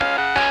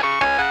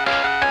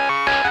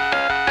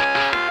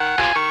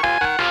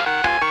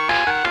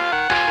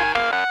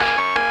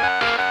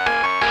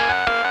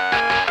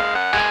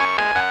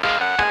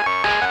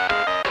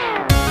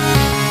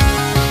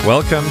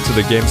Welcome to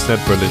the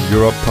GamesNet Berlin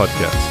Europe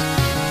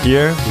podcast.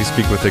 Here, we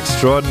speak with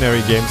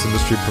extraordinary games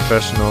industry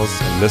professionals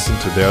and listen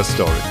to their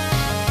story,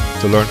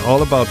 to learn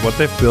all about what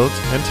they've built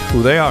and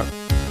who they are.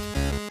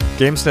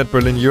 GamesNet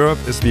Berlin Europe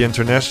is the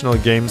international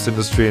games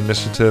industry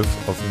initiative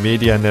of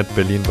MediaNet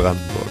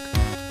Berlin-Brandenburg,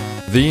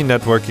 the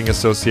networking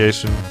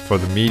association for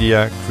the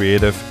media,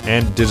 creative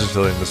and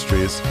digital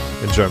industries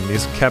in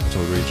Germany's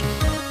capital region.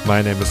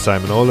 My name is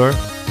Simon Ohler,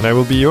 and I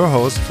will be your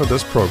host for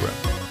this program.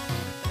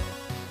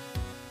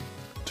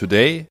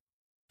 Today,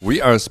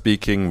 we are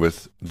speaking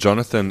with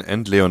Jonathan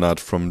and Leonard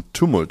from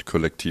Tumult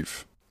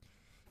Kollektiv.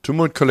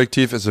 Tumult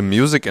Kollektiv is a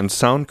music and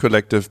sound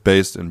collective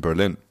based in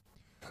Berlin.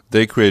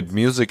 They create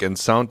music and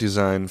sound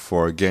design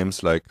for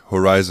games like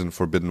Horizon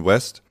Forbidden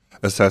West,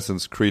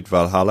 Assassin's Creed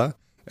Valhalla,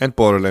 and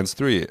Borderlands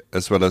 3,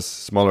 as well as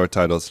smaller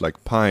titles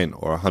like Pine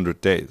or 100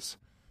 Days.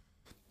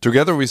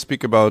 Together we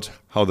speak about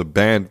how the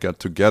band got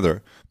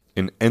together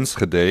in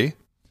Enschede,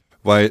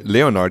 why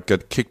Leonard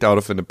got kicked out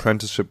of an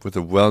apprenticeship with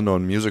a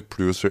well-known music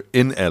producer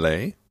in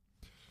LA,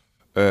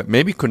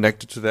 maybe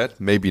connected to that,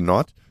 maybe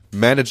not,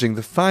 managing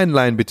the fine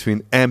line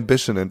between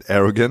ambition and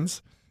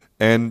arrogance,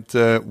 and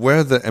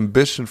where the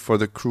ambition for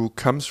the crew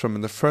comes from in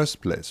the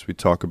first place. We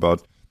talk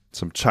about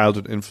some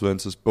childhood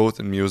influences both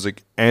in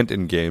music and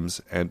in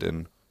games and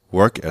in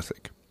work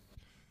ethic.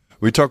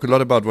 We talk a lot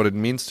about what it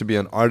means to be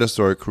an artist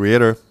or a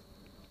creator.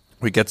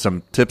 We get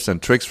some tips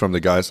and tricks from the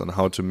guys on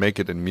how to make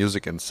it in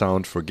music and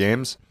sound for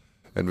games.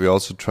 And we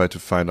also try to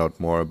find out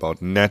more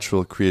about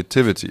natural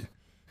creativity,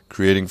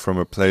 creating from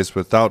a place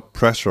without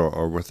pressure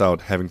or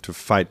without having to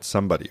fight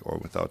somebody or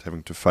without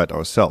having to fight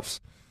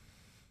ourselves.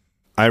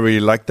 I really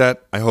like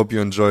that. I hope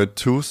you enjoy it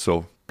too.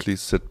 So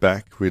please sit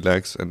back,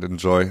 relax, and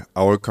enjoy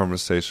our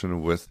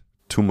conversation with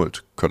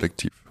Tumult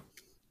Kollektiv.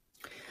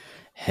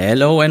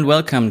 Hello and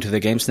welcome to the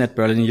GamesNet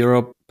Berlin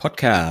Europe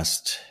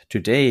podcast.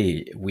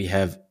 Today we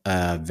have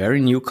a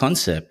very new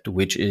concept,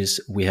 which is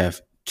we have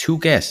two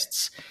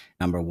guests.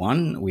 Number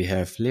one, we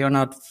have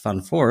Leonard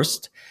van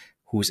Voorst,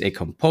 who's a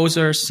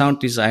composer, sound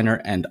designer,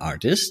 and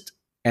artist.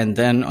 And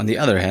then on the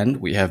other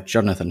hand, we have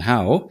Jonathan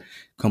Howe,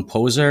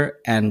 composer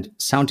and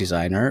sound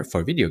designer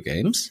for video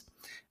games.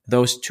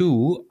 Those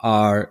two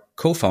are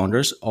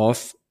co-founders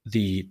of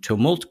the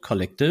Tumult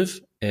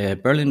Kollektiv, a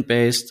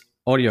Berlin-based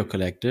audio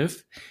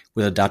collective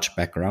with a Dutch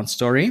background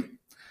story.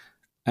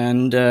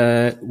 And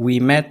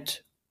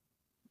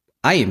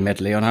I met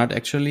Leonard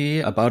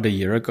actually about a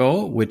year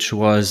ago, which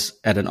was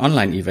at an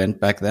online event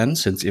back then,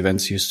 since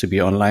events used to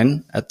be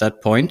online at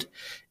that point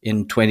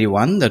in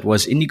 21. That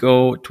was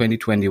Indigo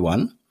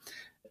 2021.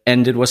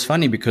 And it was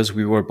funny because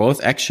we were both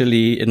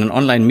actually in an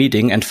online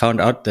meeting and found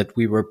out that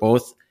we were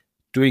both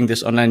doing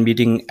this online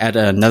meeting at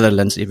a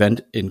Netherlands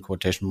event in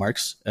quotation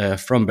marks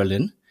from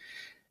Berlin.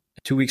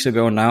 2 weeks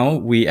ago now,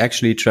 we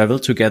actually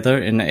traveled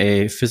together in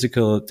a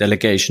physical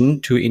delegation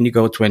to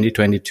Indigo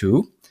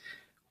 2022.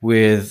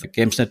 With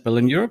GamesNet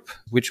Berlin Europe,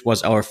 which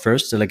was our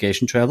first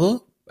delegation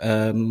travel,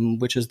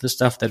 which is the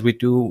stuff that we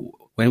do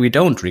when we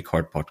don't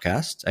record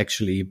podcasts,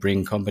 actually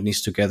bring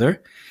companies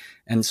together.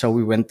 And so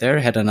we went there,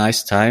 had a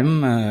nice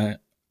time.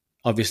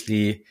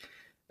 Obviously,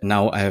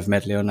 now I have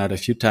met Leonard a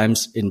few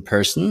times in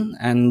person.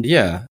 And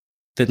yeah,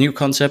 the new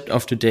concept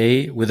of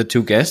today with the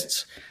two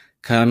guests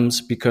comes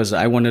because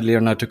I wanted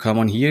Leonard to come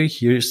on here.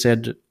 He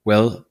said,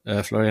 well,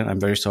 Florian, I'm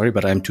very sorry,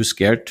 but I'm too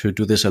scared to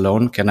do this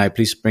alone. Can I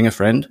please bring a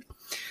friend?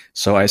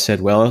 So I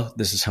said, well,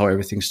 this is how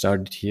everything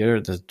started here.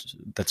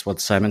 That's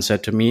what Simon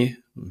said to me,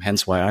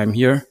 hence why I'm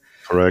here.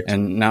 Correct.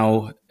 And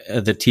now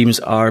the teams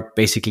are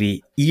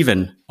basically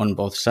even on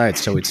both sides.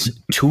 So it's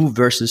 2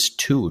 versus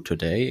 2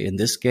 today in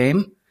this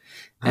game.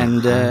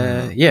 And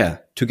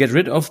to get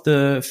rid of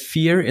the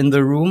fear in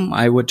the room,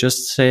 I would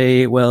just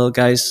say, well,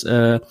 guys,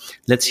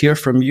 let's hear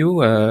from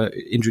you.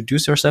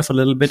 Introduce yourself a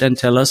little bit and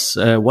tell us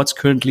what's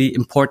currently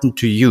important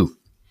to you.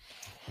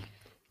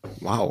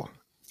 Wow.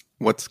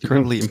 What's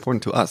currently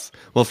important to us?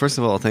 Well, first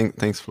of all,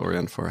 thanks,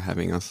 Florian, for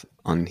having us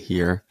on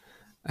here.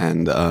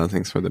 And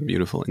thanks for the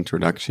beautiful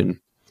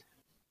introduction.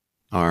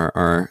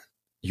 Our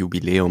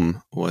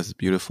jubileum was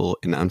beautiful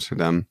in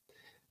Amsterdam.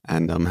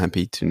 And I'm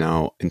happy to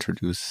now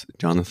introduce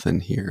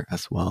Jonathan here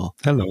as well.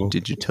 Hello.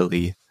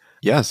 Digitally.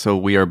 Yeah, so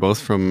we are both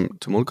from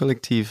Tumult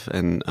Kollektiv.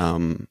 And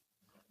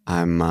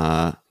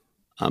I'm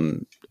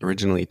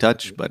originally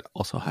Dutch, but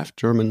also half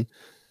German.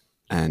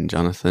 And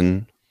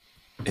Jonathan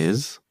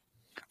is...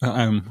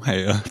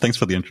 Thanks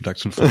for the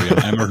introduction, Florian.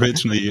 I'm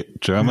originally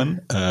German,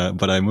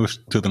 but I moved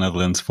to the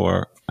Netherlands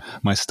for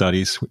my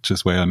studies, which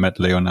is where I met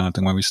Leonard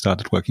and where we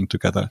started working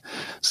together.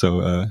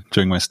 So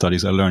during my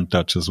studies, I learned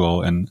Dutch as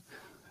well, and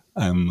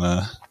I'm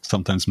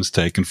sometimes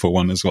mistaken for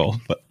one as well,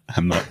 but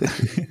I'm not.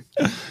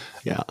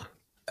 Yeah.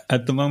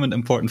 At the moment,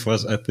 important for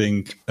us, I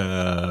think,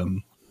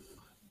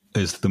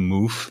 is the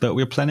move that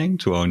we're planning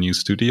to our new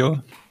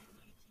studio,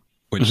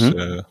 which...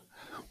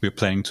 we're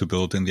planning to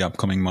build in the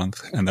upcoming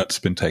month, and that's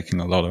been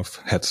taking a lot of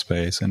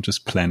headspace and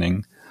just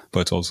planning, but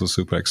it's also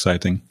super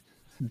exciting.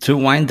 To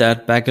wind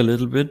that back a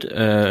little bit,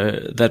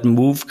 that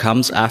move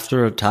comes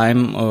after a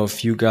time of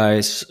you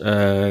guys.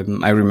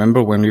 I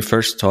remember when we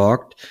first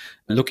talked,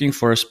 looking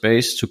for a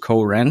space to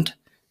co-rent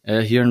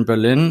here in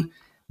Berlin.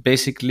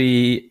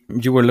 Basically,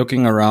 you were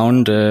looking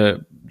around,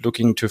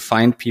 looking to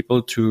find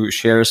people to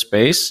share a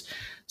space.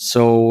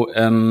 So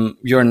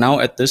you're now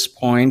at this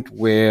point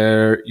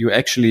where you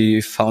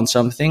actually found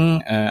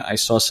something. I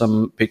saw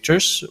some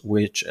pictures,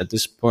 which at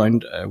this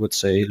point I would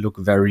say look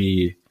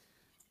very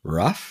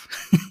rough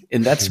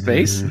in that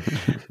space.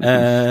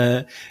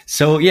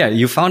 So yeah,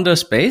 you found a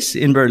space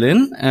in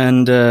Berlin,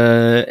 and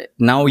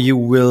now you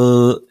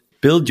will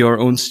build your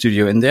own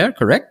studio in there,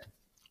 correct?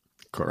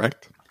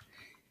 Correct.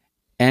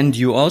 And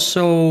you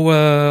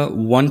also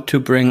want to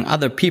bring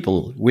other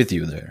people with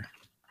you there.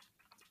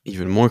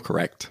 Even more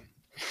correct.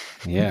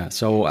 Yeah.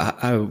 So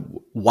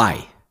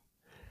why?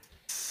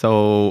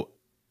 So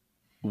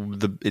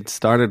it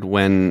started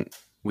when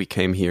we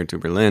came here to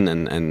Berlin,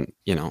 and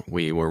you know,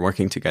 we were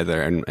working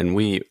together, and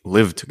we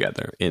lived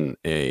together in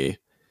a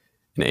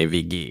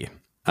WG.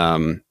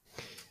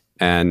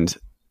 And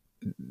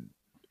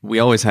we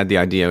always had the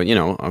idea, you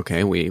know,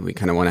 okay, we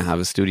kind of want to have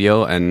a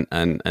studio and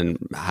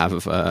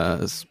have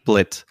a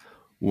split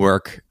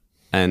work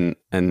and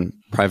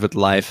private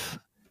life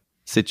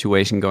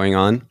situation going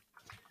on.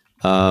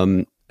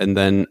 And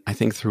then I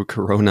think through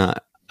Corona,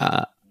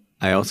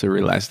 I also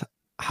realized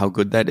how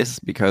good that is,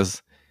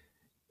 because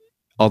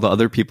all the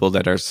other people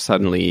that are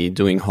suddenly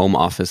doing home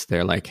office,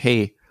 they're like,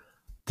 hey,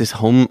 this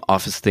home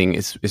office thing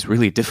is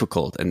really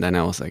difficult. And then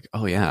I was like,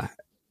 oh yeah,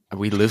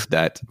 we lived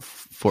that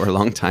for a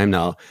long time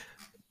now.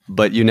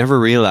 But you never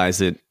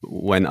realize it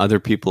when other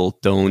people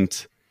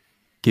don't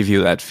give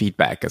you that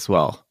feedback as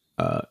well,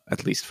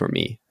 at least for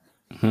me.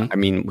 Mm-hmm. I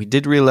mean, we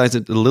did realize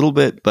it a little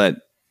bit, but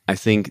I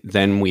think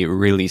then we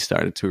really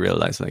started to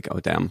realize, like, oh,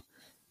 damn,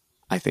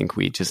 I think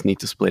we just need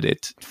to split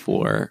it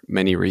for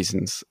many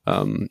reasons.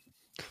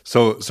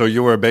 So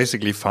you were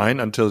basically fine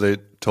until they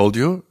told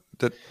you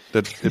that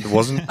it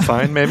wasn't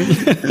fine, maybe?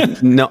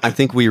 No, I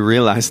think we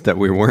realized that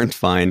we weren't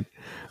fine,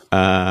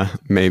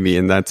 maybe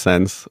in that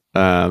sense.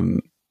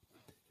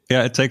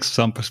 Yeah, it takes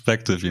some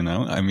perspective, you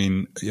know. I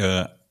mean,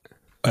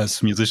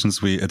 as musicians,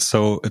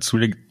 it's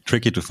really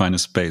tricky to find a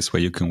space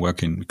where you can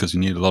work in, because you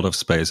need a lot of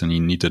space and you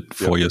need it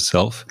for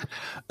yourself.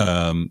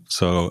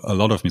 So a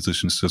lot of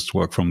musicians just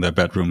work from their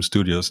bedroom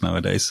studios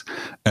nowadays,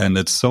 and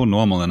it's so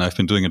normal. And I've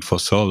been doing it for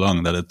so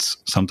long that it's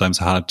sometimes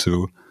hard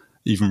to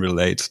even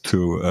relate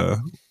to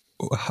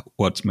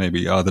what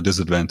maybe are the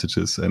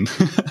disadvantages, and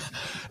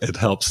it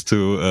helps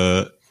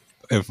to.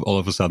 If all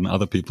of a sudden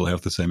other people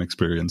have the same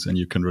experience and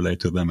you can relate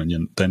to them,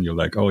 and then you're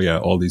like, oh yeah,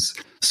 all these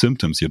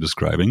symptoms you're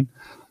describing,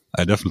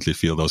 I definitely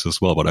feel those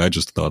as well, but I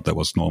just thought that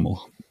was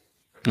normal.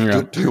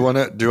 Yeah. Do you want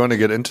to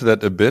get into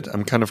that a bit?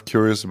 I'm kind of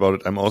curious about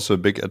it. I'm also a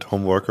big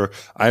at-home worker.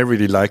 I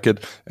really like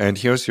it, and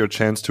here's your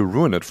chance to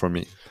ruin it for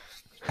me.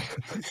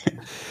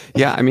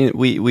 Yeah, I mean,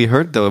 we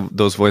heard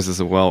those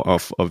voices as well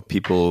of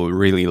people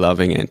really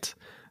loving it,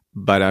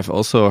 but I've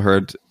also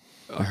heard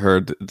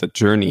the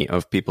journey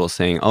of people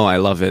saying, oh, I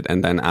love it,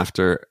 and then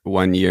after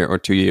 1 year or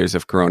 2 years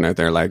of Corona,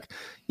 they're like,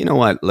 you know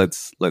what,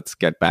 let's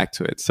get back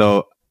to it.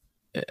 So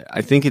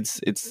I think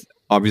it's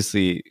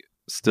obviously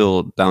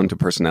still down to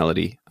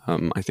personality.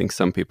 I think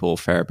some people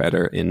fare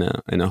better in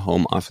a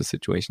home office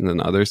situation than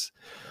others,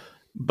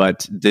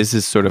 but this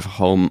is sort of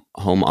home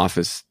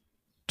office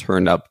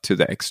turned up to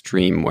the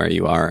extreme, where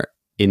you are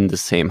in the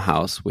same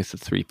house with the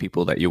three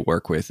people that you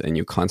work with, and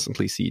you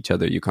constantly see each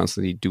other. You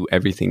constantly do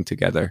everything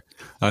together.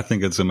 I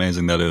think it's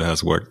amazing that it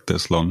has worked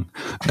this long.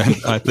 And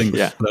I think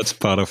that's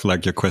part of,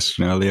 like, your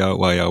question earlier.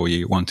 Why are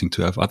we wanting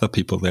to have other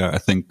people there? I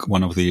think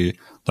one of the,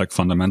 like,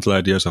 fundamental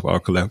ideas of our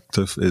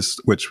collective is,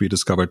 which we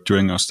discovered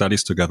during our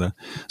studies together,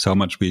 is how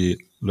much we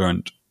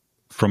learned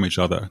from each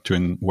other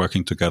during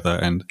working together,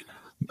 and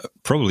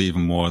probably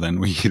even more than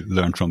we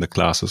learned from the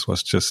classes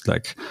was just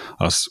like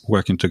us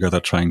working together,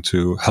 trying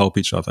to help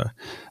each other.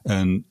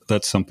 And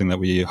that's something that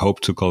we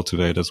hope to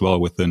cultivate as well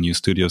with the new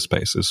studio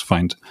spaces,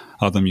 find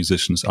other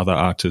musicians, other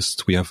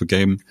artists. We have a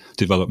game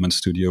development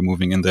studio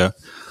moving in there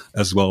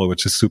as well,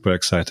 which is super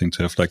exciting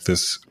to have, like,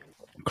 this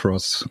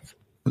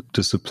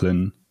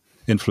cross-discipline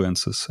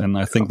influences. And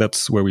I think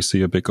that's where we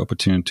see a big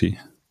opportunity.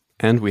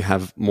 And we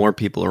have more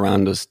people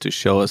around us to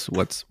show us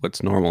what's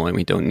normal, and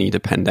we don't need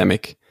a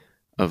pandemic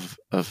of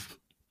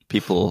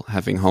people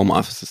having home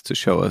offices to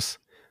show us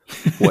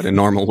what a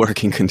normal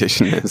working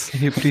condition is.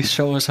 Can you please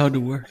show us how to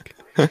work?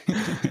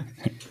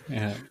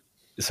 Yeah.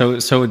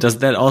 So does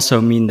that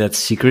also mean that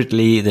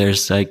secretly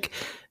there's, like,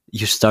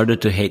 you started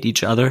to hate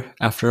each other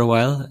after a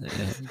while?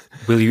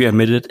 Will you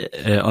admit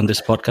it on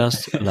this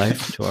podcast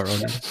live to our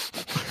audience?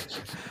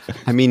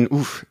 I mean,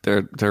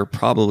 there are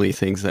probably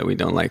things that we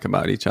don't like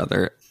about each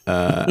other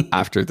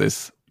after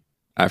this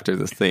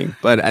thing.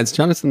 But as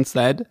Jonathan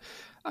said,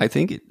 I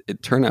think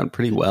it turned out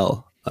pretty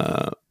well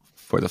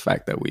for the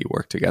fact that we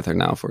work together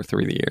now for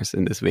 3 years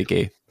in this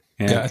WG.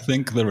 Yeah, I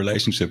think the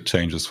relationship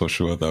changes for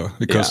sure, though,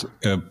 because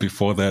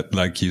before that,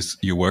 like,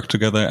 you work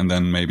together, and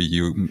then maybe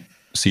you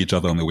see each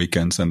other on the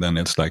weekends, and then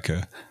it's like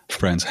a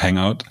friends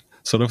hangout.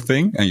 sort of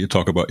thing, and you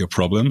talk about your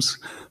problems,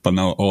 but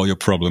now all your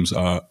problems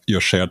are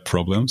your shared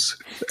problems.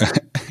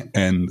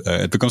 And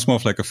it becomes more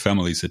of like a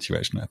family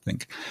situation, I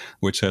think,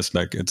 which has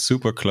like, it's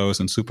super close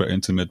and super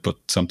intimate, but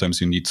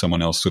sometimes you need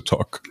someone else to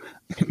talk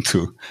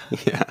to.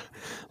 Yeah.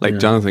 Like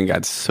Jonathan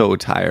got so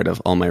tired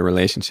of all my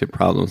relationship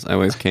problems. I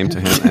always came to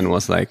him and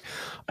was like,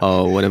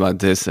 oh, what about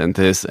this and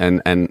this?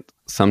 And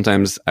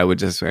sometimes I would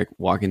just like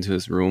walk into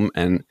his room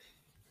and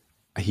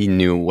he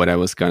knew what I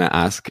was going to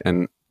ask,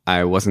 and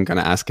I wasn't going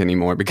to ask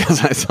anymore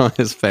because I saw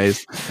his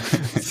face.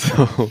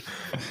 So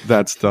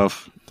that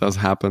stuff does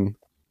happen.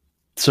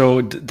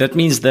 So that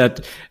means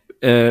that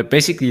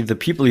basically the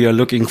people you're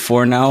looking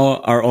for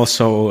now are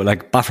also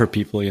like buffer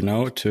people, you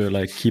know, to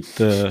like keep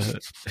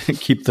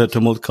the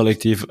Tumult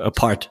Kollektiv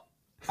apart.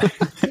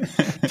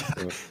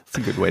 That's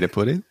a good way to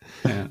put it.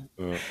 Yeah.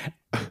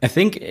 I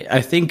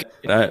think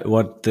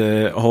what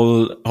the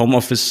whole home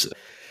office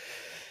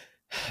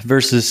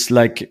versus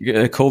like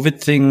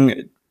COVID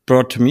thing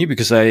brought to me,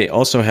 because I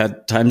also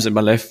had times in my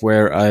life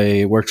where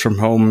I worked from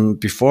home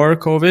before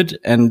COVID,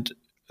 and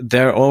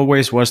there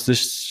always was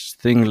this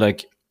thing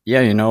like,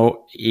 yeah, you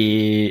know,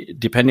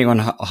 depending on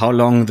how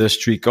long the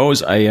streak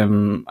goes,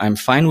 I'm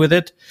fine with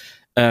it.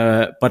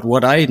 But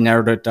what I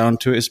narrowed it down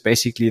to is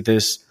basically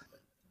this: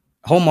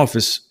 home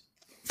office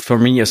for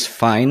me is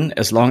fine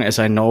as long as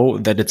I know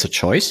that it's a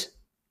choice.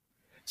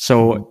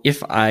 So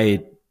if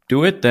I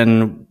do it,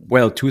 then,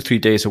 well,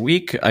 2-3 days a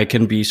week, I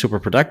can be super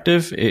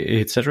productive,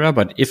 etc.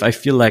 But if I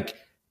feel like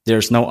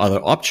there's no other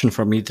option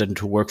for me than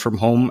to work from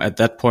home at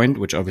that point,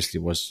 which obviously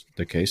was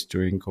the case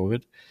during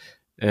COVID,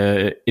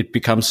 it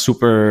becomes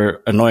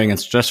super annoying and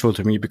stressful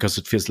to me, because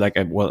it feels like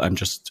I'm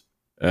just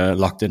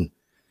locked in.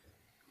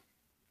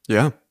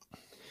 Yeah.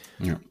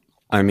 Yeah.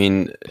 I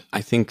mean,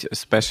 I think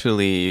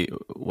especially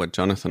what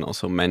Jonathan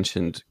also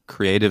mentioned,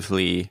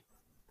 creatively,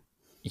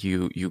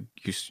 you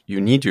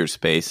need your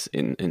space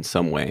in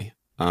some way.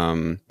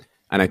 And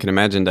I can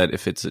imagine that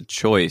if it's a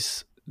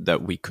choice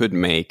that we could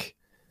make,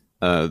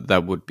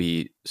 that would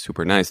be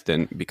super nice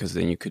then, because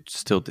then you could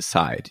still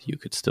decide. You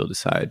could still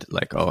decide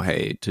like, oh,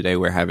 hey, today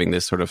we're having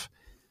this sort of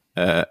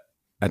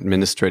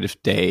administrative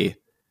day.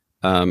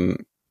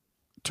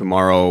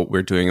 Tomorrow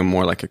we're doing a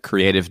more like a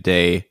creative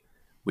day.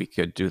 We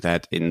could do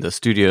that in the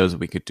studios.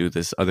 We could do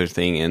this other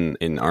thing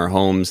in our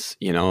homes.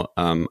 You know,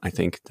 I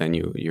think then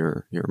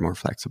you're more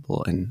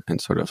flexible and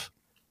sort of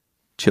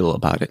chill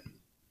about it.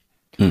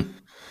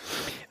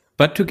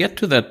 But to get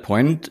to that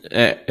point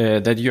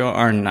that you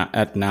are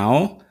at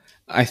now,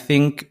 I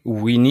think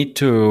we need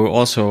to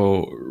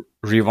also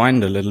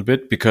rewind a little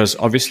bit, because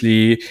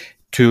obviously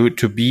to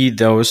be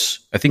those,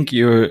 I think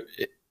you're,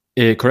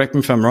 correct me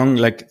if I'm wrong,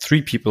 like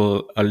 3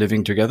 people are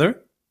living together.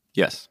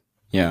 Yes.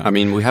 Yeah. I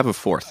mean, we have a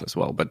 4th as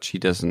well, but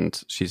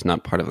she's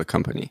not part of the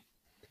company.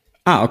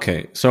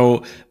 Okay.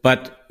 So,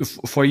 but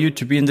for you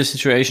to be in the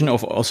situation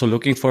of also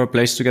looking for a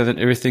place together and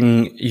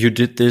everything, you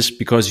did this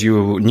because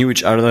you knew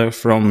each other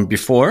from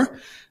before.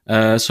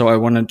 So I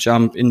want to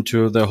jump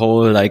into the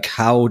whole, like,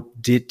 how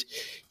did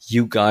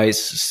you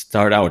guys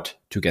start out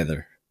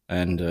together,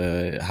 and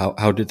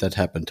how did that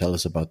happen? Tell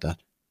us about that.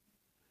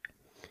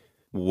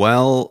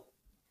 Well,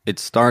 it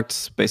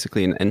starts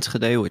basically in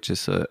Enschede, which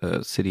is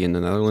a city in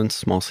the Netherlands,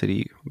 small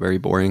city, very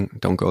boring.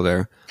 Don't go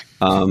there.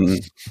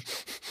 Can't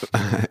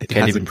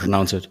even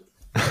pronounce it.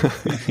 Do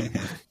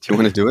you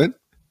want to do it,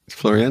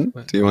 Florian?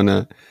 Do you want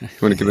to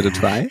give it a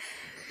try?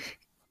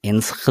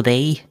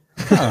 Enschede.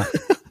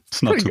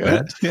 It's not too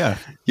bad. Yeah.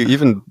 You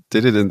even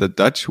did it in the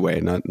Dutch way,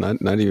 not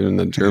even in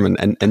the German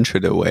and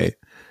Enschede way.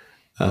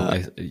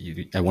 I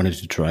wanted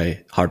to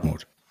try hard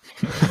mode.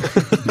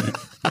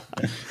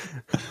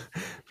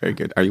 Very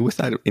good. Are you with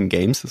that in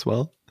games as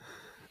well?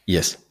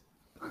 Yes.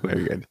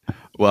 Very good.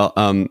 Well,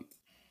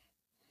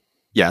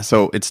 yeah,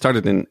 so it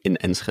started in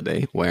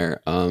Enschede,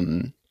 where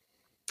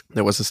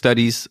there was a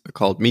studies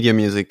called media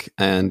music,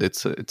 and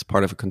it's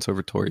part of a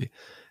conservatory.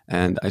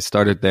 And I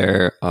started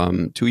there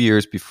 2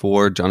 years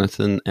before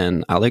Jonathan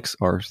and Alex,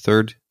 our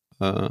third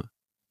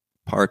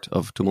part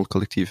of Tumult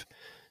Kollektiv,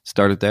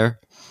 started there.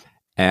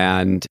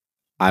 And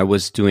I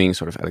was doing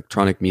sort of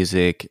electronic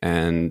music,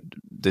 and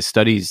the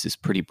studies is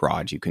pretty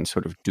broad. You can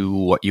sort of do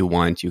what you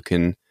want. You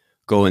can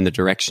go in the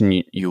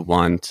direction you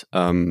want,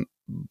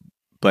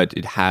 but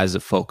it has a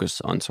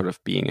focus on sort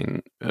of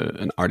being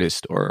an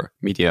artist or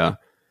media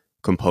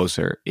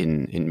composer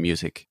in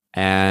music.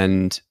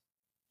 And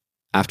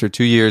after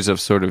 2 years of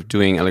sort of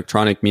doing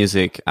electronic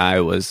music, I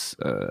was,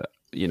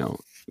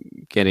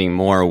 getting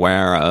more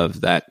aware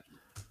of that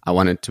I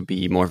wanted to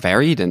be more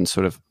varied and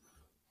sort of,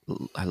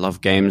 I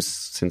love games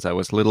since I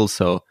was little,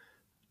 so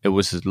it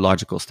was a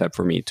logical step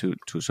for me to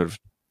sort of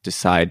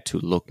decide to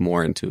look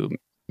more into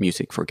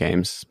music for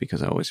games,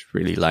 because I always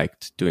really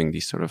liked doing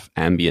these sort of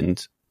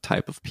ambient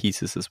type of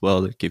pieces as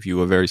well that give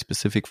you a very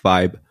specific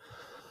vibe.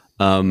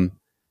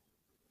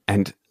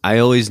 And I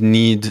always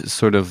need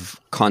sort of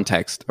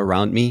context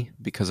around me,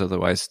 because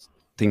otherwise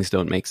things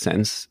don't make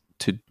sense.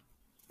 To,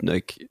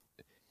 like,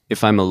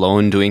 if I'm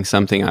alone doing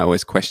something, I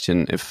always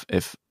question if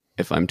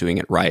I'm doing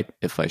it right,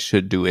 if I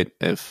should do it,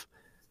 if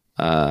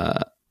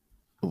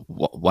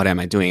what am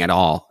I doing at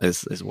all?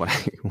 Is what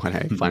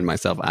I find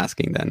myself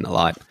asking then a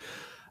lot.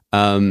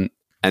 And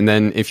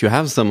then if you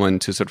have someone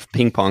to sort of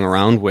ping pong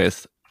around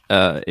with,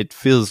 it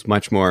feels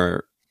much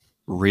more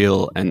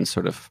real and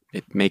sort of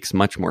it makes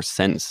much more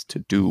sense to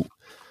do.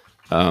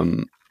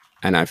 And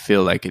I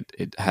feel like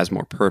it has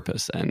more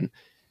purpose. And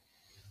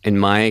in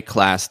my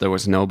class, there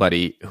was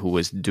nobody who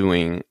was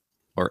doing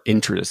or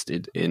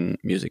interested in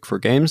music for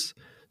games.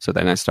 So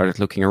then I started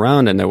looking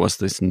around, and there was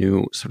this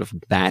new sort of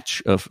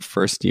batch of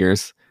first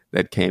years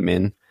that came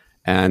in.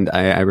 And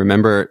I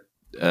remember...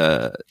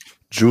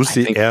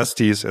 Juicy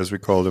ersties, as we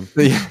call them.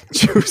 Yeah,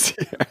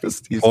 juicy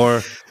ersties.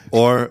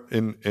 Or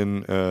in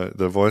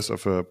the voice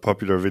of a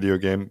popular video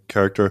game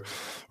character,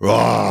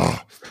 raw,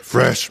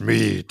 fresh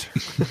meat.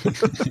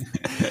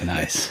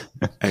 Nice.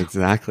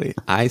 Exactly.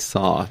 I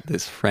saw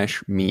this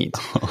fresh meat.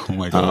 Oh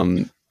my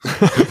God.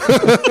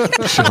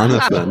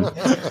 Jonathan.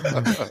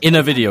 In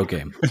a video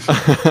game.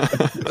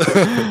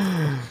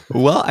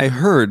 Well, I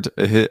heard,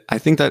 I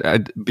think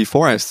that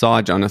before I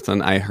saw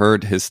Jonathan, I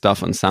heard his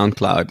stuff on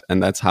SoundCloud,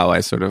 and that's how I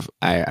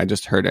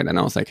just heard it, and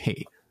I was like,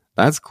 hey,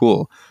 that's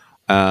cool.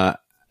 And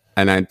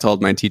I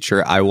told my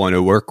teacher, I want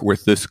to work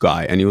with this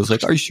guy. And he was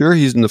like, are you sure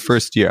he's in the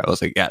first year? I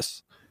was like,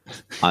 yes,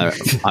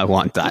 I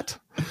want that.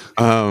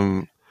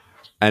 And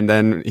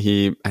then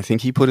I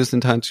think he put us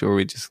in touch, or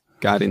we just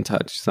got in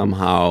touch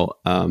somehow.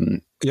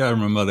 Yeah, I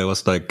remember there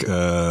was like,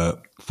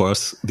 for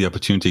us, the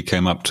opportunity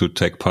came up to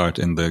take part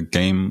in the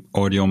game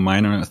audio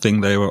minor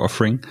thing they were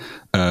offering,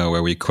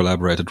 where we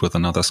collaborated with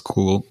another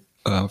school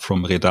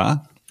from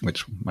Reda,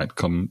 which might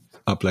come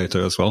up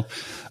later as well.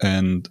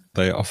 And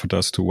they offered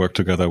us to work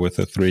together with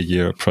a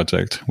 3-year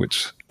project,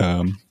 which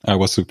I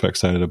was super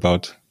excited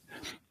about.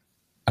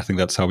 I think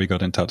that's how we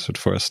got in touch at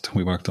first.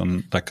 We worked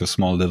on like a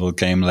small little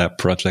game lab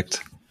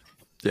project.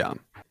 Yeah.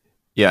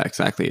 Yeah,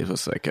 exactly. It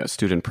was like a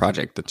student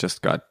project that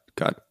just got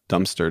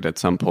dumpstered at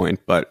some point,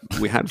 but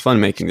we had fun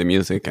making the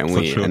music, and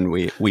we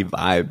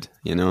vibed,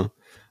 you know.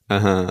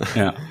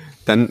 Yeah.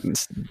 Then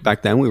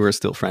back then we were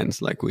still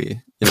friends, like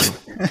we, you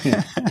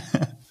know.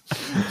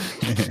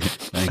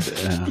 Like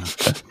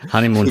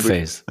honeymoon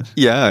phase.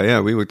 Yeah,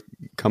 we would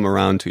come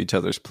around to each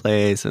other's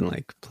place and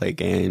like play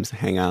games,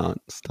 hang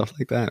out, stuff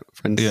like that.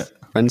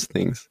 Friends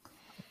things.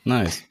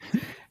 Nice.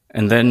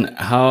 And then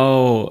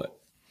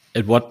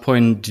at what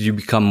point did you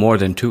become more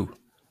than two?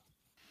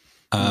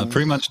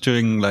 Pretty much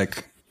during I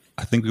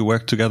think we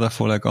worked together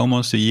for like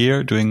almost a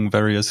year doing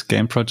various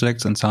game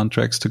projects and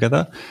soundtracks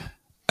together.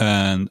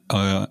 And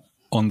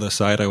on the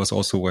side, I was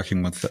also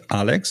working with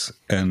Alex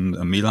and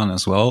Milan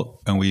as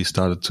well. And we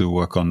started to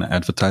work on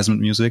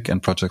advertisement music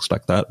and projects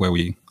like that, where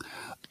we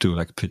do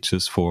like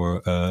pitches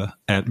for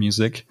ad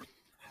music,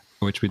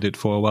 which we did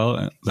for a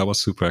while. That was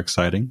super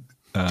exciting.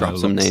 Drop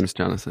some names,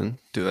 Jonathan.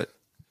 Do it.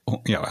 Oh,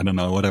 yeah, I don't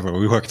know, whatever.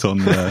 We worked on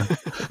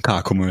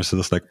car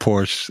commercials like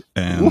Porsche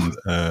and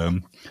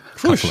a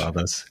couple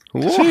others.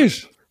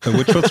 Sheesh.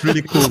 Which was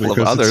really cool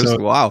because others.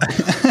 Wow.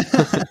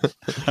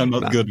 I'm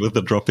not good with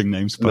the dropping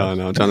names. But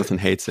No, Jonathan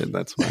hates it.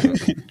 That's why.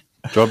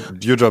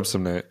 Drop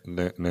some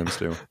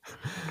names, Leo.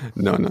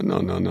 No.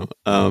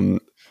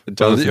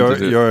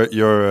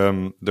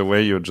 Jonathan, the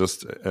way you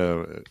just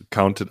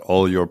counted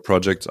all your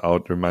projects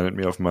out reminded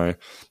me of my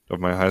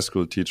high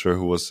school teacher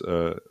who was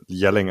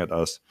yelling at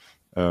us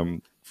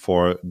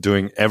for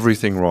doing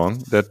everything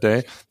wrong that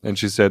day, and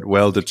she said,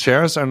 well, the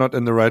chairs are not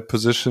in the right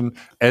position,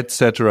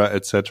 etc.,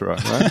 etc.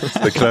 Right? It's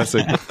the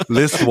classic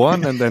list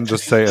one and then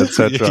just say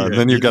etc. Yeah, and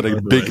then you got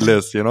a big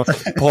list, you know,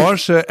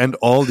 Porsche and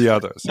all the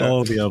others. Yeah.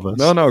 All the others.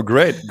 No,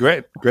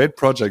 great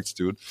projects,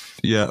 dude.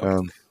 Yeah.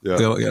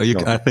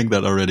 I think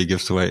that already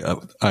gives away.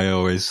 I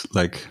always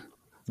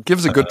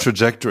gives a good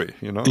trajectory,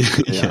 you know.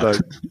 Yeah.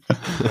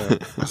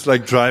 It's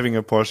like driving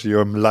a Porsche.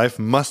 Your life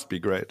must be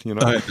great, you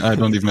know. I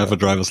don't even have a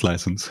driver's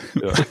license.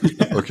 Yeah.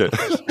 Okay.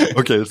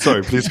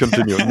 Sorry. Please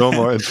continue. No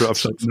more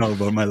interruptions. No,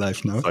 about my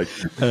life now.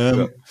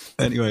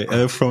 Anyway,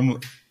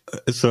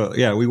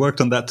 we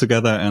worked on that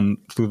together, and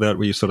through that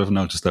we sort of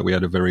noticed that we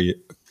had a very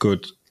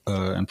good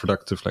and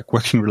productive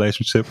working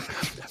relationship.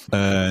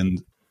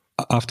 And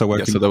after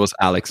working, so there was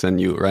Alex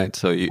and you, right?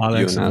 So you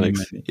and Alex,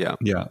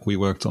 yeah, we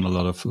worked on a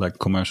lot of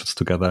commercials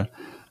together,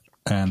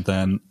 and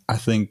then I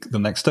think the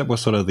next step was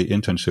sort of the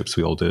internships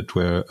we all did,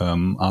 where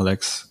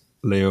Alex,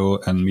 Leo,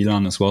 and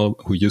Milan as well,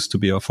 who used to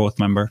be our fourth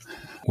member,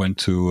 went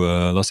to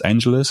Los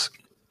Angeles.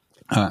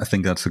 I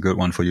think that's a good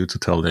one for you to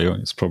tell, Leo.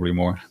 It's probably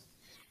more.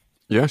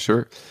 Yeah,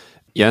 sure.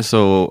 Yeah,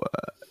 so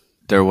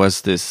there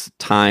was this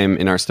time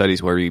in our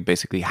studies where we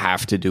basically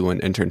have to do an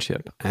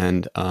internship,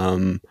 and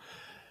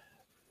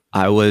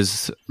I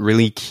was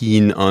really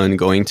keen on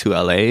going to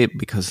LA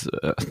because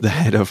the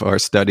head of our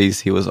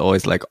studies, he was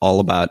always all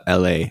about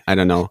LA. I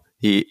don't know.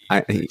 It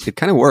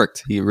kind of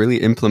worked. He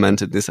really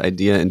implemented this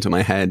idea into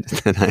my head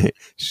that I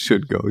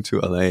should go to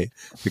LA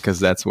because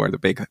that's where the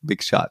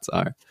big shots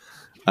are.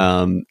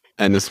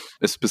 And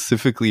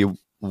specifically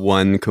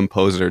one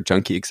composer,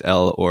 Junkie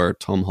XL or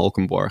Tom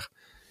Holkenborg,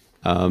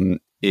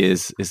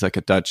 is like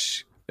a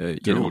Dutch,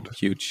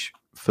 huge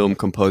film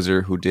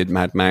composer who did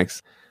Mad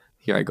Max.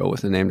 here I go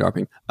with the name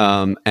dropping.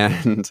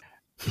 And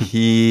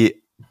he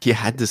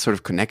had this sort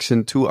of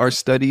connection to our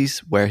studies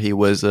where he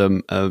was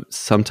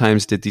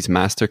sometimes did these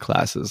master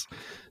classes.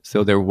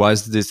 So there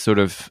was this sort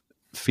of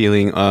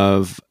feeling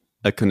of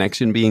a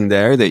connection being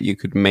there that you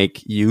could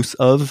make use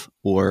of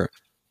or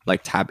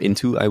like tap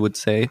into, I would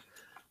say.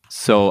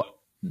 So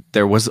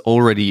there was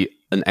already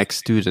an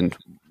ex-student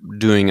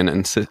doing an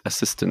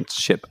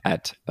assistantship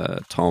at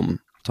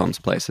Tom's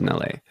place in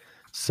LA.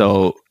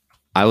 So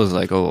I was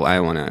like, oh, I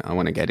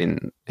want to get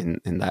in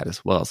that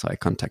as well. So I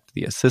contacted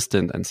the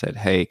assistant and said,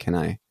 hey, can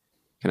I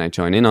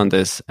join in on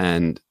this?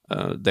 And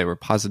they were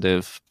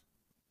positive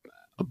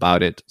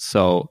about it.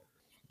 So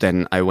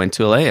then I went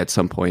to LA at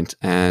some point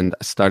and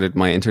started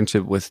my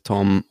internship with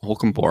Tom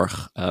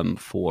Holkenborg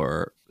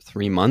for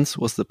 3 months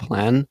was the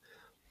plan.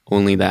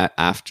 Only that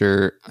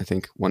after I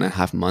think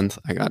 1.5 months,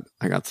 I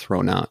got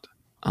thrown out.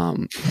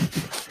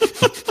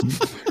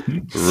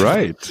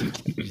 Right.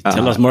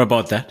 Tell us more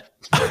about that.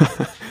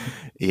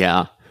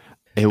 Yeah,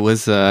 it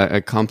was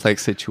a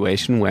complex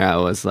situation where I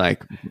was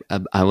like, I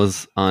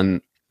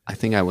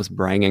think I was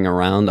bragging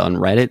around on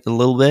Reddit a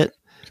little bit,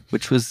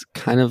 which was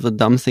kind of a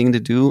dumb thing to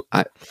do.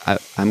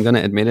 I'm going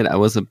to admit it. I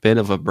was a bit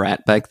of a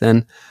brat back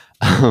then.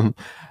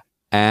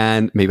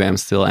 And maybe I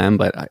still am,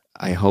 but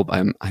I hope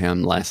I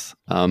am less.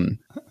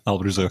 I'll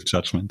reserve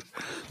judgment.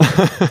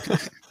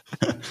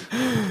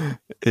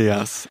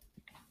 Yes.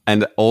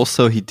 And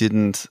also he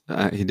didn't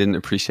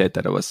appreciate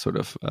that I was sort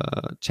of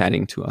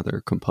chatting to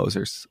other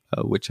composers,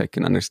 which I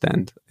can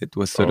understand. It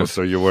was sort of...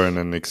 So you were in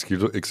an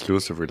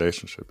exclusive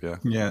relationship, yeah?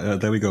 Yeah,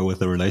 there we go with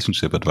the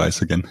relationship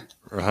advice again.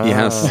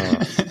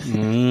 Yes.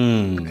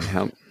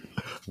 Yeah.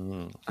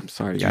 I'm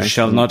sorry, guys. You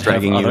shall not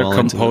have other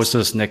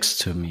composers next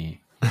to me.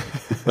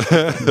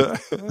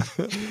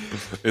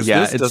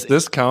 Does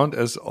this count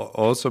as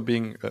also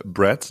being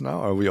brats now?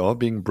 Are we all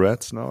being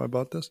brats now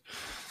about this?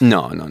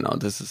 No.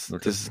 This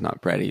is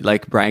not bratty.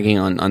 Like bragging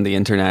on the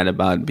internet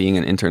about being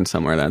an intern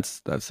somewhere.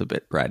 That's a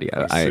bit bratty.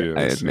 I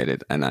admit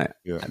it, and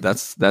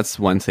that's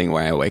one thing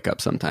where I wake up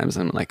sometimes.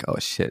 And I'm like, oh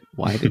shit,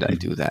 why did I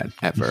do that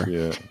ever?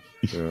 Yeah.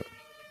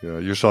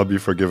 You shall be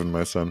forgiven,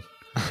 my son.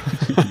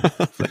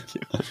 Thank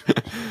you.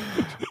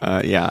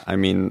 I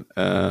mean,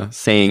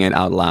 saying it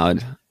out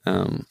loud.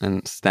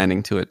 And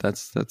standing to it,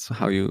 that's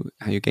how you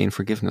gain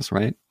forgiveness,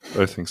 right?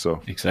 I think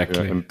so.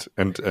 Exactly. Yeah,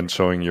 and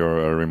showing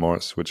your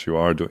remorse, which you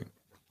are doing,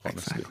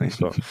 honestly. Exactly.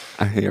 So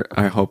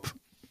I hope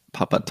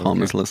Papa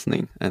Tom is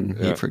listening and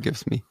he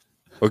forgives me.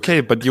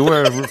 Okay, but you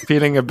were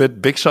feeling a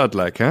bit big shot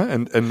like, huh?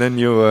 And then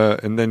you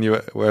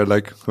were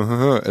like,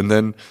 and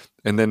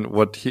then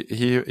what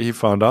he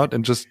found out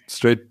and just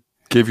straight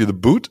gave you the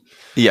boot?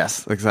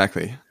 Yes,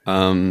 exactly.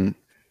 Wow.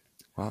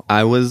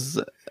 I was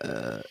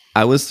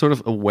sort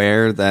of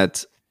aware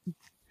that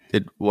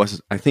it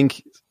was, I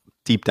think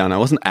deep down, I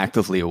wasn't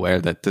actively aware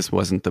that this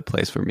wasn't the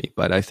place for me,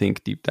 but I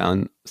think deep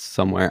down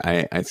somewhere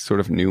I sort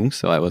of knew.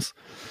 So I was,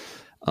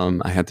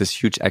 I had this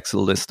huge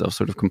Excel list of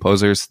sort of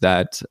composers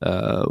that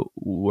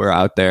were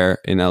out there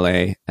in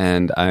LA,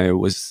 and I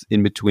was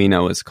in between, I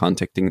was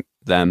contacting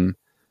them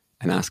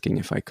and asking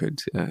if I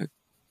could,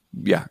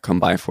 come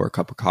by for a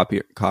cup of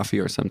coffee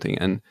or something.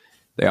 And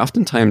they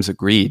oftentimes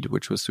agreed,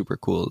 which was super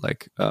cool.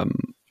 Like,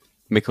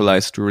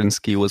 Mikolaj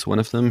Strurinski was one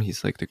of them.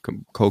 He's like the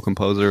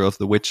co-composer of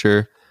The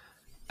Witcher.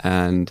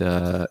 And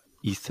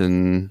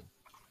Ethan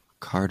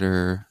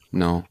Carter.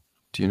 No.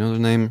 Do you know the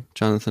name,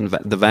 Jonathan?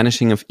 The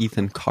Vanishing of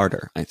Ethan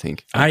Carter, I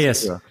think.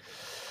 Yes. Yeah.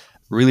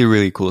 Really,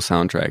 really cool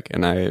soundtrack.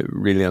 And I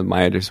really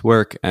admired his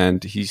work.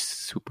 And he's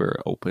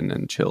super open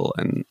and chill.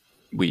 And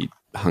we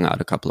hung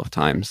out a couple of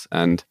times.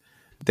 And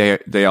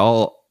they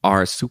all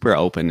are super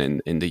open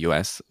in the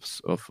US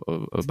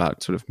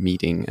about sort of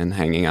meeting and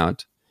hanging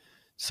out.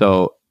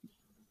 So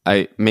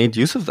I made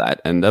use of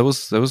that, and that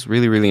was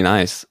really, really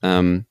nice.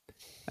 And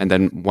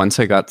then once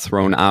I got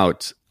thrown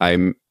out,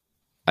 I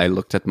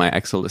looked at my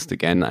Excel list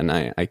again, and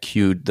I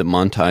queued the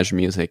montage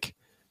music,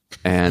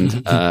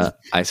 and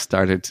I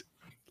started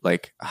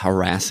like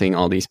harassing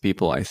all these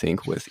people, I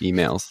think, with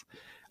emails.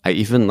 I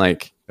even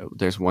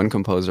there's one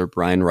composer,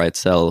 Brian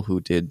Reitzel,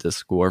 who did the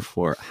score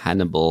for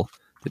Hannibal,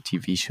 the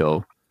TV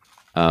show,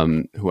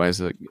 who I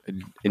was an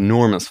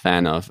enormous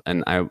fan of,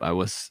 and I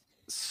was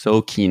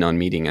so keen on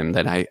meeting him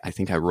that I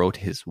think I wrote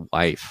his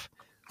wife,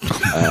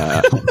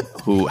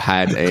 who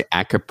had a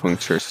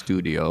acupuncture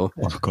studio.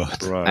 Oh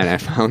God! Right. And I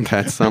found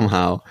that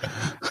somehow,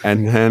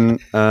 and then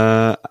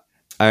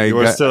you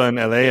were still in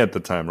LA at the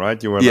time,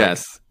 right? You were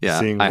yes, yeah.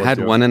 I had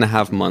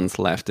 1.5 months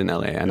left in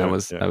LA, and I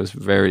was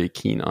very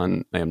keen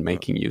on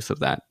making use of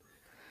that.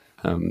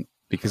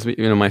 Because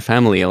my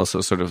family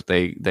also sort of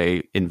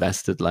they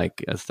invested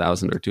like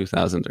 1,000 or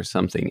 2,000 or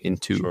something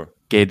into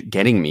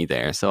getting me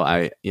there. So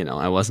I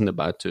wasn't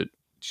about to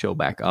show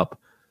back up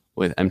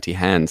with empty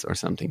hands or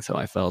something. So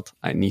I felt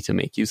I need to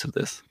make use of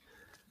this.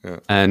 Yeah.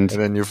 And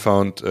And then you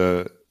found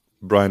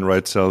Brian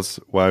Reitzel's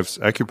wife's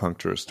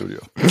acupuncture studio.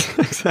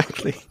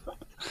 exactly.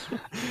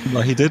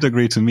 Well, he did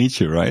agree to meet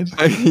you, right?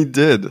 He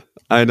did.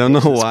 I don't know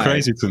It's why.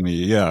 crazy to me.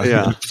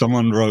 Yeah. If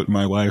someone wrote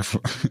my wife,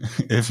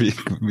 if he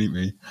could meet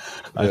me,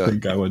 I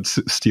think I would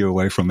steer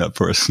away from that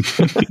person.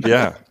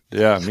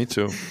 Yeah, me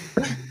too.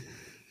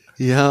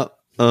 Yeah.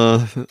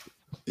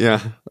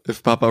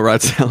 If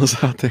paparazzi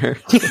out there.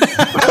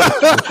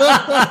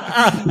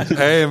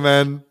 Hey,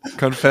 man,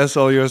 confess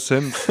all your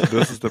sins.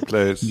 This is the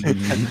place.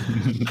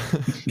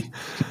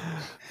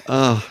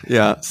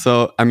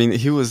 So, I mean,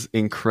 he was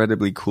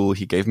incredibly cool.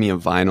 He gave me a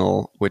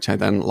vinyl, which I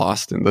then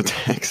lost in the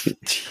text.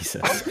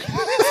 Jesus.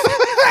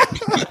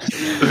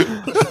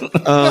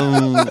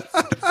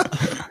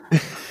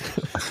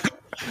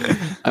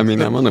 I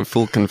mean, I'm on a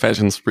full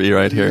confession spree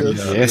right here.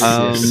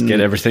 Yes, get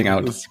everything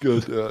out. That's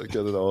good. Yeah,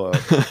 get it all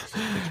out.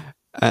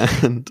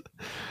 And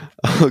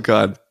oh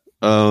god,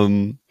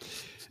 then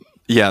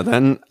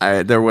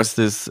there was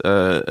this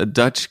a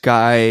Dutch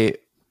guy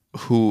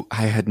who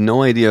I had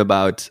no idea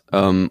about,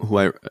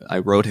 who I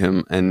wrote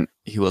him, and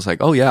he was like,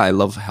 oh yeah, I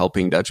love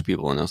helping Dutch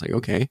people. And I was like,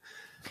 okay.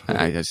 And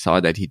I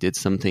saw that he did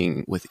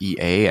something with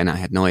EA, and I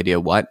had no idea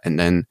what. And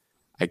then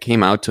I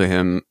came out to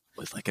him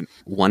with like a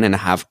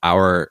 1.5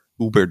 hour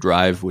Uber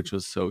drive, which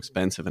was so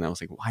expensive. And I was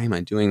like, why am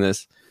I doing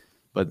this?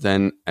 But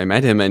then I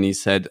met him, and he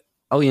said,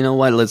 oh, you know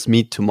what? Let's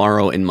meet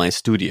tomorrow in my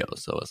studio.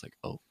 So I was like,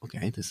 oh,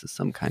 okay, this is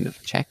some kind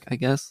of check, I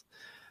guess.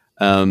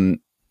 And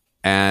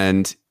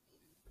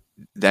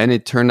then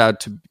it turned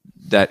out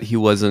that he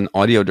was an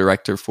audio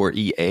director for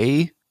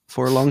EA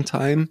for a long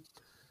time.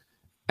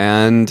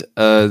 And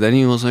then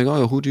he was like,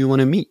 oh, who do you want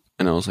to meet?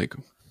 And I was like,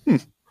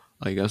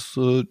 I guess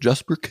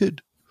Jesper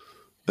Kid.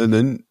 And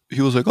then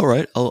he was like, all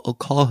right, I'll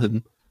call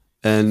him.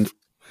 And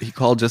he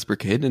called Jesper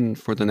Kid. And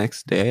for the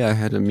next day, I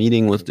had a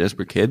meeting with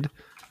Jesper Kid.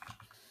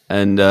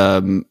 And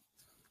then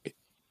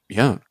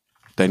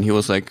he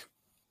was like,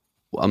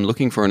 well, I'm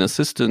looking for an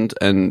assistant,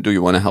 and do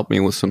you want to help me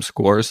with some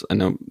scores?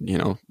 And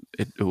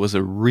it was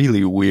a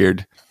really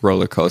weird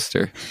roller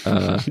coaster.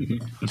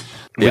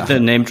 With the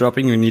name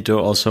dropping, you need to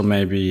also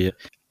maybe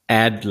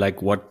add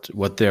like what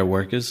their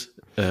work is,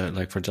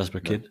 like for Jesper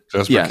Kid.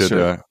 Jesper Kid,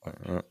 sure.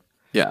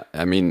 Yeah,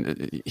 I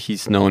mean,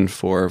 he's known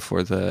for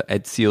the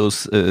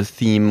Ezio's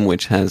theme,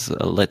 which has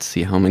let's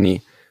see how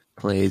many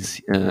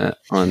plays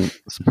on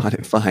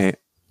Spotify.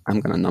 I'm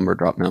gonna number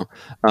drop now.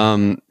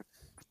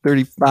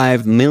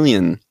 35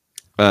 million.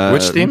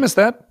 Which theme is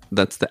that?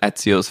 That's the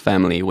Ezio's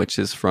Family, which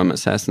is from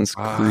Assassin's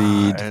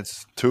Creed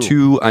it's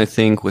 2, I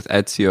think, with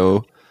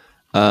Ezio.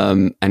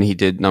 And he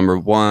did number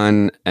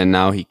 1, and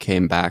now he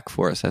came back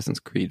for Assassin's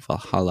Creed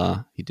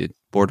Valhalla. He did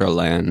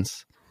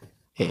Borderlands,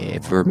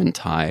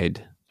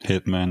 Vermintide.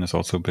 Hitman is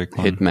also a big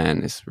one.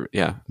 Hitman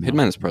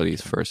is probably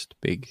his first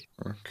big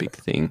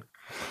thing.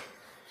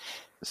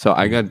 So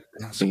I got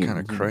that's kind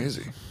of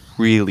crazy.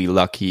 Really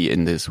lucky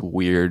in this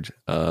weird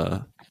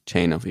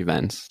chain of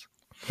events.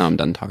 Now I'm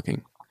done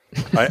talking.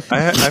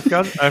 I've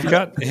got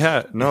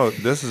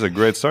this is a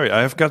great story.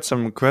 I've got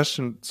some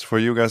questions for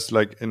you guys,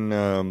 like in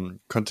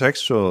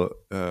contextual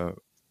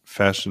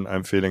fashion,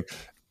 I'm feeling,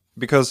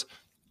 because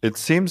it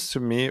seems to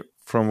me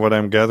from what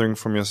I'm gathering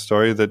from your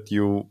story that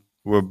you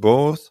were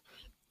both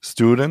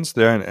students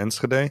there in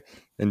Enschede,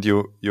 and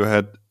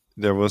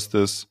there was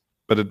this,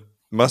 but it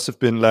must have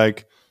been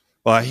like,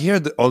 well, I hear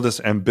all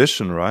this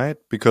ambition, right?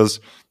 Because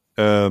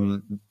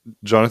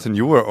Jonathan,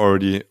 you were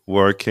already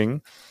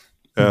working,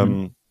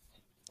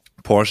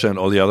 Porsche and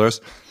all the others,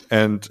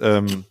 and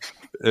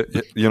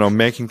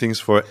making things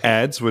for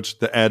ads, which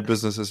the ad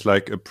business is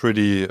like a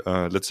pretty,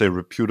 let's say,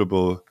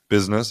 reputable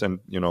business, and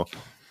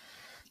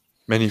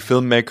many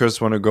filmmakers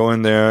want to go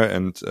in there,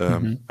 and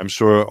I'm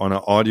sure on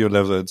an audio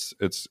level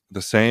it's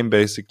the same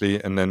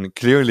basically. And then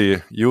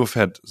clearly you've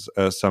had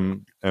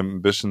some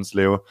ambitions,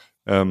 Leo,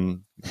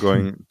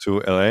 going to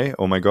LA.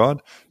 Oh my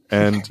God!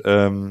 And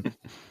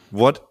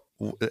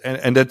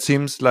and that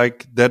seems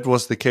like that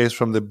was the case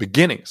from the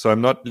beginning. So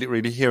I'm not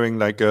really hearing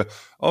like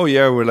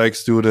we're like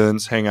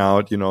students, hang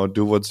out,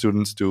 do what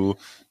students do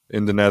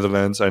in the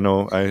Netherlands. I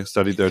know I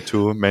studied there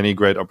too. Many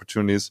great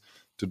opportunities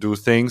to do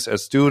things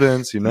as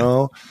students,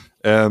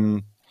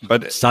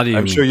 but studying.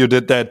 I'm sure you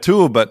did that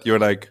too, but you're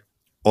like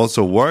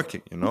also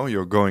working,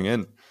 you're going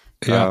in.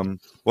 Yeah.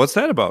 What's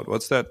that about?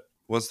 What's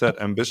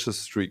that ambitious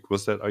streak?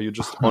 Are you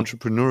just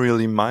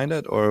entrepreneurially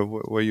minded, or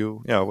were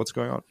you, what's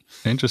going on?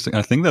 Interesting.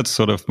 I think that's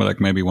sort of like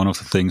maybe one of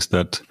the things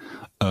that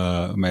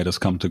made us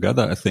come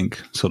together. I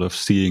think sort of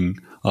seeing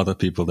other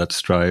people that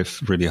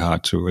strive really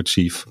hard to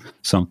achieve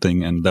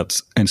something, and that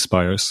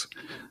inspires.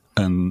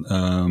 And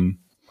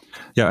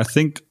I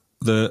think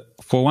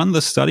for one,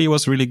 the study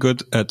was really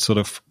good at sort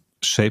of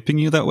shaping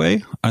you that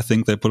way. I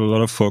think they put a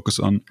lot of focus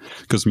on,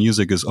 because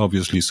music is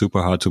obviously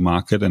super hard to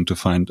market and to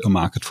find a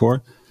market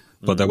for.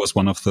 But that was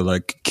one of the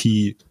like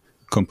key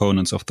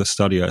components of the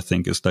study, I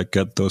think, is like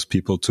get those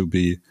people to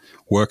be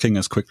working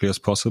as quickly as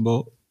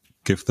possible,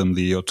 give them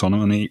the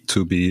autonomy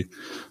to be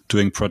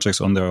doing projects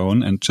on their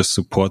own, and just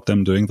support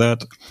them doing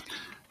that.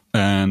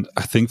 And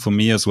I think for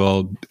me as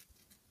well,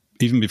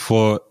 even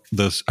before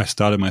I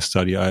started my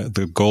study,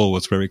 the goal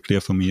was very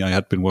clear for me. I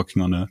had been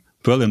working on a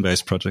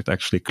Berlin-based project,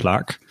 actually,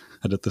 Clark.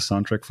 I did the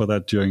soundtrack for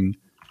that during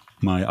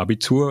my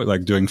Abitur,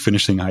 like during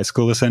finishing high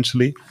school,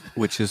 essentially.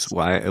 Which is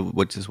what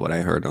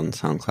I heard on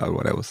SoundCloud.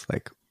 What I was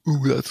like,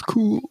 ooh, that's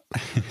cool.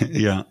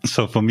 Yeah.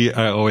 So for me,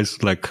 I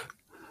always like,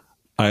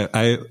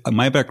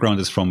 my background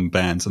is from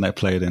bands, and I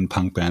played in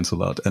punk bands a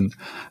lot. And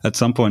at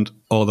some point,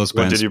 all those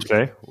What bands. did you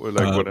play?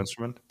 Like what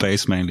instrument?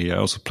 Bass mainly. I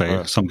also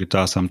play some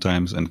guitar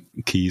sometimes and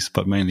keys,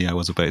 but mainly I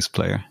was a bass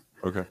player.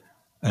 Okay.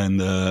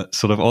 And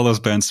sort of all those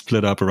bands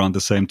split up around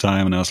the same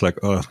time, and I was like,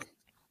 oh,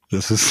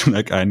 this is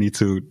like, I need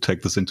to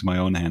take this into my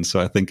own hands. So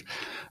I think,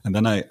 and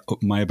then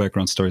my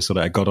background story, so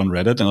that I got on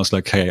Reddit and I was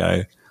like, hey,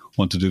 I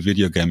want to do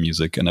video game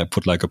music. And I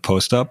put like a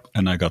post up,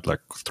 and I got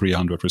like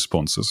 300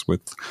 responses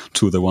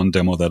to the one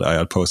demo that I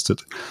had posted.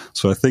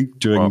 So I think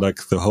during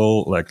like the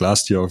whole like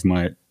last year of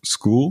my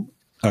school,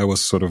 I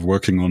was sort of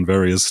working on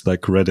various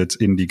like Reddit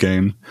indie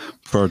game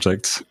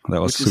projects.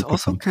 That was Which is super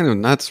also fun. kind of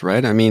nuts,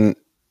 right? I mean,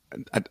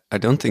 I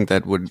don't think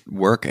that would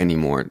work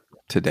anymore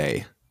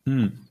today.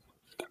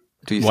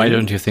 Why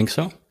don't you think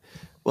so?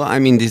 Well, I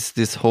mean,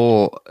 this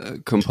whole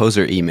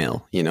composer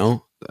email,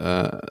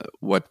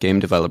 what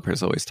game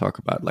developers always talk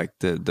about, like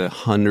the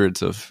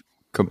hundreds of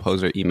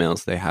composer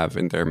emails they have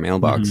in their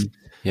mailbox.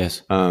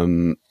 Yes.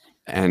 And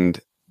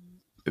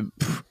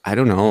I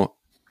don't know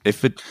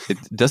if it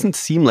doesn't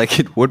seem like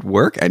it would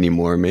work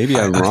anymore. Maybe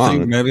I'm wrong. I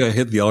think maybe I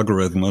hit the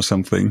algorithm or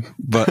something,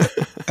 but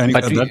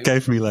anyway, that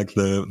gave me like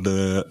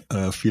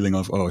the feeling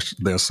of, oh,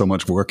 there's so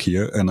much work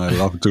here, and I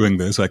love doing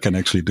this. I can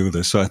actually do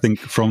this. So I think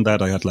from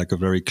that I had like a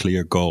very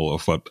clear goal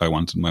of what I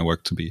wanted my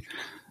work to be.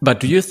 But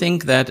do you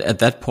think that at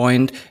that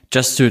point,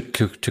 just to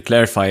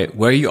clarify,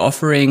 were you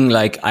offering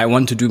like, I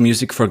want to do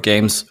music for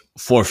games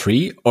for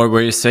free, or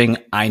were you saying,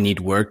 I need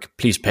work,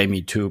 please pay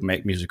me to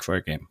make music for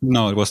a game?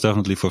 No, it was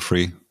definitely for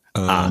free.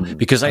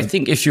 Because I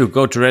think if you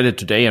go to Reddit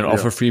today and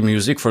offer free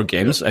music for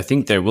games, I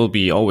think there will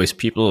be always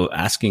people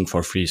asking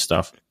for free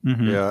stuff.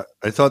 Yeah,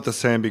 I thought the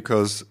same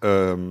because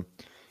the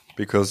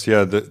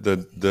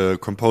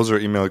composer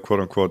email,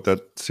 quote unquote,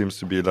 that seems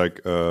to be like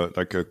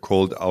a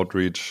cold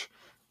outreach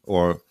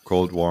or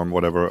cold warm,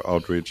 whatever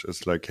outreach.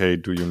 It's like, hey,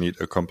 do you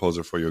need a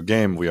composer for your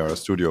game? We are a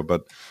studio.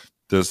 But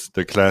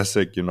the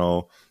classic,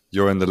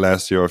 you're in the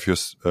last year of your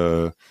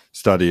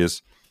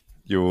studies,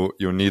 you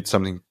need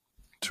something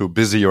to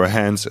busy your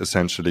hands,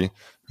 essentially.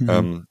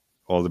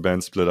 All the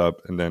bands split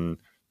up, and then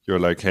you're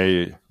like,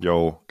 hey,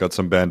 got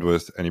some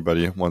bandwidth,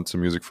 anybody want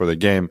some music for the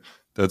game?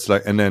 That's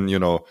like, and then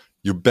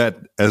you bet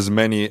as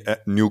many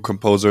new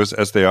composers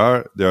as there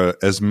are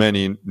as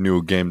many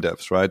new game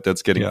devs, right?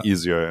 That's getting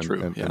easier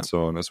and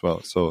so on as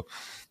well. So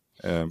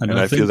and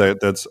I feel that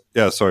that's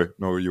sorry,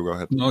 no, you go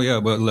ahead. No, yeah,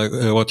 but like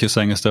what you're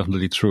saying is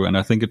definitely true, and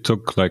I think it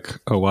took like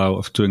a while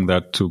of doing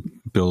that to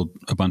build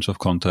a bunch of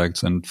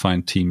contacts and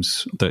find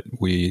teams that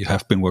we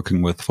have been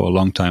working with for a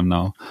long time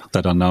now,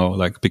 that are now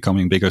like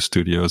becoming bigger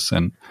studios,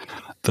 and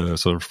the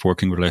sort of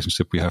working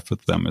relationship we have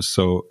with them is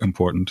so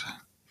important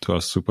to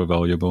us, super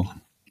valuable.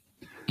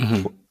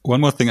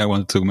 One more thing I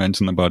wanted to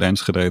mention about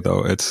Enschede,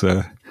 though, it's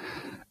I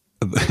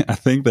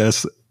think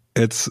it's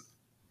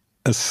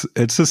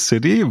a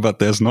city, but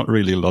there's not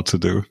really a lot to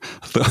do.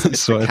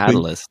 So a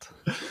catalyst.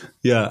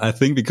 I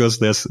think because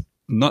there's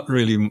not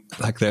really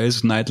like, there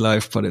is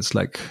nightlife, but it's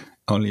like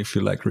only if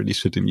you like really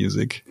shitty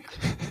music.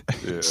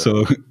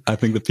 So I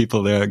think the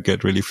people there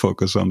get really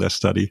focused on their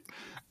study.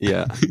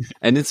 Yeah.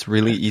 And it's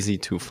really easy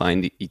to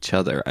find each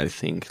other, I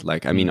think.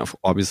 Like, I mean,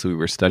 obviously we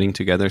were studying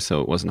together, so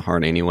it wasn't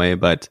hard anyway,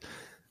 but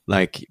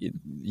like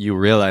you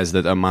realize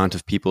that the amount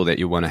of people that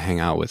you want to hang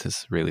out with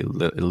is really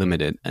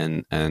limited,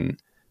 and then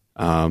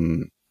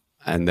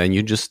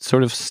you just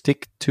sort of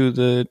stick to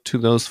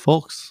those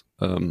folks,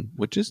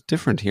 which is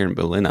different here in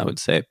Berlin, I would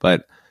say,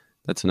 but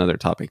that's another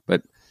topic.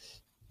 But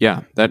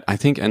yeah, that I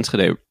think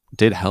Enschede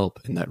did help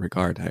in that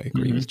regard. I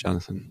agree with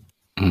Jonathan.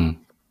 A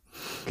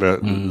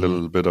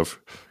little bit of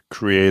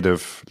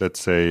creative, let's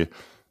say,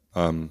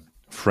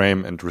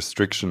 frame and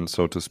restriction,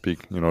 so to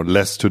speak.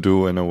 Less to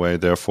do in a way,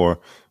 therefore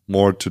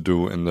more to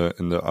do in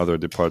the other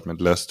department.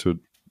 Less to,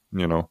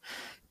 more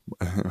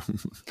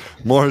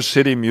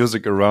shitty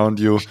music around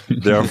you,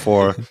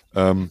 therefore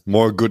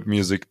more good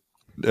music,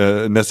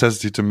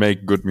 necessity to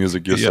make good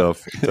music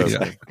yourself.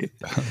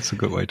 That's a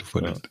good way to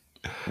put it.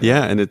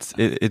 Yeah, and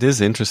it is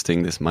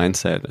interesting, this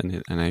mindset,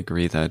 and I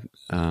agree that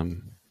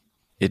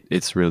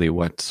it's really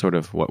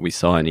what we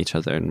saw in each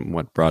other and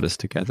what brought us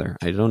together.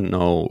 I don't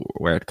know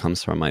where it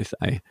comes from. I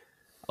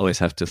always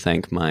have to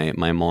thank my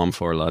mom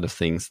for a lot of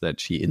things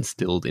that she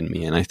instilled in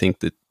me, and I think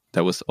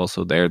that was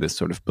also there, this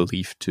sort of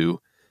belief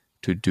to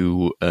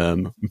do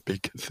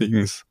big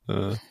things,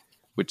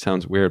 which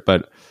sounds weird,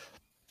 but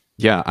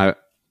yeah,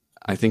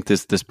 I think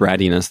this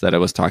brattiness that I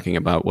was talking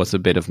about was a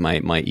bit of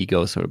my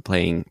ego sort of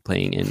playing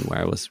in,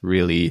 where I was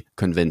really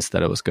convinced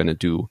that I was going to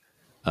do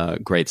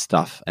great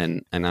stuff,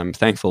 and I'm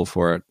thankful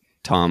for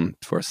Tom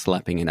for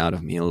slapping it out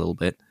of me a little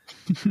bit.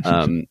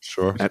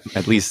 Sure,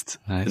 at least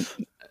nice.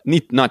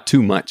 Not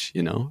too much,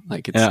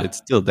 like it's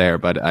still there,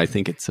 but I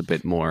think it's a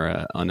bit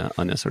more on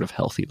a sort of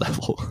healthy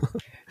level.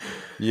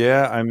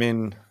 Yeah, I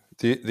mean,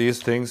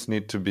 these things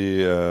need to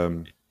be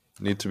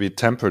need to be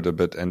tempered a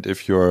bit. And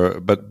if you're,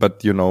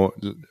 but you know,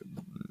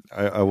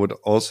 I would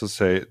also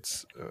say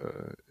it's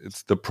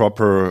the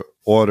proper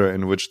order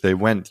in which they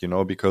went, you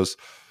know, because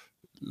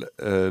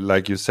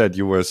like you said,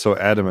 you were so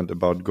adamant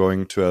about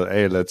going to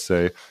LA, let's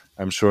say.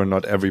 I'm sure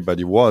not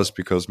everybody was,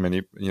 because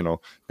many, you know,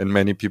 and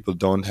many people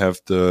don't have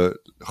the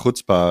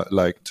chutzpah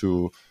like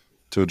to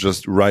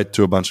just write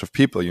to a bunch of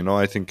people, you know.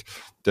 I think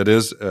that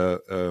is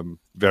a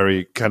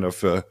very kind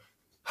of a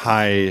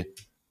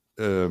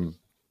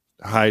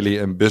highly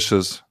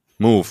ambitious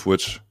move,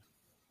 which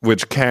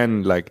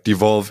can like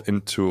devolve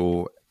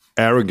into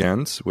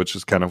arrogance, which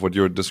is kind of what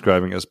you're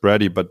describing as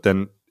bratty, but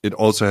then it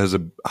also has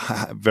a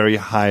very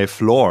high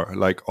floor,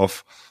 like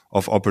of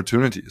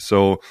opportunity.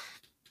 So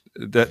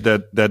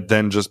that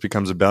then just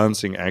becomes a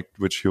balancing act,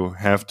 which you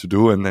have to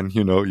do, and then,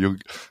 you know, you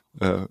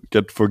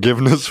get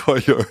forgiveness for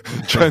your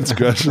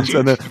transgressions,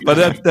 and then,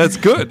 but that's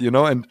good, you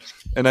know, and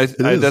I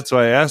that's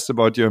why I asked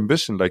about your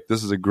ambition. Like,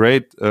 this is a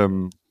great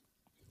thing,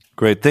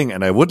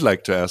 and I would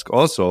like to ask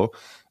also,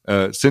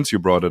 since you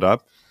brought it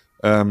up,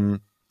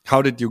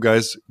 how did you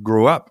guys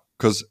grow up?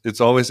 Because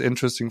it's always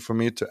interesting for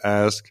me to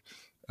ask,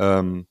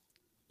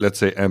 let's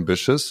say,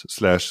 ambitious /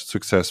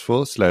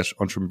 successful /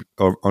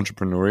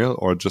 entrepreneurial,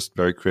 or just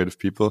very creative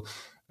people.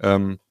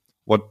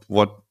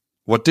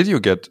 What did you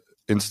get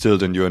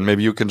instilled in you? And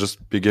maybe you can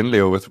just begin,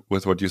 Leo,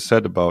 with what you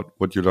said about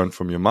what you learned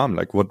from your mom.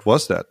 Like, what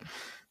was that?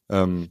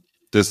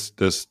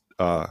 This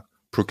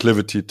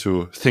proclivity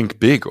to think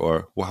big,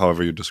 or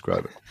however you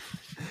describe it.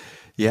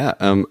 Yeah.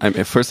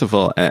 First of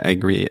all, I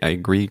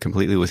agree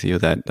completely with you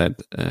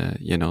that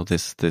you know,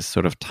 this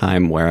sort of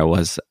time where I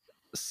was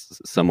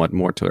somewhat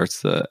more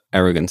towards the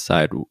arrogant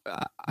side,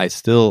 I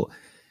still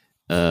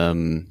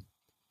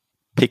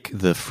pick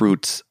the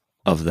fruits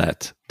of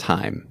that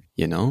time,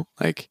 you know,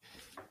 like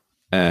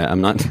I'm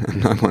not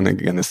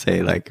going to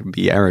say like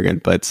be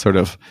arrogant, but sort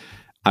of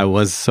I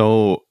was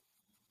so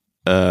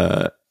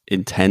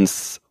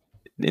intensely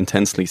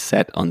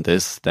set on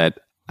this that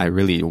I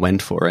really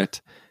went for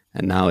it.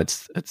 And now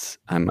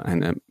I'm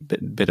in a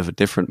bit of a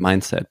different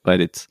mindset,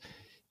 but it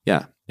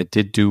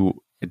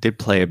did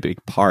play a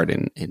big part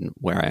in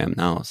where I am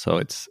now. So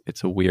it's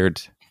a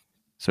weird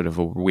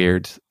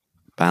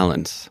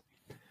balance.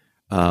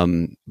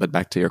 But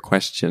back to your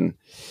question.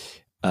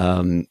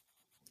 I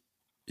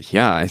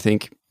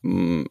think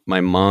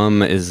my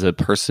mom is a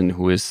person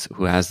who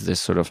has this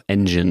sort of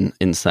engine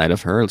inside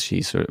of her.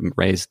 She sort of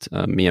raised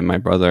me and my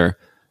brother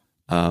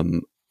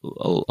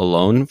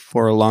alone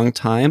for a long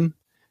time.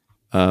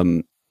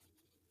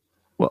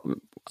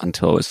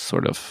 Until it was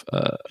sort of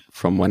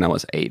from when I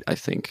was 8, I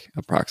think,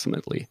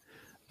 approximately.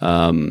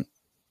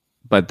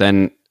 But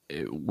then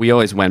we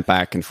always went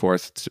back and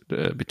forth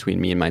between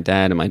me and my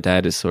dad. And my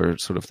dad is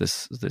sort of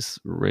this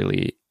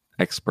really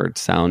expert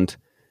sound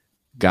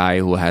guy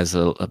who has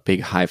a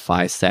big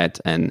hi-fi set,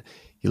 and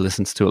he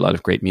listens to a lot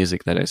of great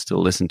music that I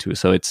still listen to.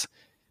 So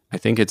I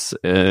think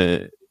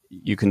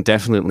you can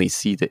definitely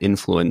see the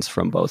influence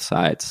from both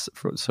sides,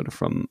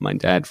 from my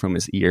dad, from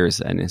his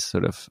ears and his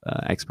sort of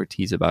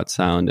expertise about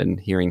sound and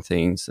hearing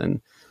things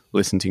and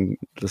listening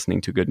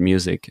to good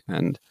music,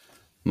 and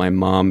my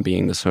mom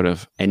being the sort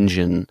of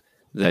engine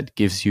that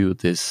gives you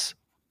this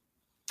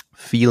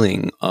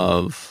feeling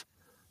of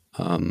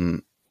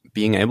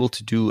being able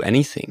to do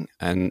anything.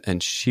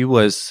 And she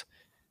was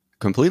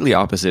completely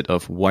opposite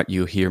of what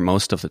you hear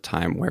most of the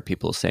time, where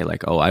people say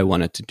like, oh, I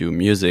wanted to do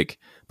music,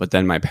 but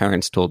then my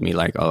parents told me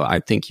like, oh, I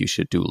think you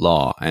should do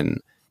law,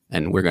 and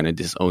we're going to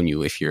disown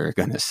you if you're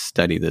going to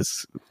study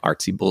this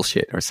artsy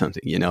bullshit or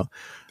something, you know?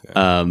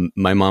 Yeah.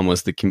 My mom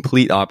was the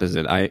complete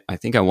opposite. I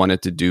think I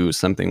wanted to do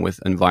something with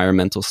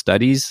environmental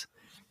studies.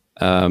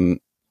 And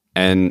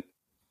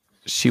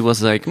she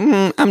was like,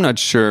 I'm not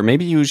sure.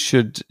 Maybe you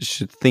should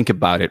think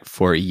about it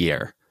for a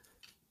year.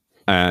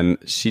 And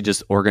she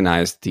just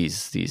organized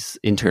these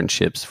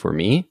internships for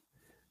me,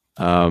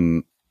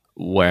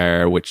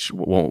 which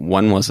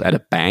one was at a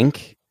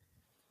bank,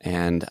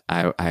 and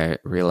I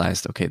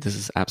realized, okay, this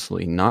is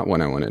absolutely not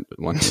what I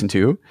wanted to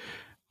do,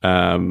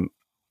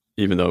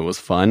 even though it was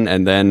fun.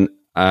 And then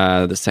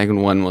the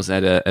second one was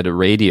at a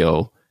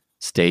radio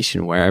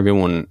station where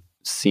everyone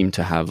seemed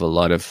to have a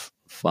lot of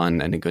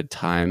fun and a good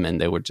time,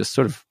 and they were just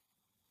sort of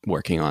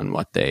working on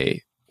what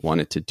they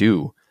wanted to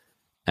do.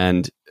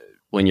 And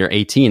when you're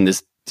 18,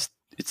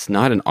 it's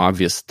not an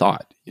obvious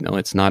thought, you know.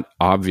 It's not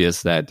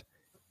obvious that,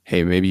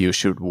 hey, maybe you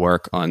should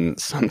work on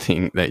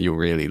something that you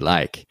really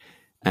like.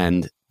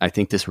 And I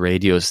think this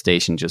radio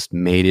station just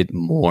made it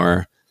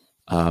more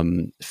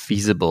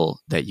feasible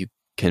that you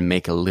can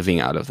make a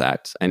living out of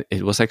that. And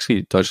it was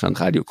actually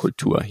Deutschland Radio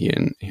Kultur here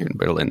in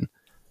Berlin.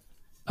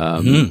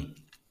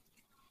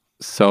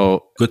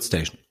 So good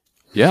station.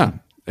 Yeah,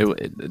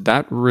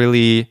 that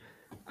really,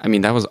 I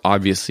mean, that was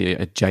obviously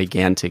a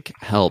gigantic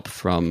help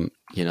from,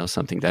 you know,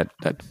 something that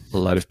a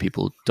lot of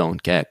people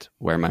don't get,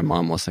 where my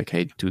mom was like,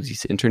 hey, do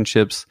these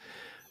internships,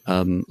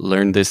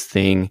 learn this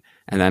thing.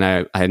 And then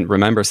I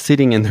remember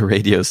sitting in the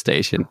radio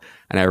station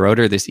and I wrote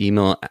her this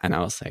email and I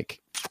was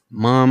like,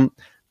 Mom,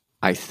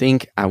 I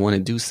think I want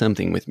to do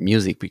something with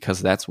music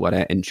because that's what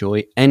I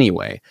enjoy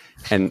anyway.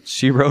 And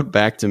she wrote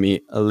back to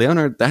me,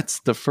 Leonard, that's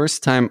the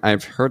first time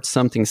I've heard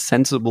something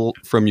sensible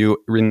from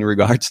you in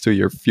regards to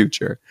your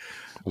future.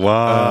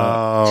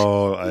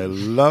 Wow, I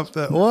love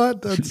that.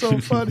 What? That's so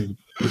funny.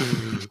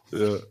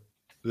 Yeah.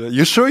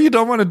 You sure you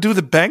don't want to do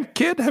the bank,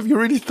 kid? Have you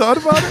really thought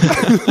about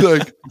it?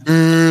 Like,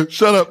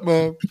 shut up,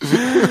 mom.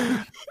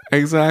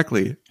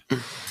 Exactly.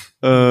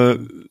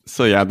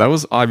 So yeah, that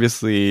was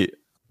obviously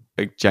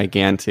a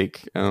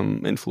gigantic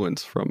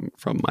influence from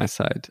my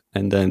side.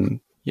 And then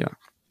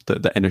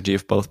the energy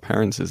of both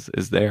parents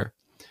is there.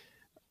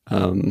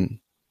 And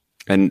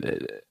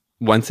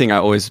one thing I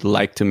always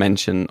like to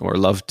mention or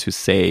love to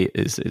say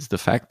is the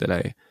fact that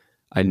I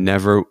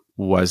never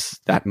was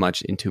that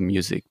much into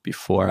music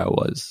before I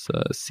was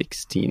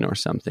 16 or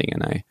something,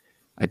 and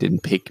I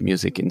didn't pick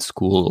music in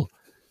school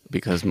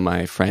because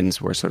my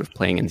friends were sort of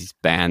playing in these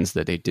bands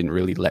that they didn't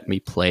really let me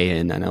play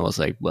in, and I was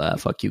like, well,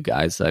 fuck you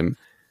guys. Am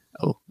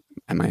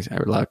I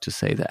allowed to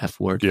say the F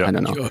word? Yeah, I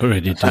don't know. You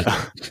already did.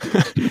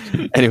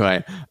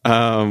 Anyway,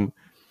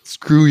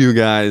 screw you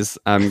guys.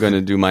 I'm going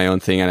to do my own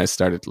thing. And I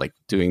started like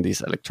doing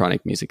this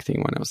electronic music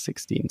thing when I was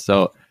 16.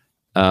 So,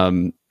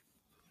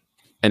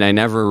 and I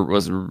never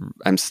was,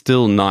 I'm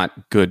still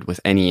not good with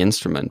any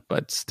instrument,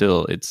 but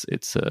still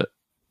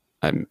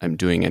I'm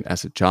doing it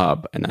as a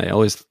job. And I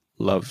always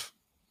love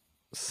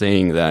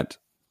saying that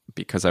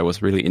because I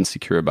was really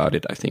insecure about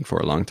it, I think for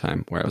a long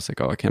time, where I was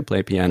like, oh, I can't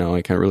play piano.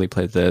 I can't really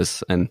play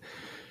this. And,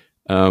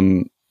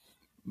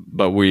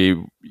 but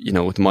we,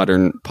 with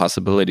modern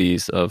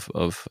possibilities of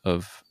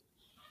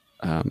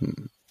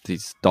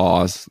these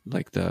DAWs,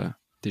 like the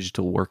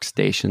digital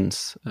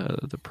workstations,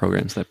 the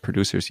programs that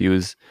producers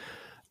use,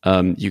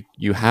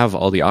 you have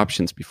all the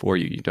options before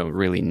you. You don't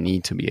really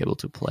need to be able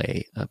to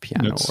play a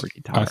piano or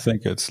guitar. I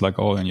think it's like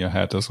all in your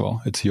head as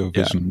well. It's your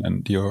vision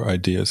and your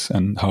ideas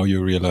and how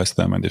you realize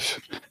them. And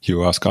if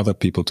you ask other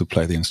people to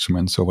play the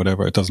instruments or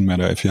whatever, it doesn't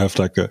matter. If you have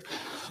like a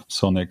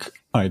sonic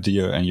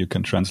idea and you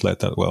can translate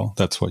that well,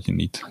 that's what you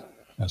need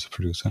as a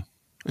producer.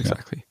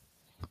 Exactly.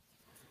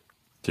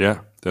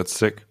 Yeah, that's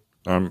sick.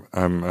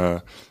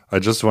 I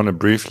just want to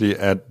briefly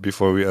add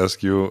before we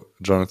ask you,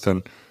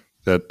 Jonathan,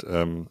 that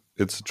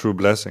it's a true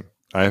blessing.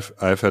 I've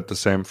had the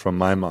same from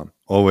my mom.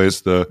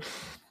 Always the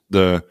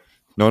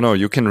no,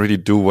 you can really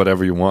do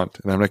whatever you want.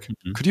 And I'm like,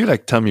 could you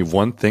like tell me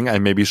one thing I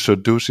maybe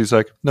should do? She's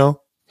like,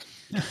 no.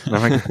 And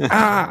I'm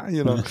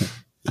like,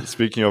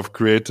 Speaking of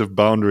creative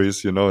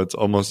boundaries, it's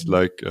almost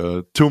like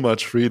too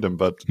much freedom.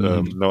 But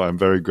no, I'm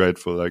very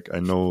grateful. Like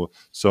I know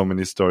so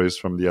many stories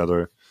from the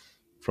other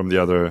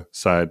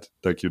side,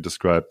 like you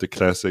described, the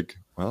classic.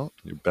 Well,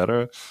 you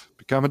better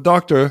become a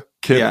doctor,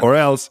 kid, or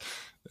else.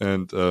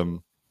 And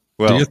do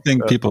you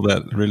think people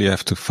that really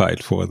have to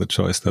fight for the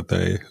choice that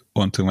they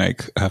want to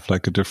make have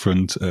like a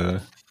different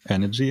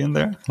energy in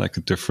there, like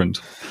a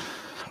different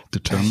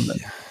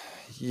determinant?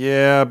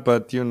 Yeah,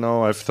 but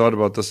I've thought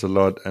about this a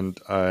lot, and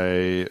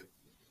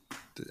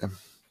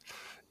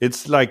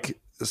it's like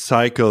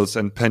cycles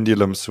and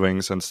pendulum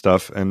swings and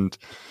stuff. And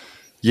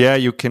yeah,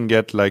 you can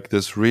get like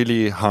this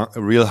really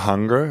real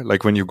hunger,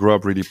 like when you grow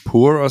up really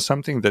poor or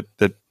something. That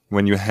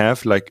when you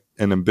have like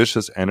an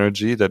ambitious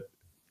energy that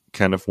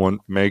kind of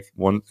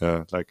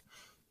like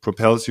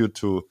propels you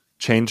to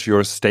change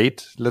your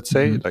state, let's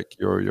say, like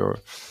your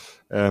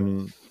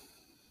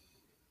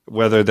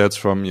whether that's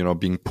from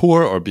being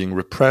poor or being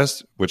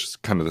repressed, which is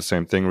kind of the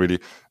same thing really,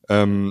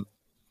 then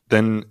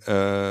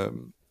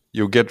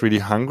you get really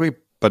hungry,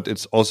 but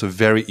it's also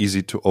very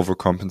easy to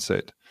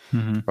overcompensate,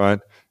 right?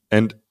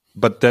 And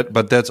but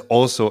that's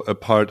also a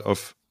part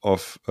of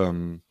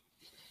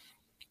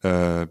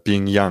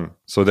being young.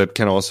 So that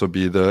can also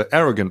be the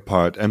arrogant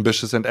part,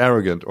 ambitious and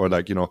arrogant, or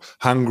like,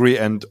 hungry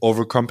and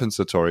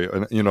overcompensatory.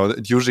 And,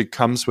 it usually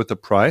comes with a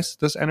price,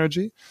 this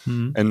energy.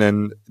 And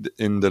then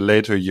in the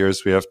later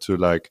years, we have to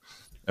like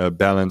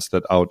balance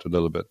that out a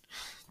little bit.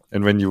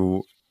 And when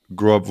you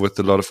grow up with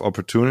a lot of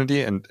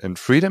opportunity and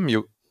freedom,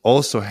 you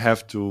also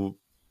have to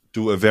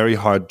do a very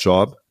hard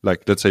job.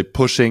 Like, let's say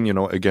pushing,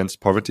 against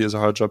poverty is a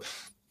hard job.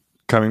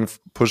 Coming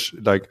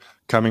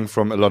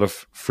from a lot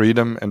of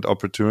freedom and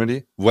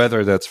opportunity,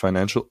 whether that's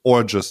financial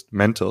or just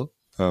mental,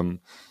 you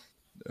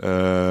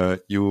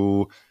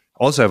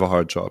also have a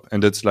hard job.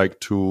 And it's like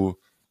to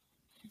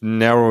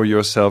narrow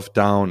yourself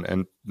down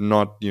and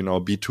not,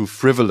 be too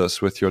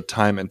frivolous with your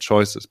time and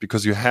choices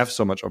because you have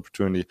so much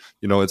opportunity.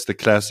 It's the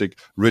classic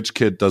rich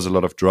kid does a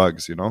lot of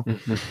drugs, and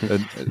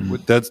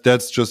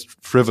that's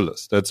just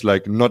frivolous. That's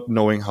like not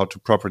knowing how to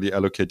properly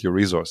allocate your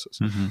resources.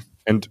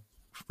 And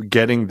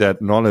getting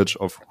that knowledge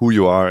of who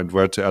you are and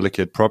where to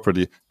allocate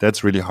properly,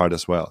 that's really hard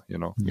as well,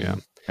 Yeah.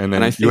 And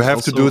then you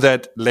have to do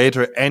that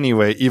later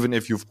anyway, even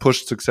if you've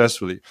pushed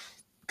successfully.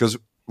 Because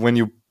when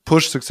you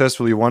push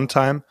successfully one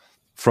time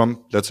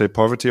from, let's say,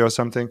 poverty or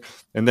something,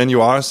 and then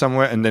you are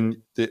somewhere, and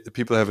then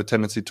people have a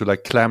tendency to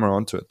like clamor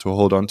onto it, to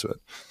hold onto it.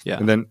 Yeah.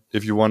 And then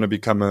if you want to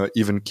become a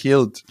even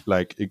keeled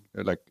like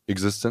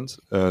existence,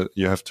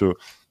 you have to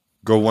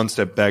go one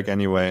step back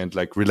anyway and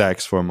like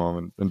relax for a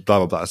moment and blah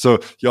blah blah.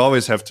 So you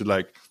always have to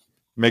like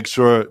make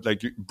sure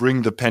like you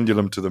bring the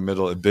pendulum to the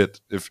middle a bit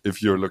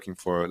if you're looking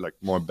for like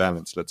more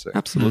balance, let's say.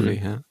 Absolutely,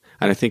 yeah.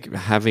 And I think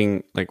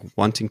having like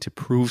wanting to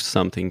prove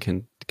something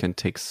can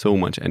take so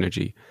much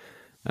energy.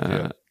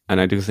 And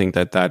I do think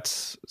that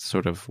that's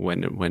sort of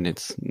when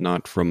it's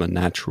not from a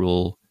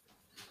natural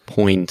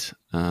point,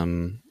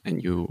 and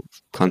you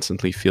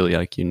constantly feel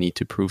like you need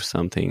to prove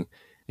something,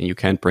 and you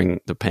can't bring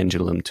the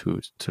pendulum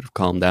to sort of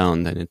calm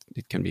down, then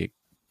it can be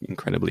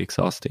incredibly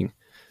exhausting.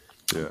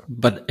 Yeah.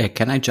 But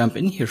can I jump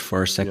in here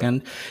for a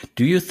second? Yeah.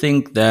 Do you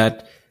think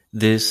that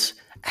this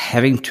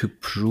having to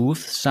prove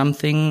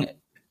something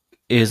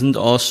isn't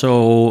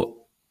also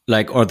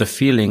like, or the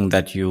feeling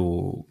that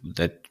you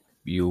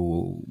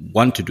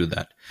want to do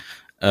that,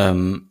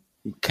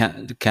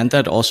 can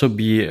that also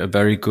be a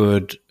very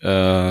good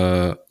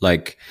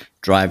like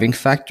driving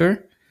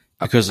factor?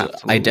 Because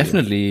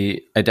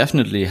absolutely. I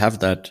definitely have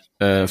that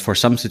for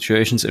some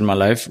situations in my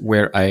life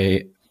where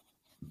I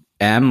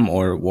am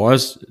or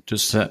was to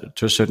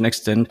a certain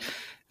extent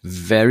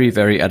very,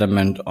 very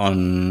adamant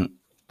on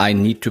I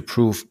need to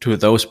prove to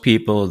those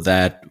people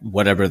that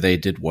whatever they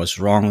did was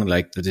wrong,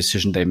 like the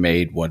decision they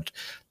made, what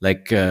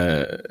like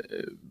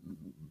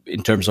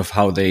in terms of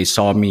how they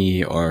saw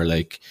me, or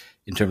like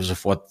in terms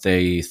of what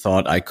they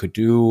thought I could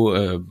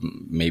do.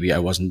 Maybe I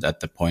wasn't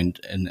at the point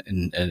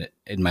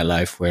in my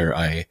life where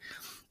I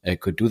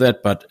could do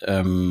that, but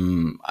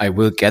I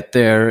will get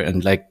there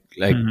and like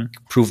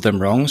prove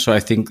them wrong. So I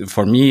think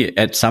for me,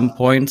 at some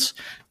points,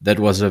 that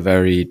was a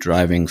very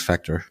driving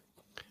factor.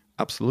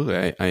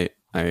 Absolutely. I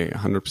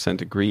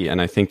 100% agree. And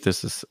I think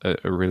this is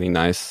a really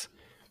nice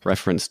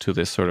reference to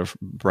this sort of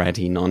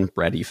bratty,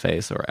 non-bratty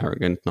phase, or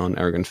arrogant,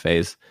 non-arrogant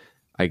phase,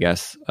 I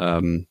guess.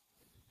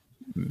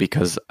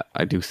 Because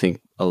I do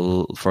think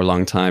for a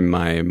long time,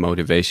 my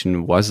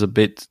motivation was a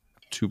bit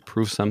to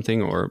prove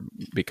something, or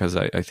because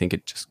I think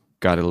it just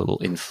got a little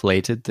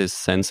inflated, this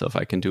sense of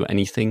I can do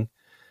anything.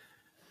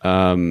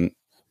 And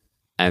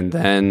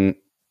then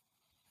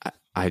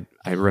I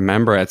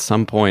remember at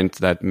some point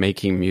that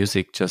making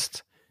music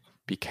just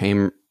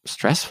became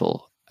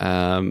stressful.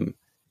 And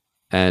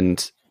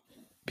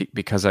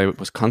because I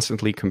was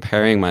constantly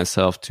comparing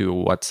myself to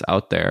what's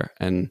out there.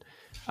 And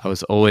I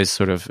was always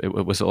sort of,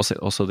 it was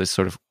also this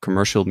sort of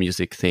commercial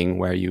music thing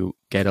where you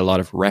get a lot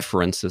of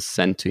references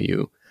sent to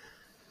you.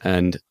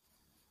 And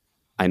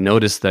I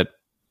noticed that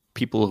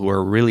people who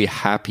are really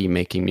happy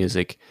making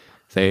music,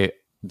 they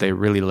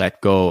really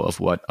let go of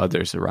what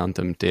others around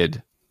them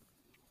did.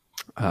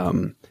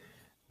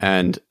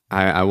 And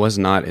I was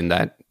not in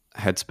that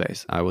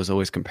headspace. I was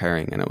always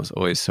comparing, and I was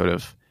always sort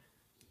of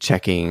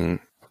checking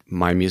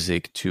my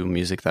music to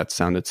music that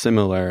sounded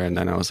similar. And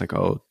then I was like,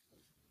 oh,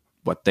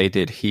 what they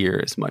did here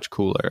is much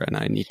cooler, and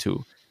I need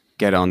to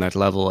get on that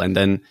level. And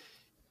then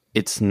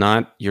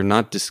you're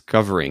not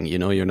discovering,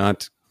 you're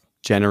not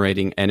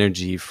generating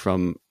energy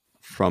from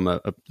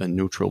a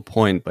neutral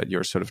point, but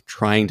you're sort of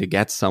trying to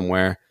get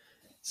somewhere.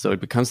 So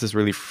it becomes this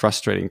really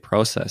frustrating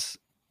process,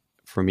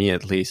 for me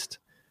at least,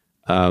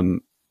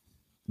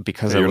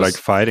 because you're like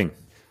fighting.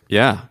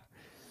 Yeah,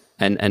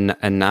 and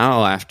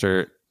now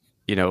after,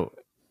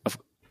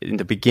 in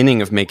the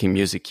beginning of making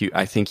music,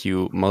 I think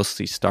you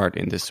mostly start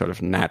in this sort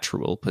of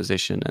natural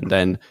position, and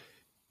then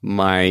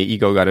my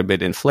ego got a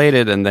bit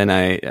inflated, and then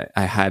I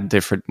had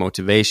different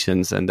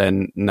motivations, and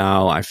then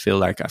now I feel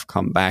like I've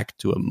come back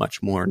to a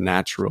much more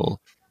natural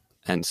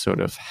and sort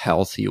of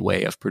healthy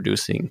way of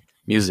producing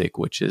music,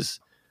 which is,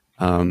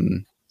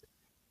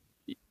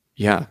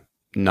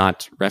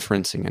 not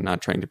referencing and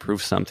not trying to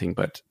prove something,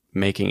 but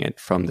making it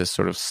from this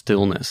sort of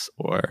stillness,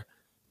 or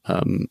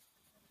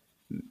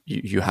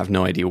you have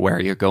no idea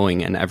where you're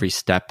going, and every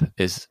step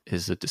is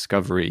a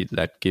discovery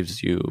that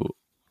gives you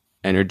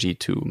energy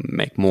to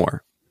make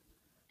more.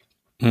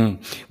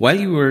 While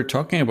you were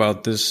talking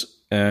about this,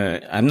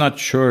 I'm not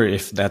sure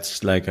if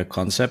that's like a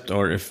concept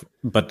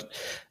but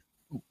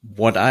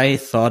what I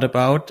thought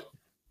about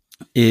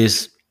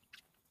is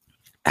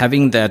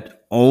having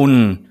that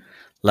own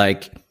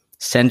like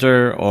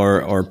center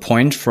or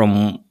point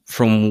from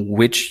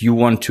which you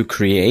want to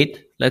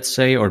create, let's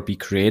say, or be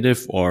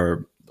creative,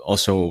 or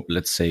also,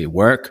 let's say,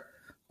 work,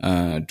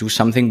 do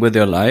something with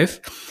your life.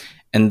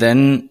 And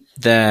then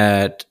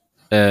that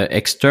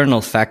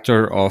external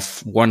factor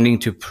of wanting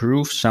to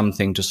prove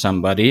something to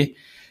somebody,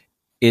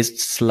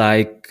 it's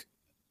like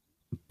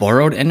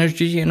borrowed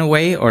energy in a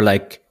way, or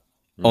like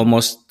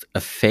almost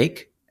a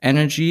fake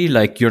energy.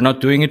 Like you're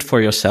not doing it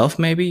for yourself,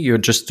 maybe you're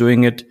just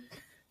doing it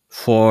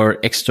for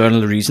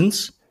external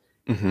reasons.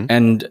 Mm-hmm.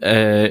 And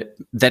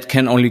that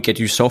can only get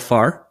you so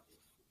far.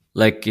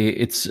 Like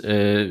it's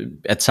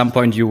at some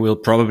point you will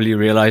probably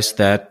realize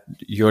that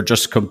you're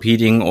just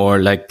competing or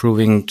like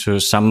proving to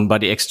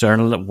somebody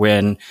external,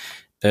 when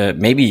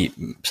maybe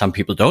some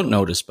people don't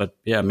notice, but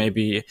yeah,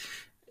 maybe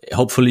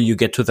hopefully you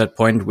get to that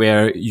point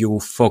where you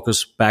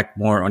focus back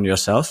more on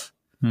yourself.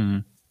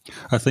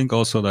 I think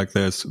also like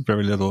there's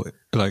very little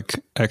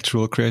like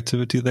actual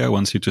creativity there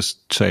once you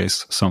just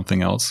chase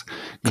something else,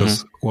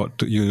 because what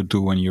do you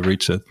do when you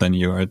reach it? Then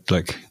you're at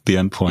like the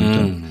end point,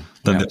 and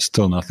then there's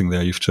still nothing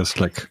there. You've just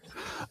like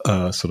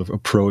sort of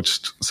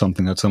approached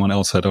something that someone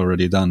else had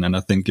already done. And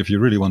I think if you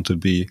really want to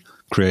be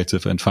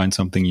creative and find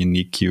something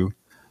unique,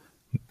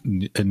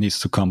 it needs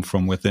to come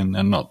from within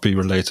and not be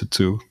related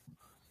to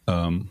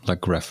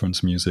like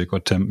reference music or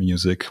temp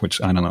music, which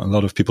I don't know. A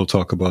lot of people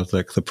talk about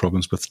like the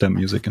problems with temp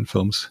music in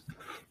films,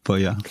 but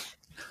yeah.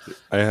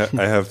 I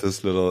have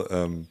this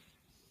little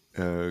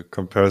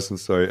comparison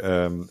story.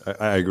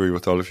 I agree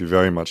with all of you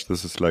very much.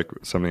 This is like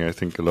something I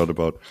think a lot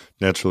about,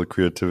 natural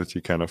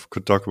creativity. Kind of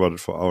could talk about it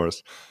for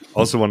hours.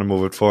 Also want to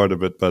move it forward a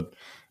bit, but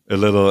a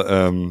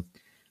little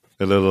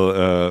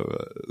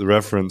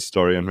reference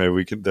story, and maybe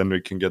we can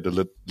get a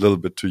little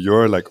bit to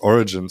your like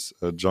origins,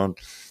 John.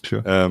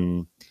 Sure.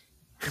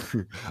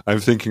 I'm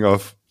thinking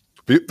of,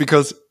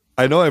 because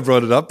I know I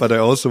brought it up, but I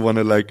also want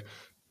to like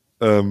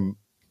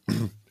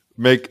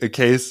make a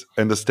case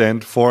and a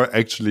stand for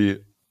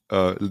actually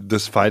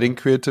this fighting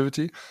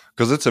creativity,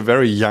 because it's a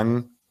very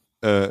young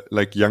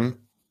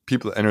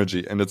people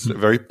energy, and it's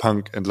very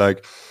punk, and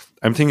like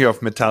I'm thinking of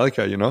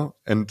Metallica,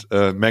 and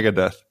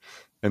Megadeth,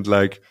 and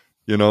like,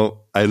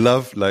 I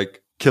love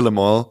like Kill 'Em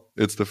All.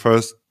 It's the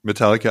first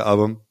Metallica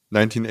album,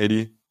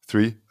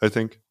 1983, I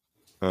think.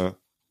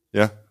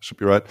 Yeah, should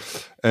be right.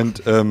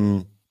 And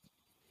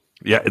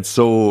it's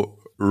so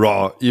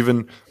raw,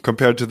 even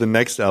compared to the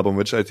next album,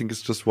 which I think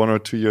is just 1 or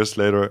 2 years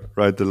later,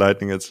 Ride the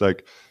Lightning. It's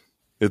like,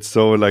 it's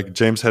so like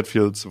James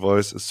Hetfield's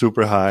voice is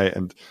super high,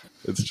 and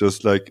it's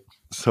just like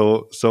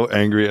so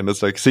angry, and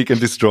it's like Seek and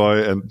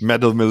Destroy and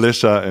Metal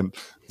Militia and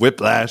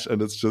Whiplash,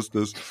 and it's just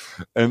this,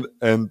 and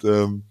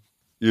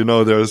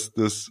there's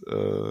this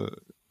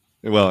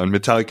and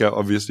Metallica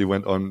obviously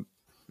went on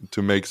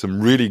to make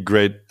some really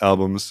great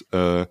albums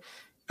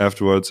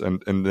afterwards,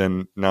 and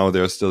then now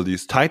there are still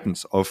these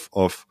titans of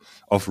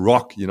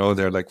rock.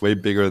 They're like way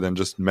bigger than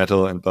just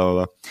metal and blah blah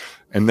blah.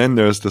 And then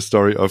there's the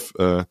story of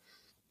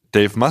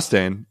Dave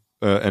Mustaine,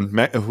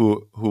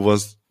 who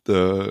was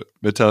the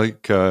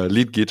Metallica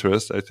lead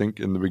guitarist, I think,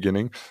 in the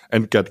beginning,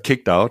 and got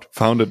kicked out,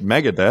 founded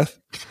Megadeth,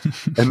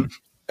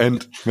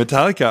 and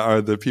Metallica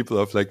are the people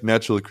of like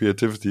natural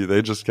creativity.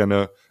 They just kind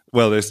of,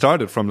 they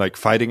started from like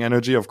fighting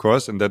energy, of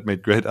course, and that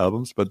made great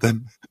albums, but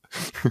then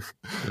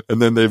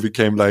and then they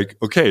became like,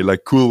 okay,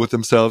 like cool with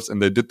themselves,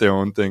 and they did their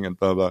own thing and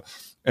blah blah.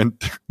 And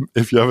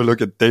if you have a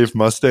look at Dave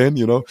Mustaine,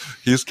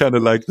 he's kind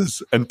of like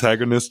this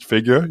antagonist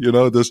figure,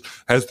 this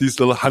has these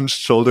little hunched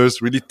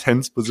shoulders, really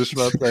tense position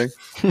while playing.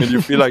 And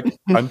you feel like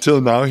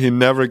until now, he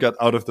never got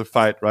out of the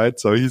fight, right?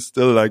 So he's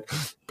still like,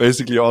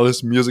 basically all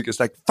his music is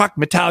like, fuck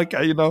Metallica,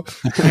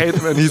 hate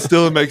them. And he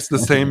still makes the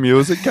same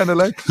music, kind of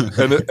like,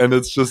 and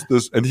it's just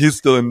this, and he's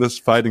still in this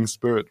fighting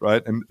spirit,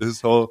 right? And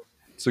his whole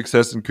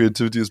success and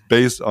creativity is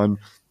based on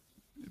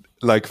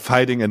like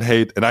fighting and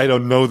hate. And I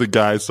don't know the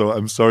guy, so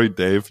I'm sorry,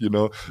 Dave.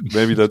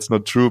 Maybe that's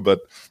not true,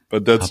 but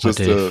that's just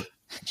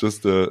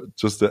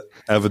a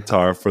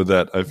avatar for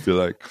that, I feel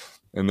like.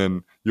 And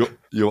then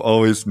you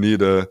always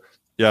need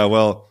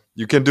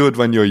you can do it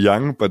when you're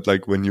young, but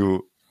like when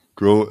you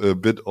grow a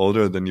bit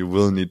older, then you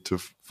will need to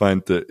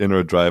find the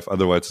inner drive.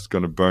 Otherwise, it's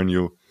going to burn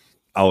you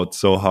out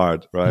so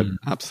hard, right?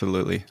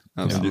 Absolutely.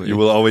 You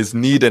will always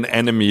need an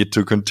enemy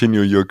to continue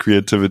your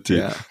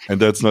creativity,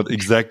 and that's not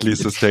exactly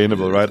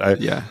sustainable, right?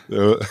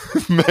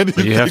 Many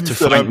you have to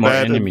find more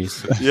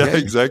enemies.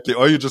 Exactly.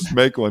 Or you just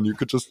make one. You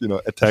could just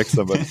attack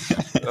somebody,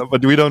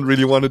 but we don't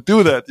really want to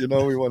do that.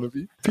 We want to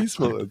be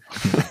peaceful.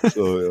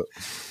 So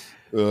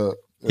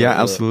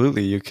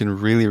absolutely. You can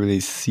really, really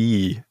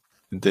see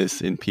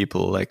this in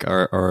people. Like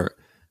our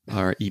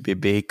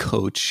EBB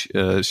coach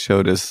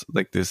showed us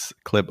like this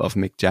clip of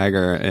Mick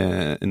Jagger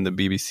in the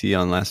BBC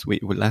on last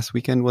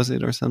weekend, was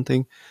it, or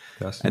something?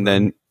 And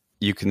then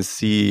you can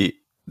see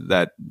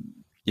that,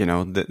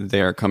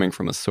 they are coming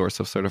from a source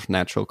of sort of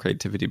natural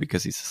creativity,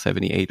 because he's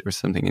 78 or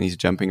something, and he's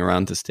jumping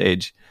around the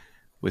stage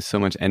with so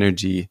much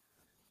energy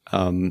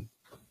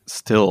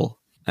still.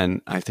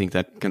 And I think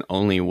that can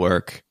only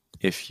work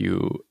if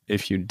you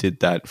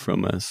did that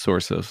from a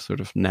source of sort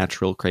of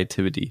natural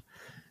creativity.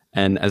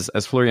 And as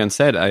Florian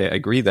said, I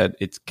agree that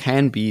it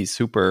can be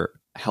super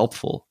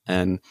helpful,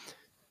 and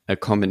a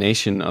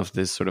combination of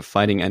this sort of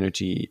fighting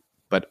energy,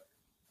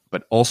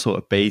 but also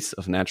a base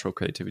of natural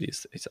creativity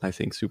is I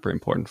think, super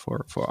important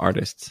for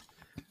artists.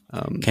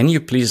 Can you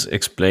please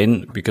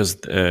explain, because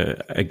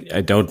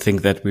I don't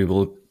think that we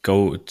will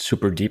go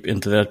super deep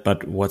into that,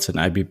 but what's an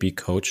IBB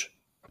coach?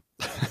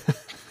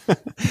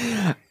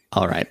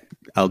 All right.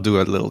 I'll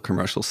do a little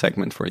commercial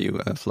segment for you,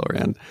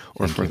 Florian,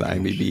 or for the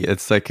IBB.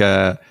 It's like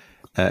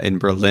in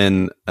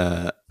Berlin,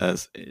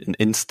 as an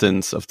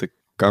instance of the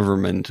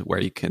government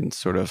where you can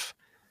sort of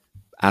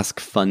ask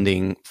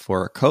funding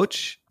for a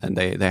coach, and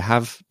they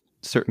have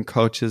certain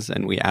coaches,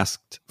 and we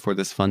asked for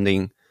this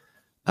funding,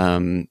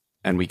 and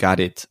we got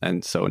it,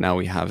 and so now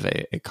we have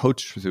a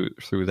coach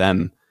through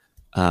them,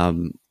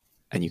 and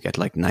you get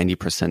like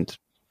 90%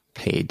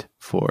 paid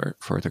for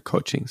the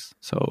coachings.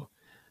 So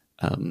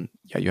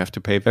you have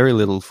to pay very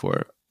little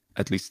for,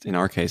 at least in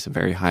our case, a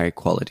very high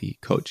quality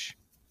coach.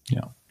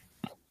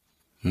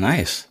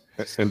 Nice.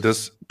 And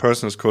this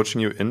person is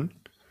coaching you in?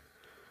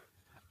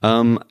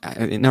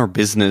 In our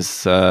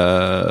business,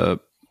 what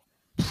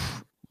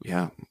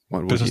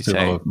would Business you say?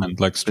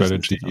 development, like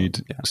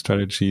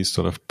strategy,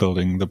 sort of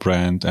building the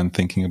brand and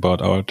thinking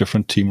about our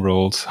different team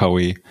roles, how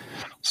we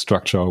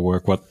structure our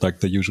work, what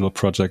like the usual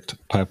project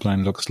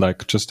pipeline looks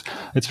like. Just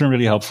it's been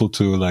really helpful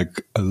to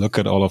like look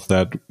at all of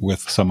that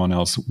with someone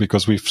else,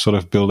 because we've sort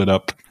of built it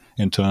up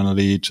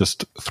internally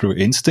just through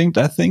instinct,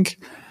 I think.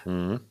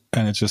 And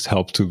it just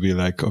helped to be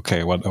like,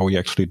 okay, what are we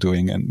actually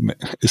doing, and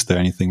is there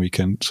anything we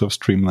can sort of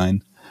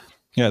streamline?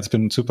 Yeah, it's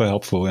been super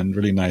helpful and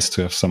really nice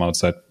to have some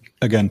outside,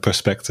 again,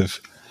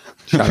 perspective.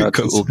 Shout out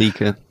to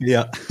Ulrike.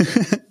 Yeah.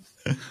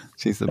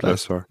 She's the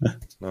best.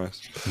 Nice.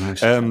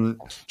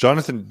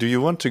 Jonathan, do you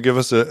want to give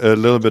us a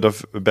little bit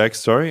of a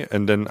backstory,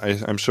 and then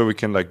I'm sure we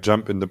can like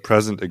jump in the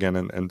present again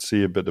and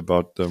see a bit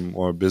about the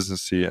more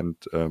businessy and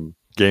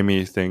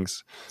gamey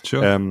things.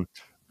 Sure.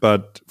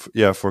 But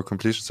yeah, for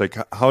completion's sake,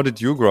 how did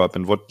you grow up,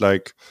 and what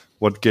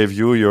gave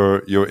you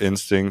your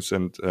instincts?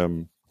 And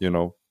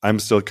I'm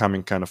still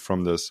coming kind of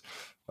from this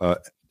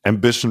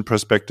ambition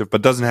perspective,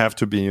 but doesn't have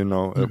to be.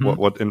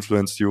 What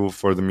influenced you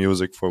for the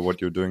music, for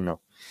what you're doing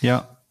now?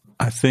 Yeah,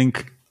 I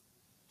think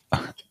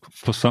I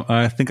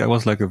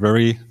was like a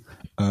very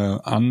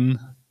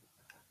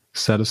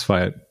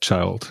unsatisfied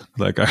child.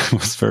 Like I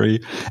was very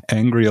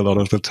angry a lot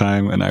of the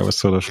time, and I was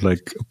sort of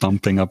like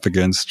bumping up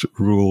against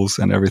rules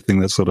and everything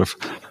that sort of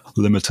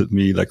limited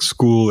me, like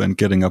school and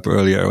getting up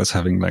earlier. I was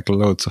having like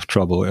loads of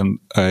trouble, and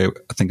I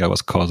think I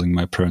was causing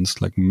my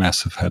parents like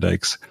massive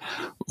headaches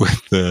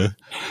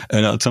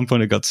and at some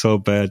point it got so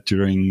bad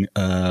during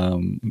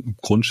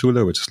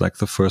Grundschule, which is like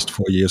the first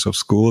 4 years of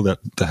school, that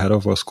the head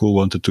of our school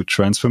wanted to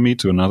transfer me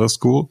to another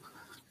school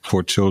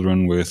for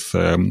children with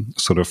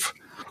sort of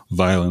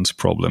violence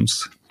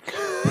problems.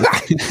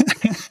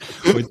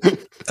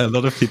 A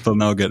lot of people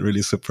now get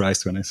really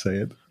surprised when I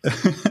say it.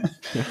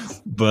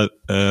 But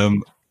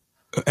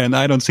and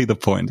I don't see the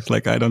point.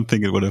 Like, I don't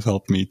think it would have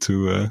helped me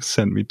to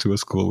send me to a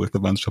school with a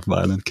bunch of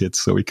violent kids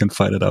so we can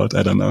fight it out.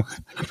 I don't know.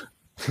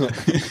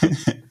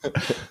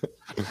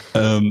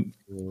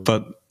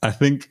 But I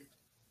think,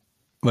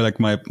 like,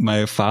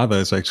 my father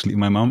is actually,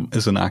 my mom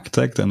is an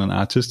architect and an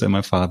artist, and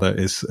my father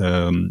is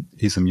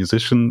he's a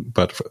musician,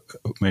 but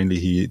mainly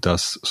he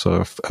does sort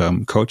of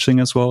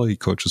coaching as well. He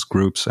coaches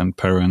groups and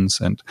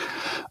parents and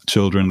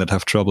children that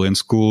have trouble in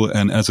school.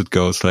 And as it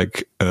goes,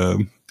 like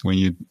when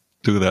you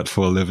do that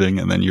for a living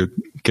and then you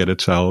get a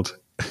child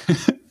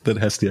that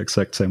has the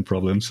exact same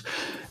problems,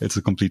 it's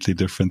a completely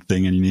different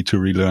thing, and you need to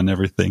relearn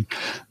everything.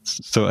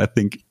 So I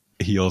think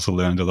he also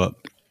learned a lot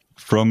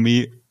from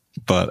me,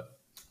 but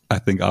I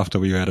think after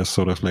we had a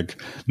sort of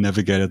like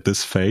navigated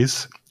this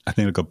phase, I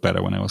think it got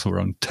better when I was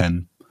around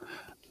 10.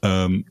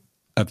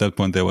 At that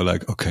point, they were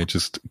like, okay,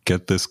 just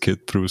get this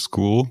kid through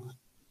school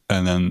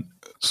and then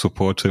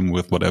support him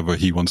with whatever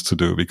he wants to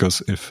do.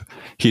 Because if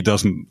he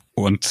doesn't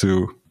want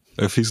to,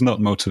 if he's not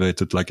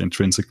motivated, like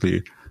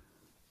intrinsically,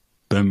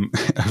 then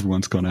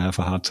everyone's going to have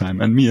a hard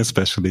time, and me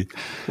especially.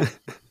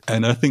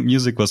 And I think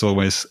music was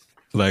always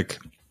like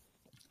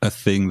a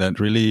thing that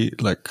really,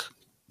 like,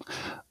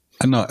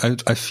 I know,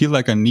 I feel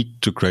like I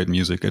need to create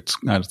music. It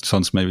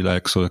sounds maybe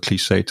like sort of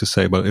cliche to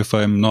say, but if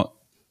I'm not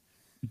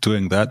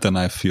doing that, then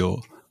I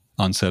feel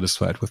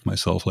unsatisfied with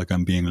myself, like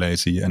I'm being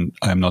lazy and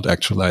I'm not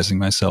actualizing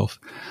myself.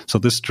 So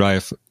this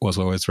drive was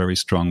always very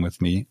strong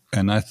with me.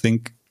 And I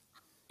think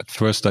at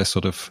first I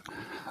sort of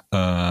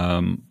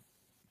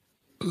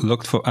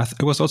looked for,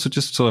 it was also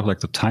just sort of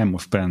like the time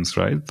of bands,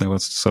 right? There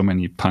was so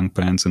many punk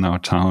bands in our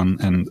town,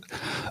 and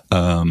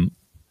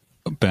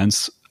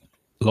bands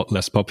a lot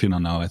less popular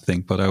now, I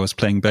think, but I was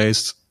playing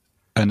bass.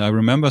 And I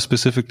remember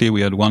specifically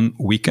we had one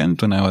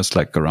weekend when I was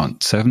like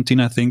around 17,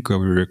 I think, where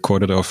we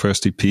recorded our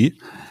first EP.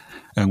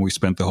 And we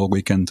spent the whole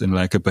weekend in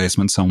like a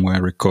basement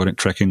somewhere recording,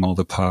 tracking all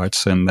the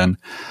parts, and then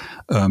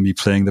me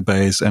playing the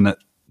bass. And it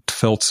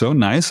felt so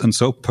nice and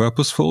so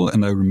purposeful.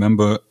 And I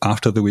remember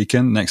after the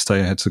weekend, next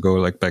day I had to go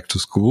like back to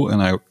school, and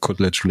I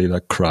could literally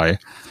like cry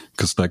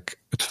because like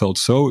it felt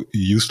so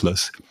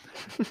useless.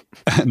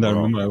 And I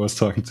remember I was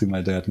talking to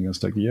my dad, and he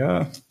was like,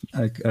 yeah,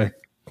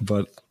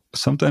 but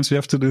sometimes you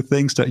have to do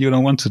things that you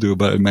don't want to do,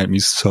 but it made me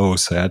so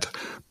sad.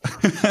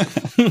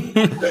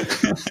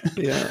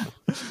 Yeah.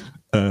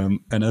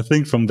 And I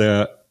think from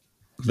there,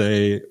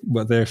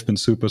 they've been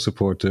super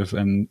supportive,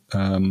 and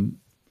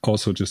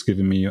also just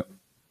giving me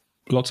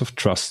lots of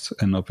trust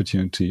and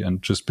opportunity,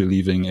 and just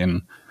believing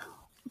in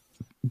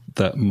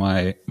that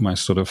my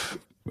sort of,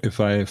 if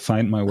I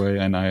find my way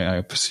and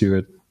I pursue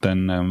it,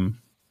 then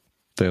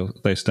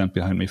they stand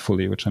behind me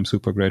fully, which I'm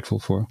super grateful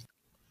for.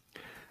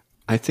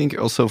 I think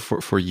also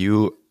for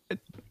you,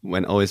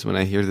 when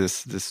I hear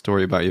this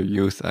story about your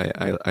youth,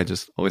 I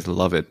just always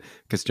love it,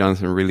 because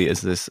Jonathan really is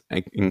this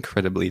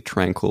incredibly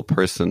tranquil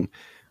person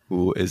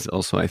who is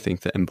also, I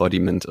think, the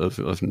embodiment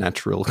of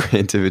natural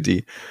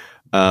creativity.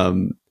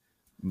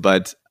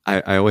 But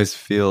I always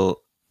feel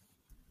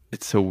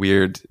it's so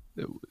weird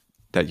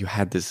that you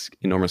had this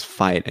enormous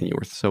fight and you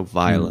were so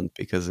violent,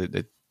 because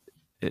it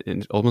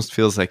almost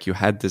feels like you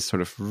had this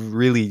sort of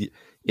really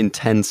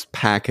intense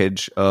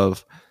package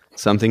of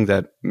something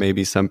that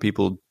maybe some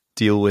people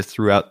deal with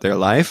throughout their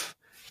life,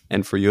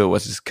 and for you it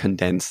was just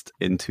condensed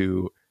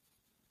into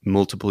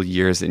multiple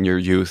years in your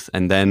youth,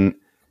 and then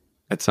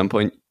at some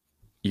point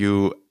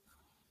you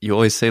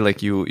always say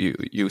like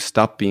you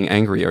stop being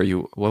angry, or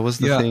what was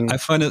the thing? I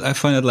find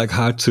it like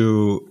hard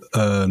to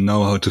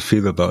know how to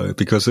feel about it,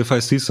 because if I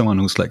see someone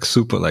who's like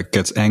super like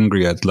gets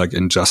angry at like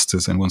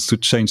injustice and wants to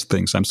change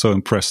things, I'm so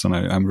impressed, and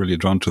I'm really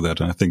drawn to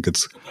that, and I think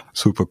it's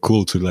super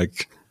cool to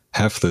like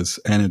have this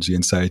energy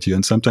inside you.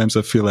 And sometimes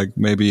I feel like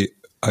maybe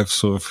I've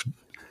sort of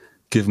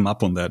given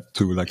up on that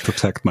to like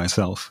protect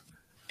myself.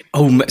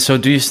 Oh, so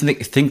do you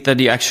think that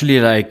you actually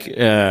like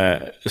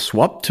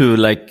swap to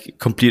like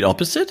complete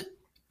opposite?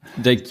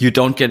 Like you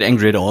don't get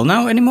angry at all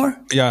now anymore?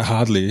 Yeah,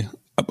 hardly.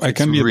 I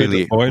can be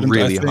really, a bit avoidant,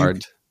 really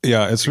hard.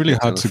 Yeah, it's really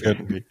hard to get.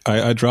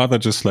 I'd rather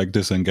just like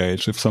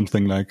disengage if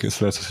something like if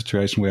there's a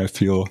situation where I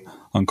feel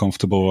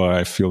uncomfortable or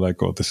I feel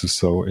like, oh, this is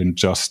so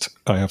unjust.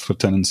 I have a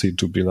tendency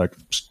to be like,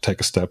 take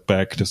a step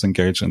back,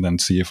 disengage, and then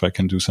see if I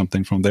can do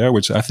something from there,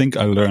 which I think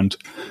I learned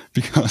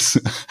because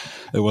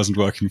it wasn't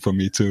working for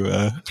me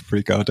to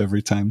freak out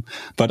every time.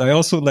 But I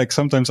also like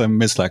sometimes I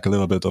miss like a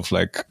little bit of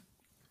like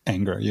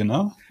anger, you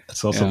know?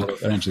 It's also a lot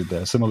of energy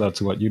there, similar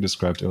to what you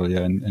described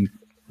earlier in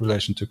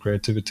relation to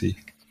creativity.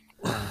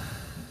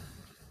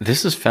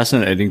 This is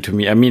fascinating to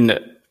me. I mean,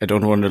 I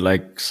don't want to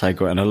like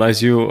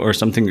psychoanalyze you or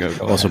something,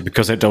 also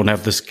because I don't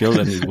have the skill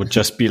and it would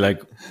just be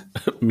like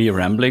me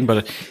rambling.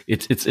 But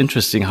it's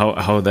interesting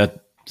how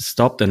that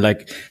stopped, and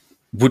like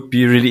would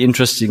be really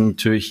interesting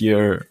to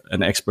hear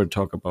an expert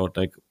talk about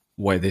like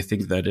why they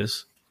think that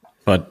is.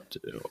 But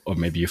or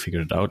maybe you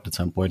figured it out at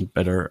some point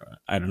better.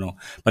 I don't know.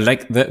 But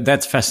like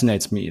that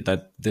fascinates me,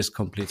 that this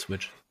complete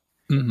switch.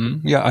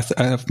 Mm-hmm. Yeah,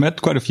 I have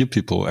met quite a few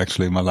people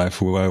actually in my life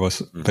who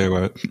they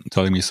were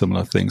telling me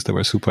similar things. They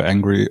were super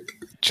angry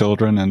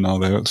children, and now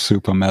they're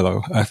super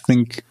mellow. I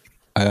think,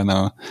 I don't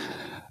know.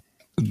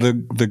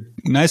 The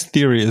nice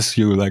theory is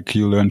you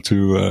learn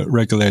to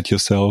regulate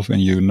yourself, and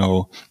you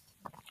know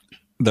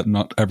that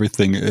not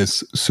everything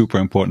is super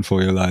important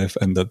for your life,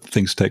 and that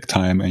things take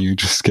time, and you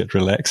just get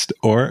relaxed.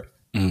 Or,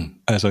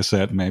 as I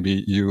said,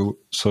 maybe you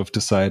sort of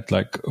decide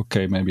like,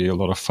 okay, maybe a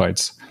lot of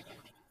fights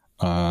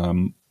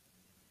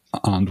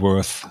aren't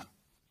worth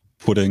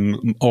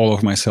putting all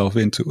of myself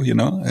into, you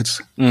know.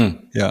 It's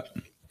yeah.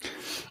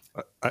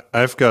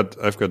 I've got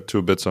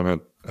 2 bits on it.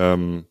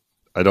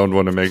 I don't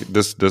want to make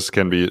this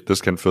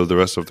can fill the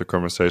rest of the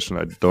conversation.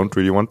 I don't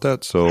really want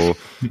that, so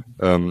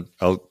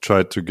I'll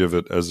try to give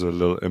it as a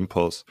little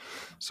impulse.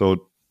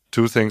 So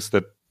 2 things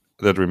that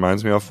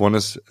reminds me of. One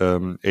is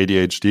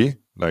ADHD,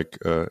 like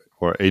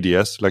or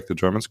ADS, like the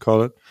Germans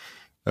call it.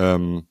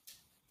 I'm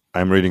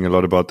reading a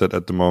lot about that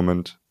at the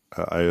moment.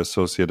 I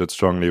associate it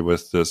strongly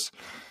with this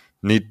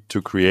need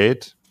to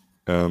create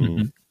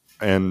and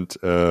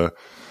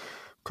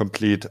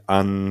complete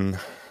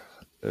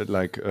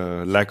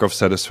lack of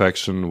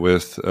satisfaction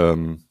with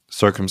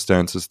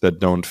circumstances that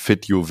don't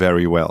fit you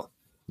very well,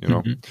 you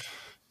know.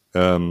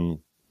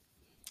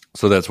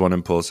 So that's one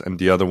impulse, and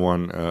the other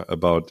one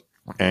about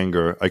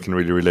anger, I can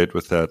really relate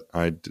with that.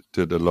 I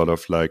did a lot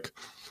of like,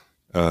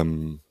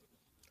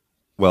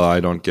 I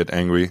don't get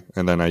angry,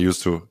 and then I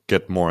used to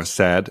get more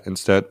sad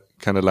instead,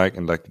 kind of like,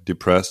 and like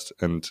depressed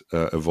and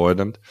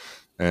avoidant,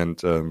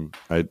 and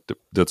I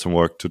did some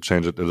work to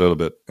change it a little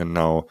bit, and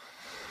now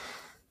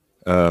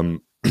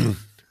and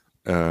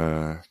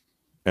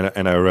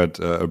I read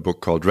a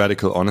book called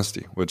Radical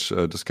Honesty, which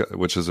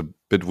is a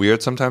bit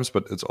weird sometimes,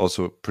 but it's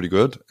also pretty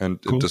good, and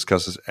It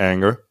discusses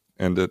anger,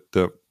 and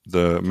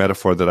the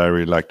metaphor that I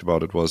really liked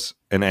about it was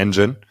an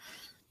engine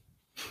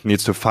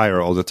needs to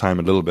fire all the time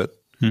a little bit.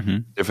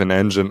 If an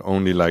engine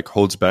only like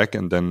holds back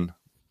and then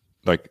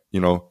like, you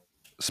know,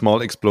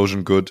 small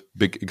explosion good,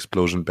 big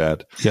explosion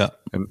bad. Yeah.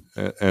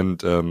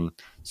 And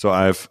so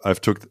I've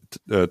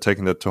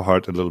taken that to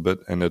heart a little bit,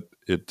 and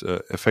it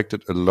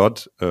affected a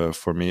lot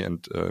for me,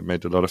 and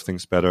made a lot of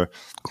things better.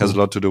 Has a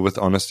lot to do with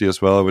honesty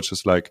as well, which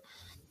is like,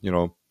 you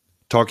know,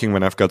 talking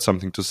when I've got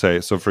something to say.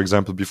 So for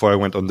example, before I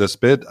went on this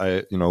bit,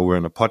 we're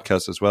in a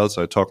podcast as well,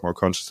 so I talk more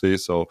consciously.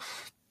 So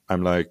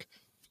I'm like,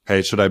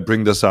 hey, should I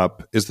bring this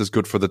up? Is this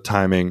good for the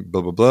timing?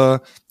 Blah, blah, blah.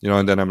 You know,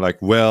 and then I'm like,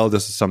 well,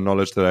 this is some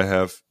knowledge that I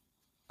have.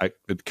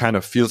 It kind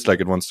of feels like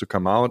it wants to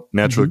come out.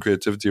 Natural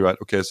creativity, right?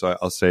 Okay, so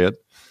I'll say it,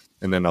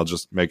 and then I'll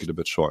just make it a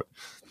bit short.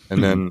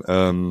 And then,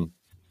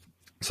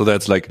 so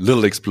that's like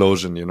little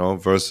explosion, you know,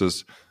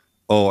 versus,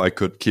 oh, I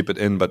could keep it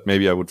in, but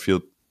maybe I would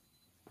feel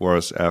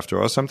worse after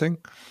or something.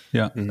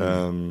 Yeah.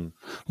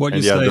 What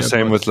you say the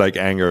same with like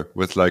anger,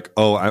 with like,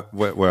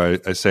 where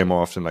I say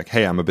more often like,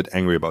 hey, I'm a bit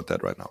angry about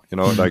that right now, you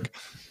know, like,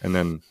 and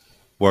then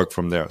work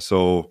from there.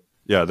 So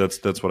yeah,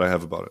 that's what I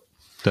have about it.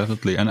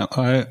 Definitely. And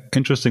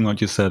interesting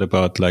what you said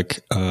about like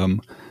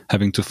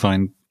having to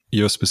find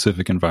your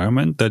specific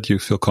environment that you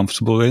feel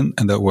comfortable in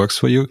and that works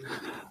for you.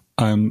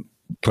 I'm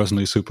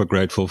personally super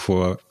grateful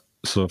for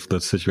sort of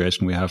the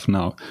situation we have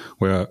now,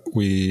 where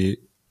we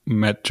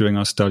met during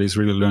our studies,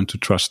 really learned to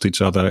trust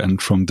each other,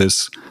 and from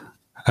this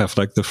have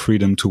like the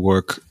freedom to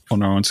work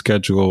on our own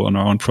schedule, on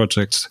our own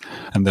projects,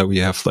 and that we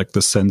have like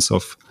the sense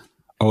of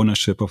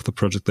ownership of the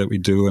project that we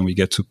do, and we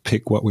get to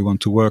pick what we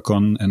want to work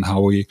on and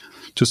how we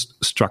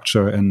just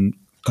structure and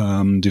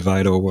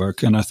divide our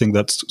work. And I think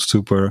that's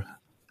super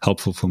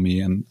helpful for me.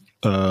 And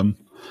I'm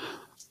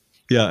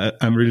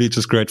really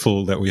just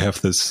grateful that we have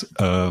this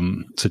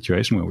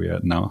situation where we're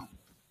at now.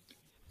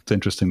 It's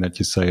interesting that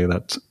you say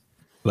that,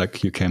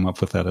 like, you came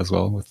up with that as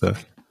well, with the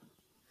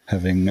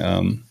having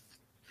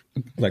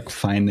like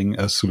finding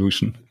a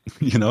solution,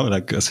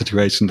 like a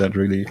situation that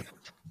really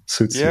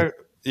suits you.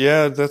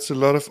 Yeah, that's a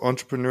lot of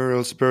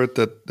entrepreneurial spirit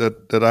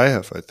that I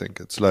have. I think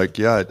it's like,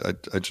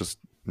 I just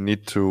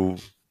need to,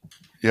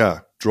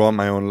 draw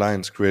my own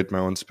lines, create my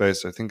own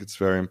space. I think it's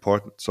very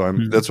important. So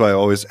that's why I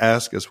always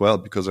ask as well,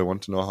 because I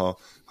want to know how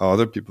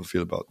other people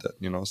feel about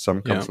that.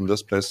 Some come from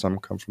this place, some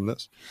come from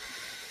this.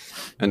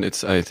 And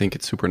I think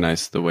it's super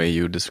nice the way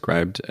you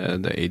described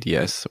the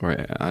ADS or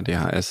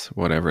ADHS,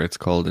 whatever it's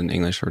called in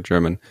English or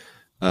German,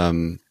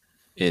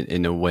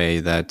 in a way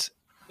that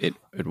it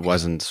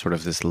wasn't sort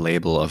of this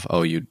label of,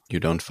 oh, you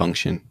don't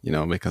function,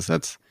 because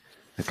that's,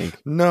 I think.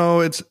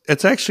 No, it's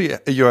actually,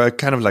 you're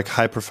kind of like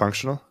hyper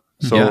functional.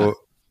 So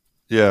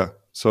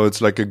so it's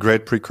like a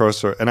great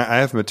precursor. And I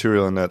have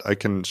material on that. I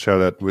can share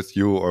that with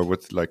you or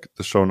with like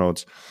the show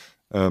notes.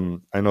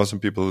 I know some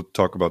people who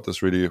talk about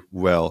this really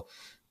well.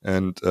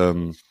 And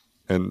so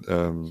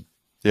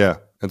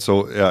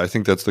I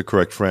think that's the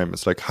correct frame.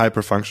 It's like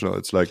hyper functional.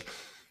 It's like,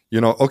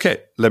 okay,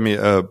 let me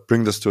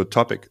bring this to a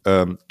topic.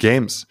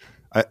 Games.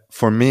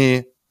 For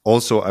me,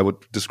 also, I would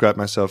describe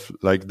myself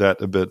like that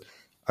a bit.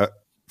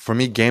 For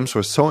me, games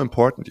were so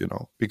important,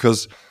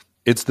 because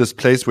it's this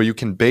place where you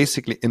can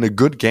basically, in a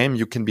good game,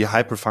 you can be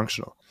hyper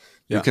functional.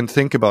 You can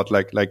think about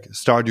like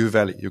Stardew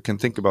Valley. You can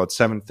think about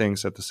 7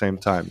 things at the same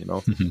time.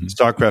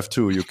 StarCraft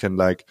 2. You can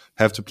like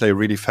have to play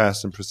really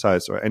fast and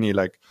precise, or any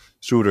like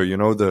shooter.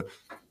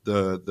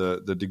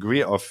 The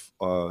degree of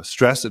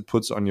stress it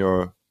puts on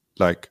your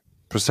like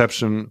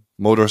perception,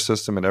 motor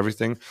system, and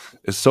everything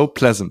is so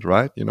pleasant,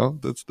 right?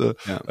 That's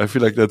I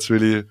feel like that's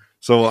really.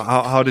 So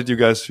how did you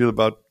guys feel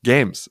about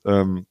games?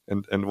 And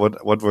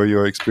what were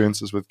your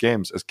experiences with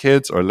games as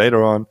kids or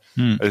later on?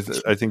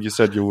 I think you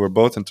said you were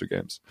both into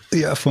games.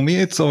 Yeah, for me,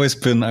 it's always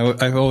been,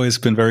 I've always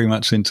been very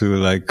much into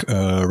like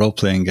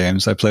role-playing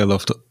games. I play a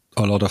lot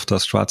of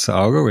Das Schwarze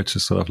Auge, which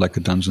is sort of like a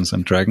Dungeons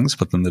and Dragons,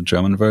 but then the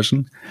German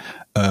version,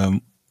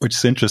 which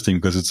is interesting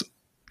because it's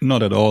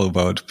not at all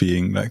about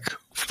being like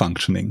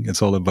functioning.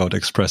 It's all about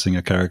expressing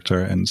a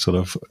character and sort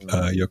of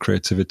your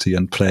creativity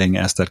and playing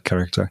as that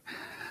character.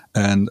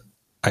 And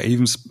I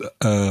even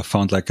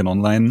found like an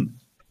online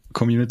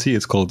community.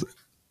 It's called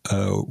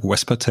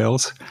Wesper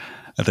Tales.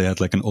 They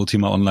had like an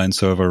Ultima online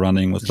server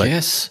running with like...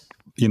 Yes.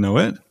 You know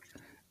it?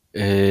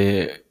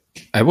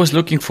 I was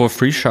looking for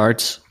free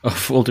shards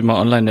of Ultima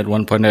Online at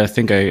one point. I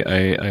think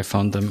I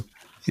found them.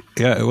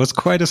 Yeah, it was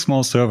quite a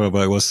small server,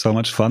 but it was so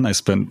much fun. I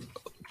spent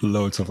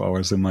loads of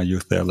hours in my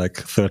youth there, like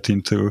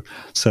 13 to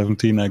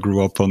 17. I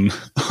grew up on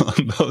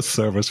those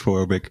servers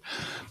for a big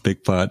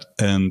part.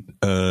 And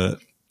I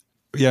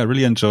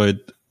really enjoyed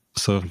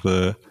sort of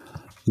the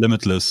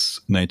limitless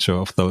nature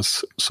of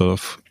those sort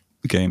of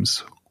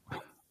games.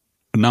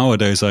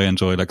 Nowadays, I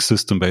enjoy like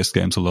system-based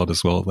games a lot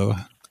as well, though.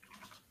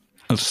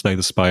 Slay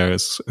the Spire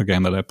is a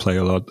game that I play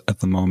a lot at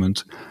the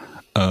moment.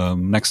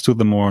 Next to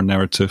the more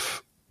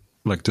narrative,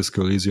 like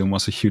Disco Elysium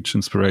was a huge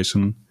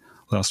inspiration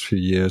last few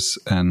years.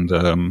 And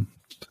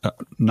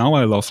now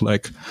I love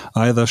like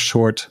either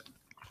short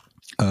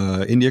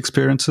indie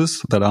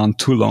experiences that aren't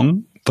too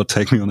long, but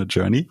take me on a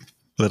journey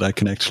that I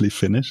can actually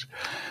finish,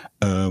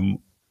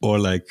 or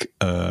like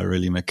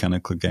really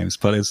mechanical games.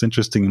 But it's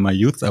interesting, in my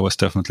youth, I was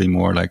definitely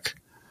more like,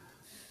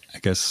 I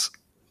guess,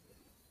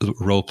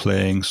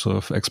 role-playing, sort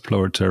of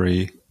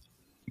exploratory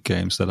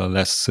games that are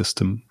less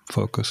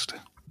system-focused.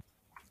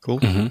 Cool.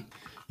 Mm-hmm.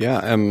 Yeah,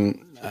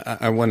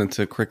 I wanted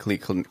to quickly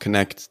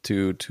connect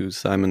to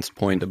Simon's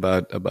point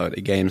about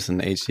games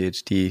and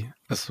ADHD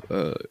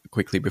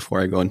quickly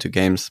before I go into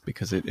games,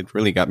 because it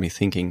really got me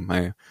thinking.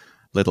 My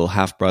little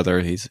half brother,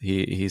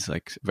 he's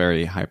like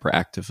very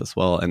hyperactive as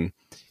well, and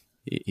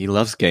he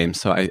loves games.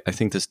 So I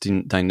think this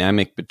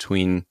dynamic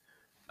between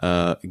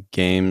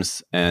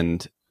games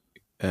and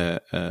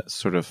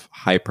sort of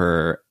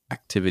hyper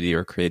activity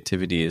or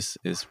creativity is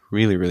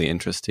really, really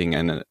interesting,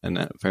 and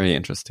a very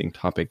interesting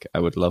topic I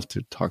would love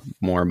to talk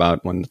more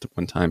about one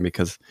time,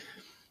 because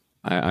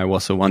I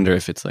also wonder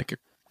if it's like a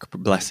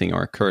blessing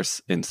or a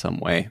curse in some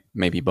way,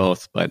 maybe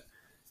both, but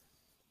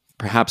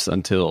perhaps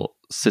until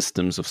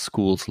systems of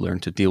schools learn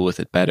to deal with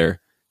it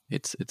better,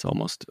 it's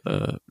almost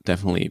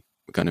definitely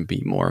going to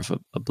be more of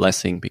a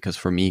blessing, because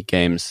for me,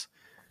 games,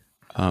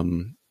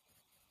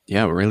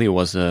 really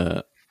was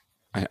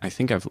I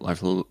think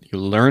you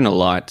learn a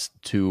lot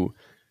to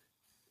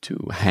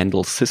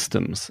handle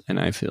systems, and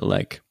I feel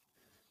like,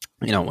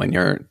 when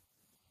you're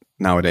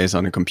nowadays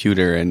on a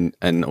computer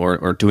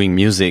or doing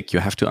music, you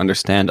have to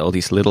understand all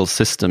these little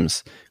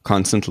systems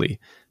constantly.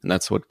 And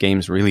that's what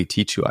games really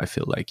teach you. I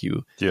feel like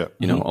you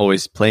know,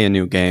 always play a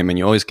new game and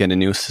you always get a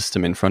new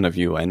system in front of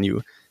you, and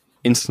you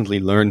instantly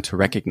learn to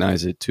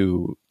recognize it,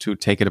 to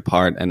take it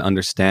apart and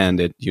understand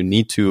it. You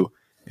need to,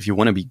 if you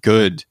want to be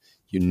good,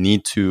 you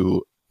need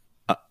to,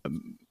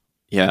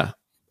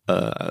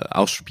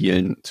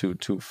 ausspielen,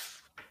 to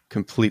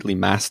completely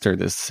master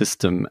this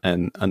system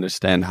and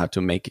understand how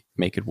to make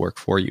it work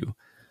for you.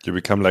 You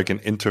become like an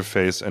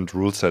interface and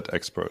rule set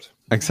expert.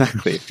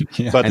 Exactly.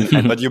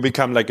 But you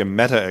become like a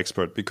meta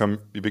expert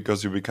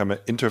because you become an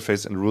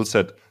interface and rule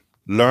set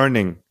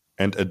learning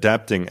and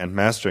adapting and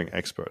mastering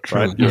expert,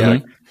 right?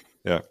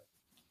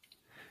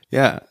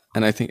 Yeah.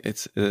 And I think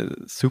it's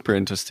super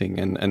interesting.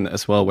 And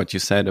as well, what you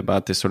said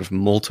about this sort of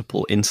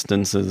multiple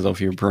instances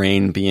of your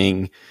brain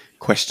being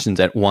questioned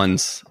at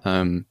once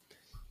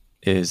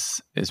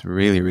is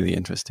really, really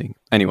interesting.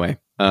 Anyway,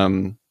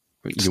 you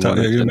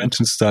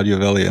mentioned Stardew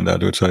Valley in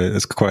that, which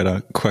is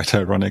quite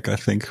ironic, I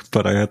think.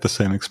 But I had the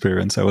same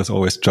experience. I was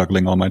always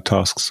juggling all my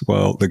tasks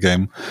while the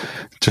game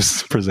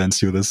just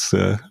presents you this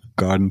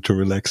garden to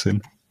relax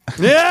in.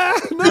 Yeah,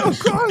 no, of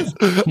course.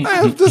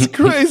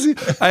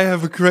 I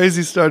have a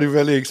crazy Stardew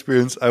Valley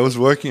experience. I was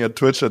working at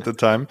Twitch at the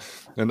time,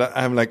 and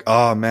I'm like,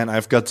 oh man,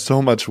 I've got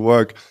so much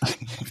work.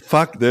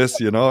 Fuck this,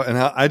 you know, and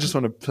I just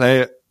want to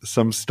play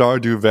some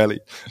Stardew Valley.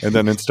 And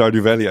then in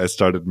Stardew Valley, I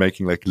started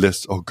making like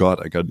lists. Oh God,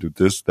 I got to do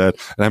this, that.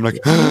 And I'm like,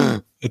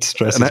 it's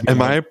stressing.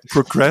 Am I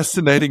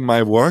procrastinating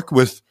my work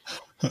with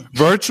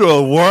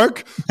virtual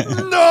work?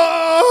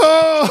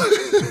 No!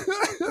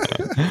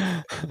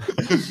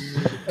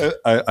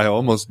 I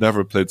almost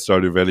never played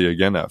Stardew Valley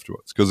again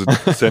afterwards because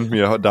it sent me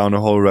down a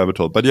whole rabbit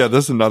hole. But yeah,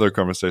 this is another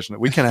conversation.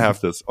 We can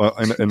have this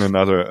in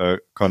another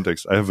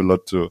context. I have a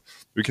lot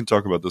we can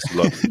talk about this a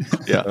lot.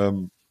 Yeah.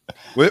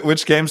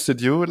 Which games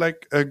did you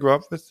grow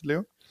up with,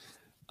 Leo?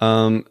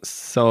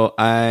 So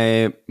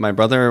my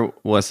brother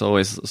was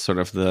always sort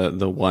of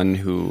the one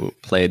who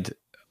played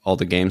all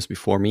the games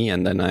before me,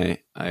 and then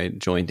I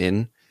joined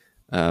in,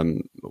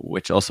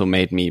 which also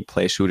made me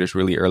play shooters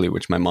really early,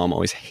 which my mom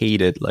always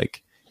hated.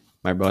 Like,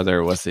 my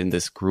brother was in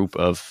this group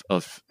of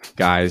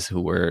guys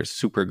who were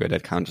super good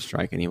at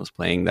Counter-Strike, and he was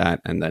playing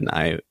that, and then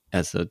I,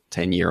 as a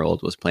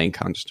 10-year-old, was playing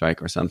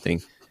Counter-Strike or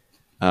something.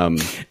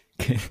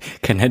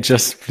 Can I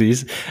just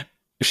please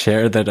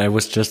share that I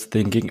was just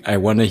thinking, I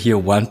want to hear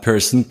one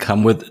person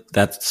come with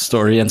that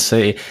story and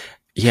say,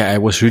 yeah, I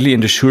was really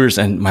into shooters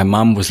and my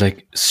mom was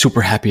like super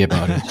happy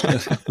about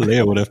it.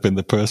 Leo would have been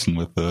the person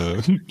with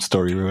the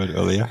story we read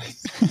earlier.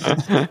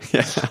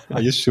 Yeah.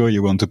 Are you sure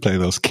you want to play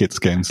those kids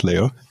games,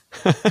 Leo?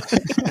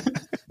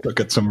 Look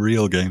at some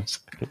real games.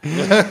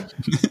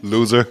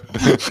 Loser.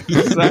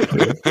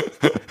 Exactly.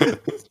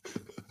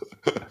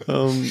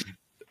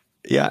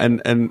 Yeah,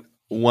 and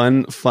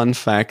one fun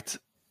fact,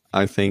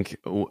 I think,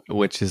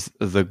 which is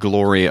the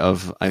glory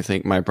of, I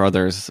think, my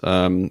brother's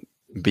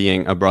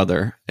being a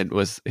brother. It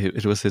was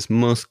his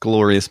most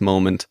glorious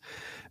moment.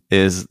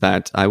 Is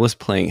that I was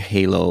playing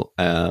Halo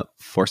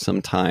for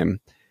some time,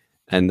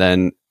 and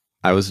then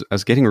I was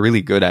getting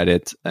really good at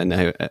it,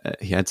 and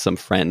he had some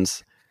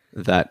friends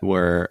that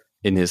were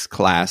in his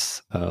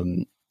class,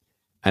 and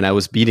I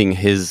was beating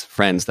his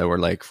friends that were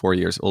like 4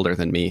 years older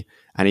than me,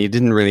 and he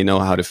didn't really know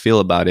how to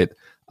feel about it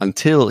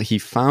until he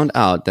found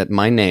out that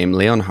my name,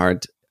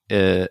 Leonhard,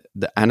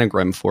 the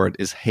anagram for it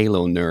is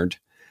Halo Nerd.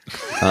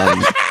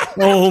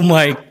 Oh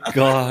my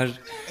God.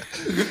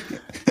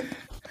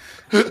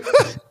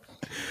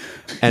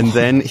 And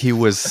then he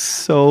was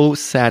so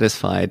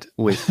satisfied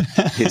with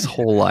his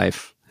whole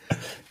life.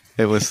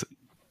 It was,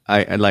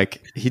 I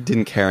like, he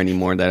didn't care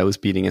anymore that I was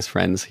beating his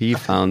friends. He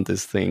found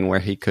this thing where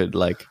he could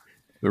like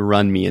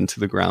run me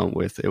into the ground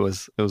with. It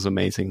was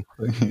amazing.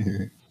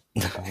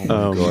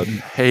 Oh God.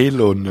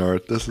 Halo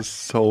Nerd. This is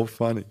so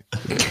funny.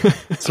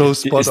 So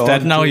spot on. Is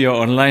that now your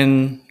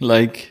online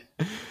like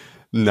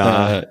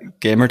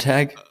gamer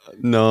tag?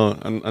 No,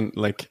 I'm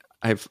like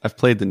I've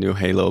played the new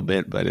Halo a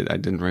bit, but I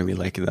didn't really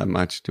like it that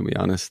much, to be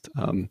honest.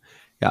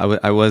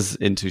 I was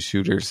into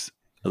shooters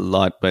a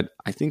lot, but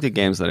I think the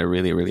games that I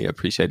really, really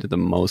appreciated the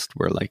most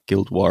were like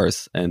Guild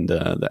Wars and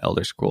the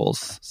Elder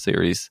Scrolls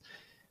series,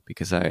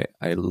 because I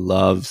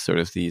love sort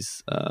of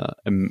these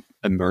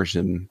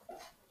immersion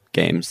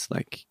games,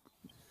 like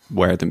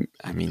where the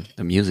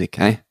music,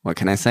 what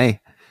can I say?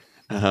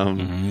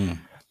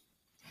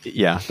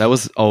 Yeah, that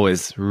was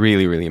always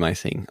really, really my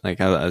thing.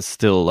 Like I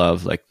still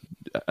love, like,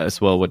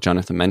 as well, what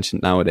Jonathan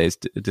mentioned nowadays,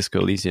 Disco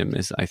Elysium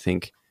is, I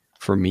think,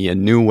 for me, a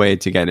new way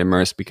to get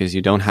immersed, because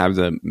you don't have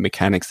the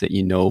mechanics that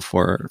you know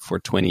for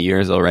 20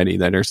 years already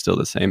that are still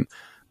the same,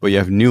 but you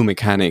have new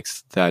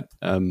mechanics that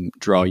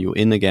draw you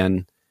in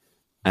again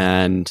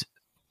and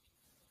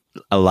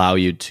allow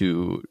you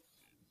to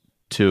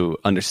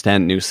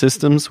understand new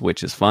systems,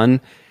 which is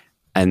fun,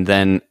 and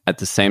then at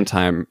the same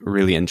time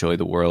really enjoy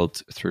the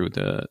world through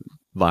the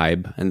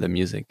vibe and the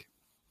music.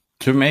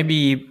 To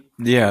maybe,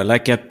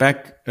 like get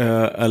back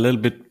a little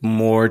bit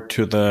more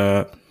to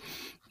the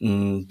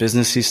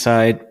businessy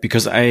side,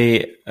 because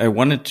I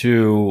wanted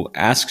to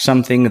ask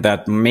something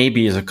that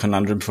maybe is a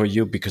conundrum for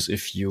you, because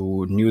if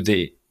you knew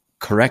the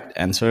correct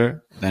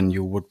answer, then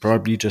you would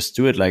probably just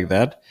do it like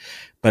that.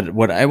 But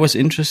what I was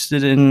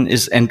interested in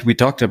is, and we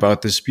talked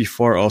about this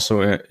before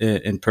also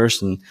in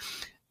person,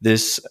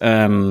 this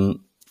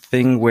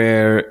thing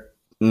where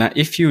now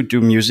if you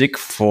do music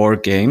for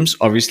games,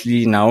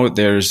 obviously now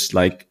there's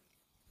like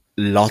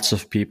lots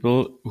of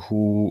people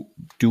who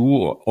do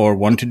or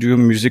want to do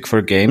music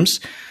for games.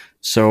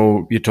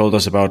 So you told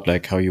us about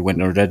like how you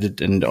went on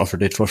Reddit and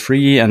offered it for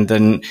free. And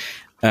then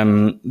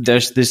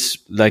there's this,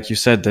 like you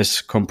said,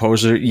 this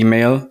composer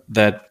email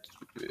that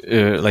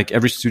like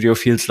every studio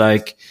feels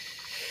like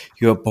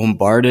you're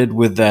bombarded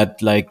with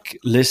that like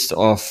list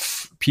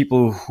of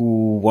people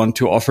who want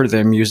to offer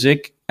their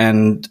music.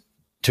 And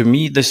to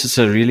me, this is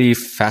a really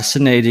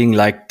fascinating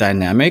like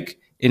dynamic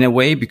in a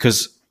way,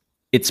 because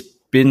it's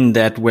been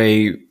that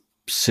way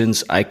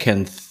since I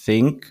can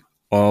think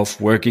of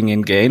working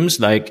in games.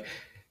 Like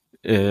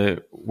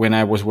when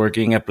I was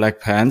working at Black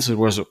Pants, it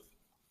was,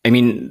 I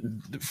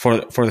mean, for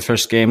the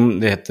first game,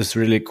 they had this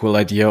really cool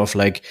idea of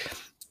like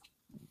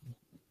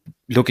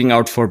looking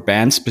out for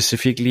bands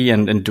specifically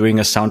and doing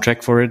a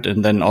soundtrack for it,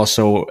 and then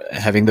also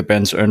having the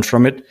bands earn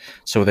from it.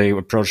 So they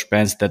approached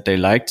bands that they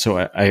liked.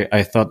 So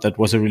I thought that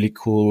was a really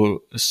cool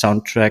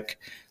soundtrack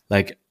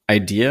like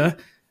idea.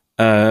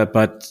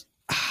 But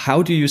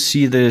how do you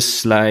see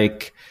this?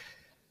 Like,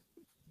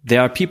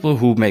 there are people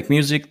who make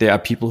music, there are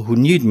people who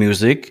need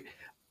music,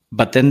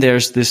 but then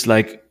there's this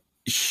like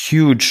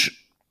huge,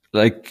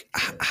 like,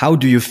 how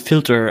do you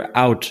filter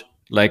out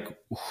like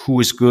who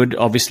is good?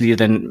 Obviously,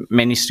 then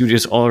many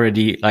studios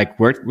already like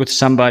worked with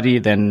somebody,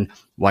 then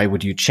why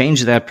would you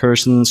change that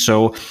person?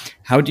 So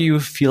how do you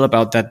feel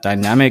about that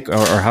dynamic,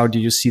 or how do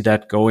you see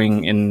that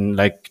going in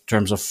like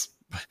terms of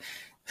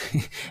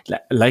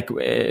like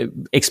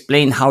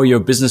explain how your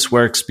business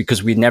works,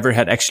 because we never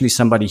had actually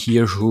somebody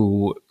here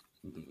who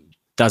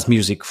does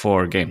music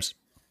for games.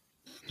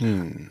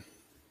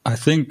 I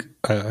think,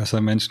 as I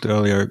mentioned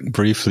earlier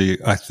briefly,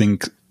 I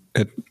think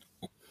it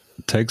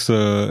takes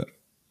the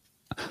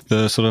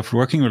sort of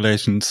working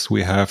relations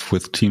we have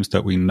with teams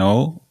that we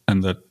know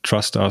and that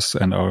trust us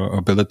and our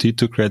ability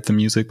to create the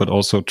music, but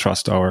also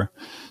trust our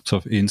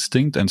sort of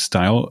instinct and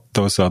style.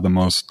 Those are the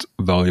most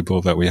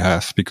valuable that we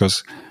have,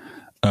 because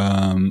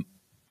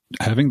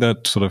having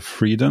that sort of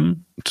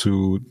freedom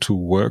to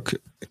work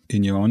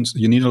in your own,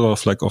 you need a lot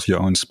of like of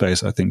your own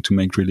space, I think, to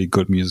make really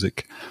good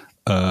music.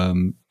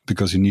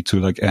 Because you need to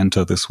like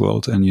enter this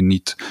world, and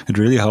it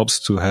really helps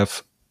to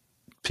have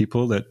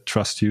people that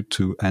trust you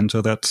to enter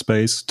that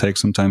space, take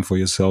some time for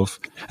yourself,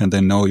 and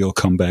they know you'll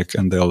come back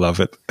and they'll love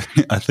it.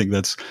 I think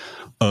that's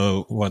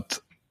what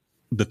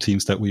the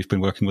teams that we've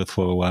been working with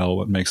for a while,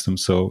 what makes them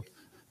so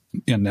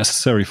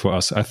necessary for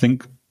us, I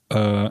think.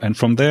 And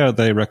from there,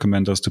 they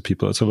recommend us to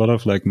people. It's a lot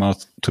of like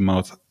mouth to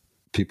mouth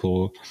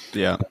people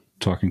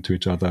talking to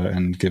each other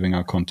and giving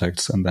our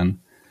contacts. And then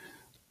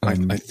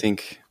I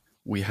think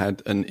we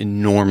had an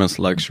enormous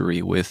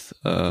luxury with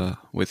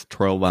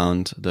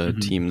Trollbound, the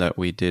team that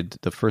we did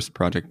the first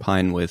project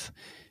Pine with,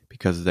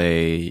 because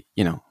they,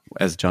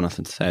 as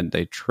Jonathan said,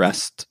 they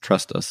trust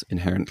us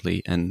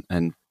inherently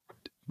and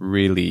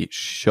really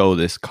show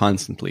this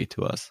constantly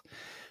to us.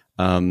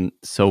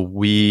 So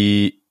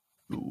we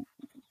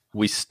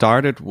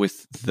started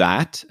with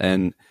that,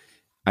 and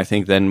I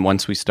think then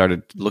once we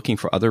started looking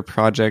for other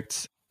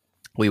projects,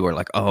 we were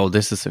like, oh,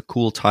 this is a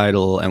cool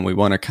title, and we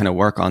want to kind of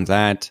work on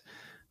that.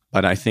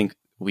 But I think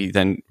we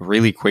then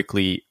really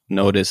quickly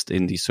noticed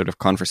in these sort of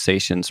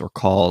conversations or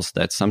calls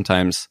that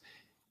sometimes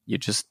you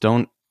just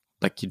don't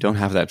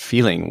have that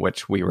feeling,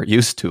 which we were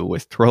used to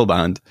with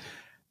Trollbound.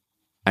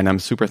 And I'm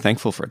super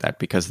thankful for that,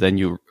 because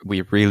then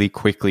we really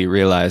quickly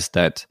realized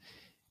that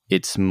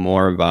it's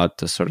more about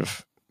the sort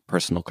of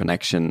personal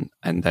connection,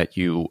 and that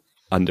you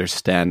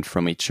understand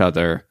from each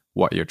other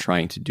what you're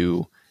trying to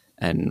do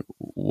and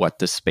what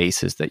the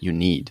space is that you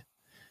need.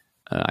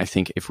 I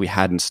think if we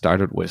hadn't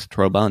started with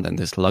Trollbound and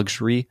this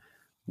luxury,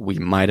 we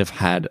might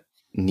have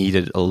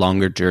needed a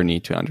longer journey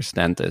to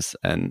understand this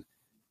and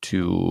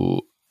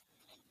to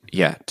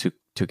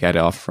get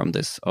off from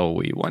this, oh,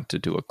 we want to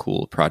do a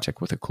cool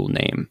project with a cool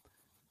name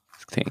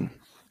thing.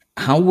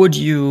 How would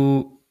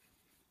you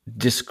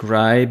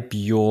describe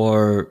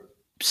your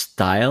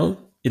style?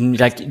 In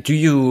like, do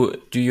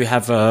you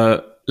have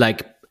a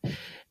like?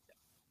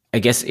 I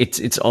guess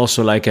it's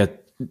also like a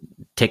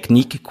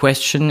technique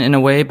question in a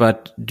way,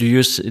 but do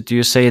you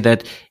say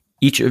that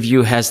each of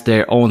you has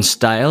their own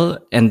style,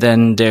 and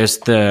then there's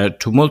the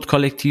Tumult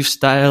Kollektiv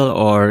style,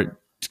 or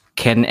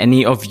can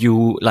any of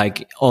you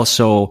like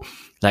also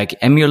like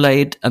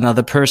emulate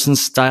another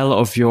person's style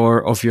of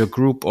your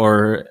group,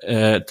 or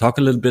talk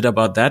a little bit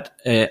about that?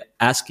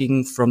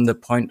 Asking from the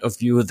point of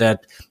view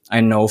that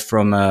I know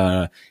from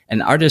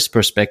an artist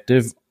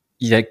perspective,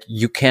 like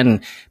you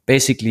can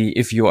basically,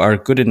 if you are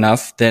good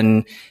enough,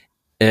 then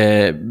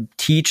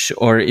teach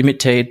or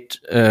imitate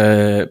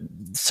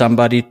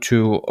somebody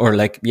to,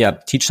 or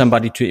teach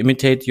somebody to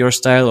imitate your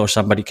style, or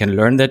somebody can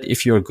learn that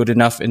if you're good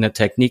enough in a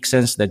technique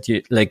sense that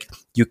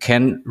you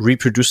can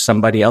reproduce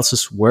somebody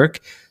else's work,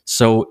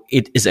 so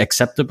it is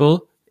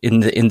acceptable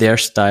in their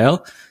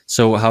style.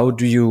 So how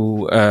do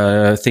you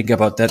think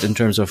about that in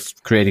terms of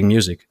creating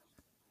music?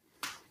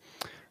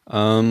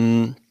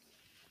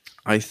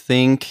 I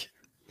think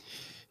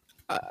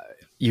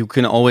you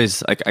can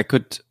always, I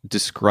could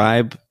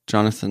describe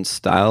Jonathan's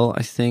style,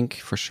 I think,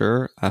 for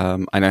sure.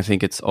 And I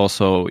think it's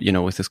also,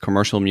 with this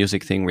commercial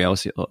music thing, we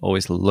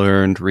always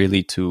learned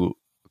really to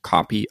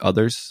copy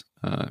others,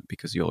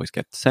 because you always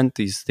get sent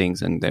these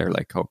things and they're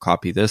like, oh,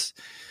 copy this.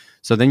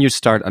 So then you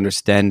start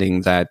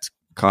understanding that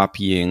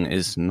copying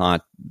is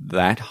not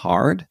that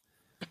hard.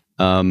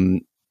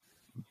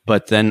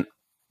 But then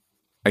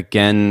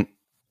again,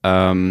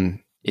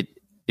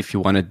 if you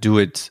want to do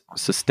it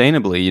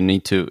sustainably, you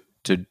need to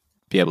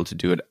be able to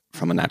do it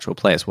from a natural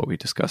place, what we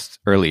discussed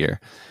earlier.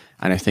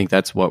 And I think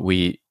that's what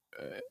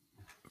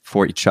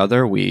for each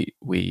other,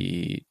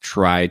 we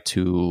try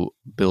to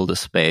build a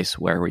space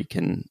where we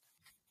can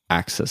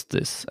access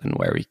this and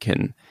where we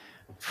can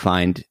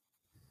find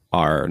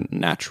our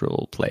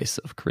natural place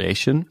of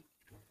creation.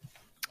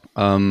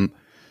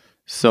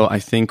 So I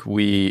think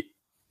we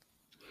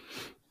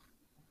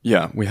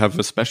have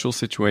a special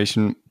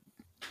situation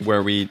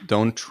where we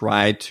don't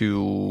try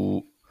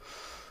to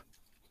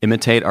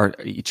imitate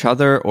each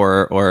other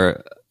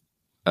or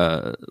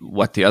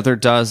what the other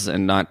does,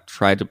 and not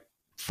try to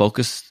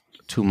focus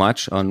too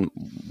much on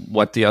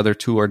what the other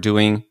two are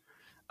doing,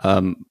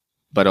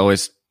 but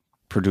always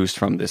produce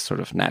from this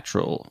sort of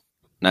natural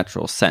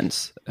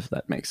sense, if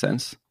that makes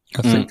sense.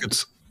 I think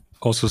it's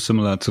also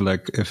similar to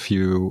if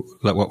you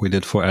what we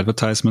did for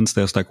advertisements.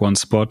 There's one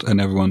spot and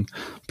everyone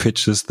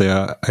pitches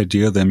their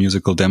idea, their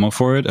musical demo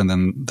for it, and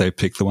then they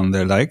pick the one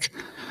they like.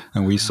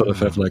 And we sort of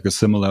have a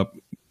similar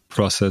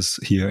process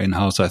here in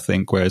house, I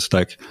think, where it's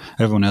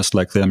everyone has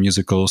their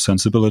musical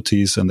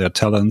sensibilities and their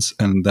talents,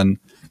 and then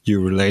you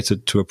relate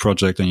it to a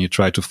project and you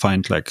try to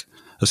find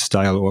a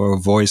style or a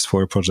voice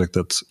for a project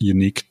that's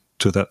unique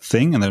to that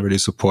thing and that really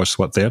supports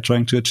what they're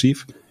trying to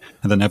achieve.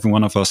 And then every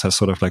one of us has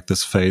sort of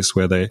this phase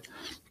where they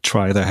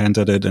try their hand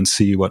at it and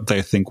see what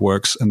they think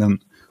works, and then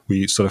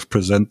we sort of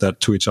present that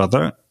to each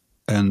other.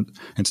 And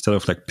instead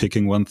of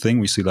picking one thing,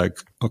 we see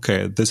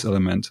okay, this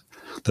element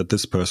that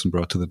this person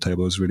brought to the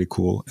table is really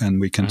cool,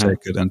 and we can take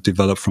it and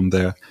develop from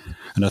there.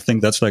 And I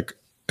think that's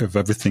if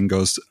everything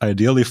goes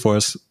ideally for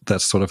us,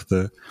 that's sort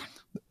of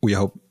we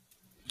hope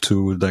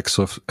to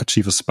sort of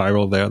achieve a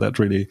spiral there that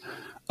really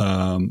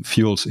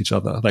fuels each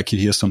other. You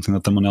hear something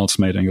that someone else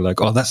made and you're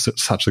oh, that's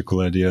such a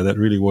cool idea that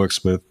really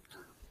works with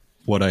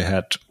what I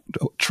had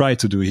tried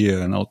to do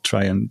here, and I'll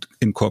try and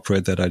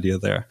incorporate that idea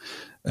there.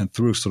 And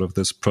through sort of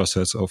this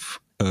process of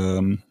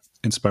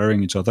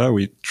inspiring each other,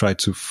 we try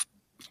to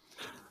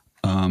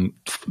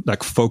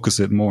focus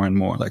it more and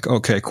more.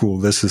 Okay, cool,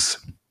 this is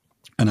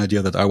an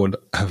idea that I would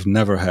have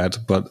never had,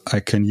 but I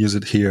can use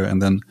it here,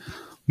 and then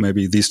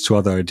maybe these two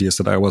other ideas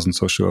that I wasn't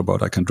so sure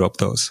about, I can drop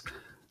those.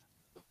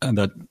 And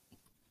that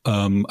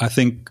I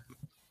think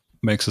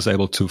makes us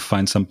able to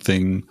find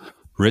something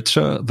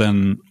richer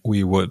than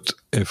we would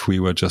if we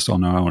were just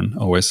on our own,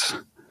 always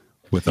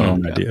with our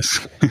own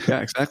ideas. Yeah,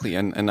 exactly.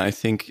 And I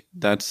think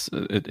that's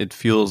it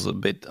fuels a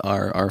bit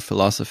our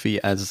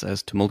philosophy as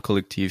Tumult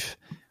Kollektiv,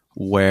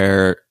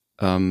 where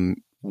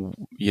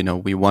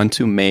we want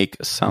to make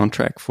a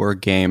soundtrack for a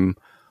game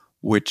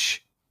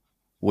which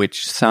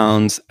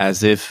sounds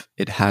as if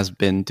it has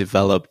been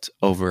developed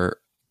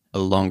over a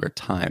longer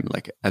time,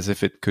 as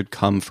if it could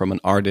come from an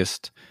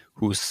artist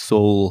whose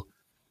sole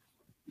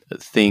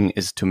thing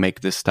is to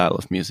make this style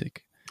of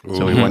music. Ooh,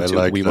 so we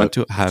want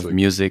to have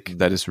music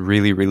that is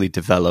really, really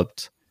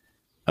developed,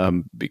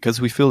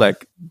 because we feel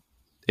like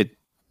it.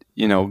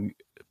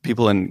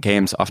 People in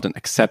games often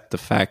accept the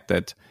fact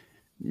that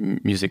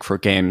music for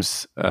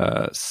games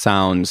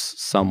sounds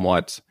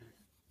somewhat,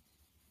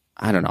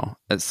 I don't know.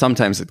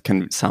 Sometimes it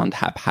can sound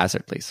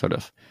haphazardly, sort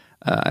of.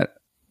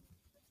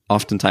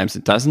 Oftentimes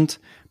it doesn't,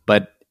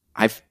 but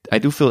I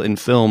do feel in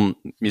film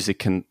music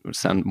can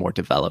sound more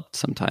developed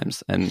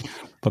sometimes.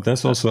 But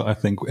there's also, I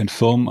think, in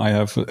film,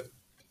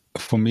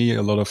 for me,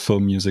 a lot of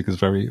film music is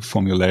very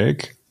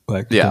formulaic.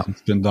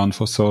 It's been done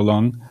for so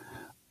long.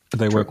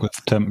 They work with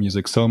temp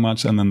music so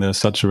much, and then there's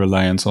such a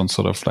reliance on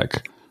sort of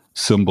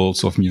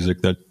symbols of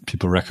music that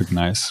people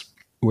recognize,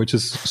 which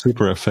is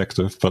super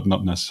effective, but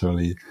not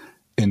necessarily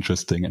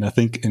interesting. And I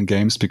think in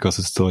games, because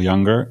it's still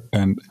younger,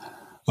 and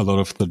a lot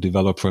of the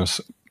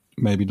developers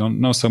maybe don't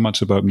know so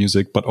much about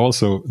music, but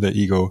also their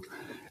ego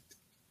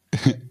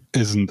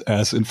isn't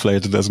as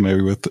inflated as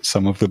maybe with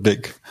some of the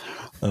big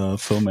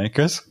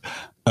filmmakers.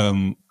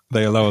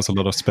 They allow us a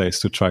lot of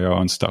space to try our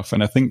own stuff.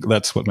 And I think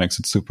that's what makes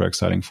it super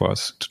exciting for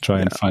us to try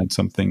and find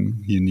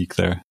something unique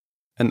there.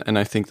 And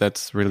I think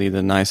that's really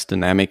the nice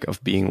dynamic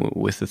of being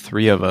with the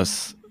three of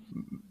us,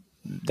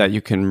 that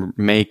you can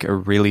make a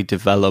really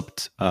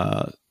developed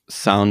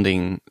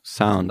sounding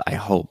sound. I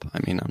hope. I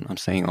mean, I'm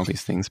saying all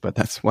these things, but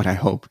that's what I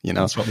hope.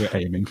 That's what we're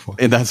aiming for.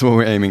 And that's what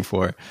we're aiming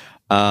for.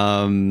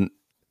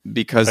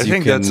 Because I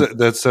think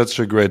that's such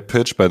a great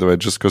pitch, by the way.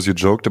 Just because you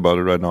joked about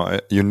it right now,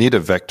 you need a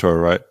vector,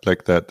 right,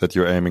 like that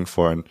you're aiming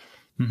for, and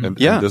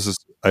this is.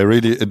 I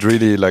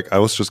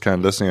was just kind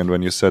of listening, and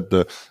when you said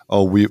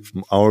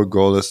our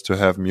goal is to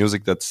have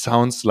music that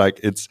sounds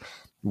like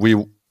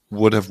we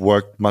would have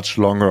worked much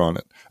longer on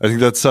it. I think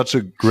that's such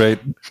a great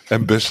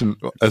ambition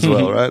as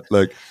well, right?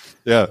 Like,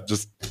 yeah,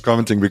 just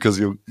commenting because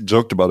you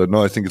joked about it.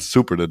 No, I think it's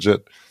super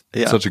legit.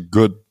 Yeah. It's such a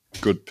good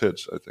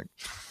pitch, I think.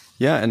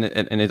 Yeah,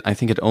 and I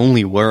think it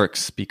only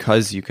works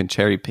because you can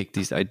cherry pick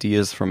these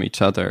ideas from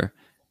each other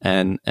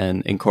and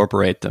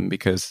incorporate them.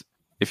 Because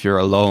if you're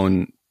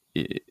alone,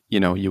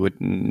 you would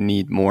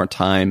need more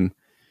time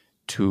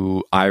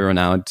to iron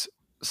out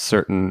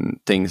certain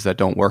things that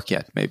don't work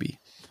yet, maybe.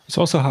 It's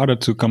also harder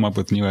to come up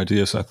with new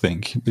ideas, I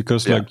think,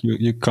 because like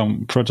you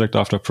come project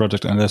after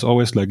project and there's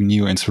always like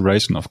new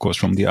inspiration, of course,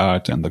 from the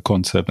art and the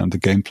concept and the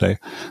gameplay.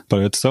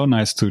 But it's so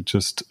nice to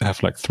just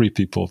have like 3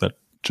 people that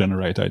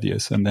generate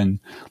ideas. And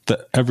then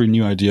every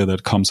new idea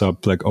that comes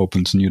up like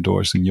opens new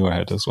doors in your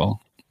head as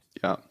well.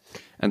 Yeah.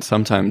 And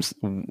sometimes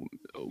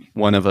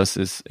one of us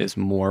is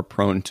more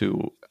prone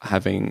to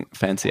having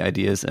fancy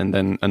ideas, and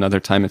then another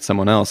time it's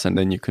someone else, and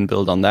then you can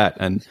build on that.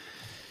 And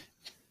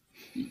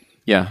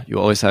yeah, you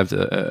always have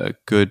a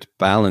good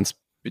balance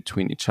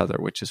between each other,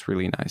 which is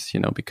really nice,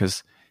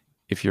 because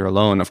if you're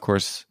alone, of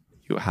course,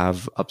 you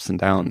have ups and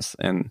downs.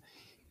 And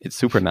it's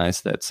super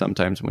nice that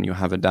sometimes when you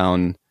have a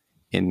down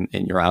in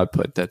your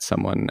output, that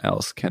someone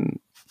else can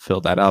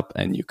fill that up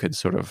and you could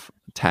sort of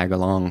tag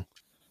along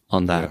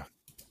on that. Yeah.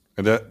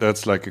 And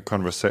that's like a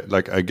conversation,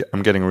 like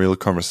I'm getting real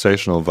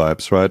conversational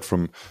vibes, right?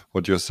 From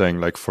what you're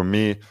saying. Like for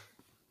me,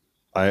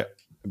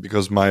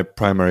 because my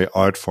primary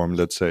art form,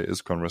 let's say,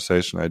 is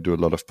conversation. I do a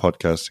lot of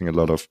podcasting, a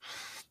lot of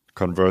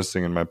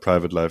conversing in my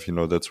private life.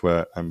 That's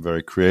where I'm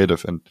very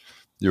creative, and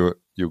you've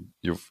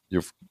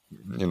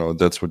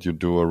that's what you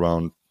do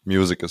around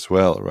music as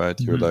well, right?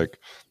 Mm-hmm. You're like,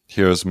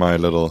 here's my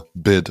little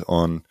bid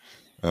on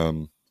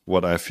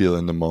what I feel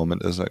in the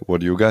moment. Is like, what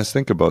do you guys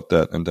think about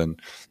that? And then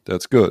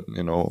that's good.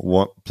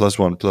 1 +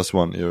 1 +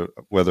 1.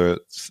 Whether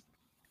it's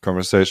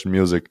conversation,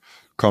 music,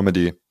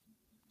 comedy,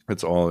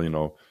 it's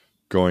all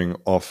going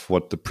off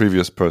what the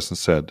previous person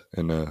said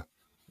in a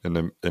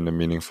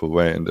meaningful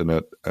way, and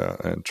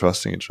and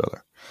trusting each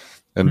other.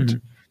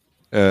 And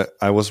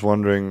I was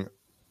wondering,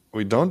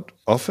 we don't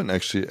often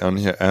actually on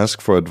here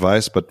ask for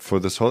advice, but for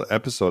this whole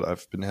episode,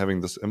 I've been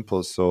having this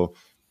impulse. So,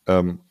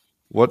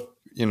 what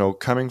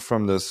coming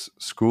from this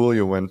school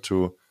you went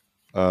to,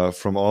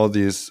 from all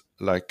these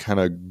like kind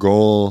of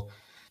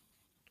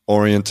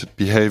goal-oriented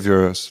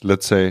behaviors,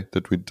 let's say,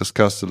 that we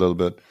discussed a little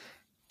bit,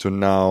 to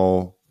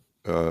now,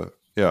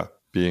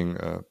 being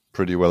a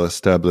pretty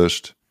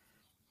well-established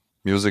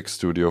music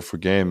studio for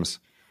games.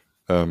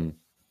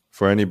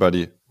 For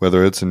anybody,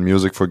 whether it's in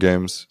music for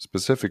games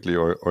specifically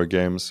or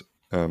games,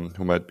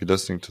 who might be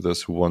listening to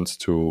this, who wants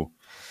to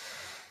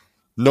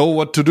know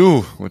what to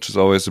do, which is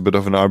always a bit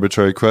of an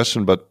arbitrary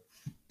question, but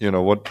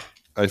what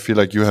I feel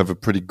like you have a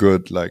pretty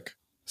good like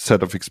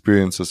set of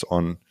experiences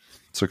on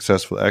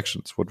successful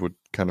actions. What would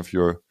kind of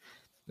your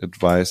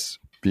advice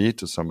be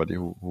to somebody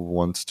who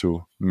wants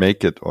to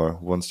make it or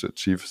wants to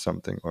achieve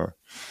something, or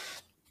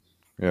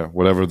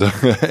whatever the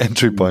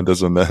entry point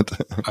is on that?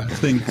 I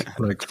think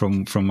like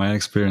from my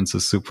experience,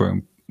 it's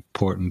super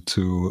important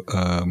to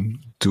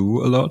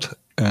do a lot,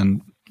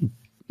 and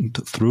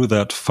through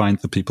that find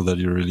the people that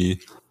you really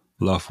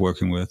love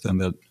working with and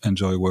that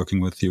enjoy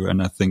working with you.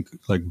 And I think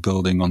like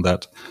building on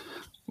that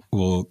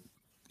you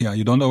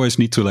don't always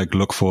need to like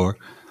look for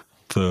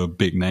the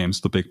big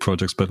names, the big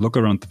projects, but look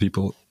around the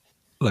people,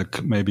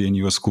 like maybe in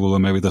your school, or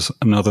maybe there's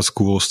another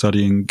school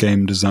studying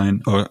game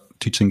design or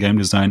teaching game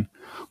design,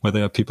 where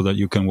there are people that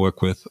you can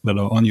work with that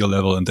are on your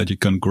level and that you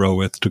can grow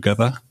with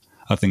together.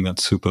 I think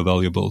that's super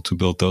valuable to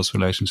build those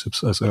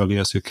relationships as early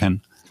as you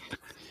can.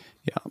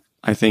 Yeah,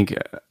 I think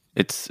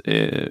it's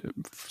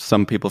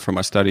some people from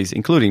our studies,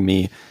 including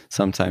me,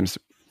 sometimes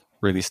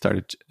really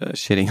started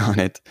shitting on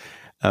it.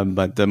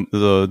 But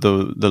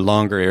the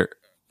longer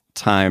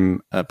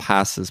time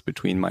passes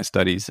between my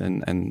studies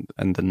and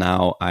the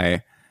now,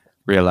 I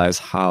realize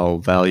how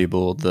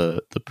valuable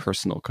the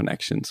personal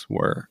connections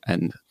were,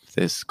 and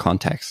this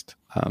context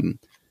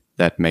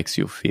that makes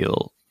you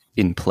feel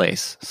in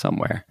place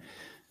somewhere.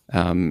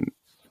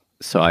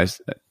 So I,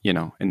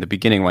 in the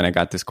beginning when I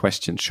got this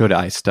question, should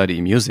I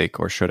study music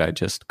or should I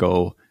just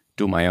go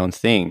do my own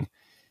thing?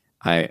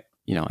 I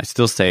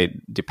still say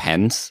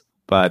depends,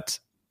 but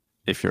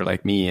if you're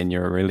like me and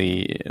you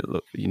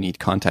need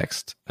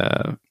context,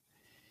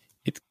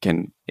 it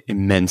can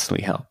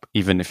immensely help.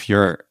 Even if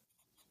you're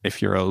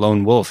a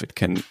lone wolf, it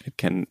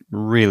can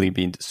really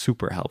be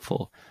super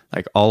helpful.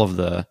 Like all of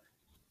the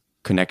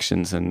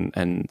connections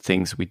and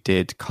things we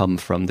did come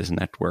from this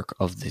network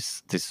of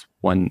this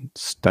one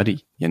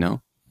study,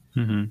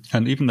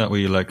 And even that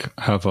we like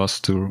have us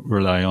to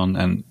rely on,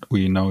 and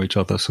we know each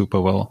other super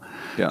well,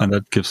 and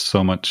that gives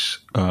so much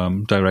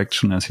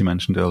direction, as you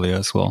mentioned earlier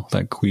as well.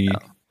 Like we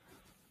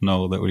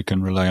know that we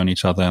can rely on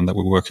each other and that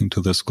we're working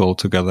to this goal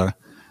together,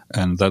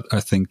 and that I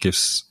think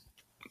gives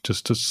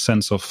just a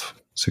sense of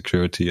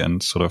security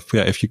and sort of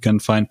if you can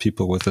find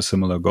people with a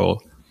similar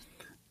goal,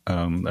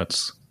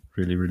 that's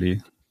really,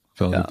 really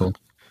valuable.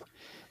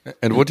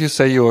 And would you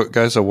say you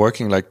guys are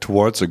working like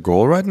towards a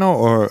goal right now,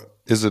 or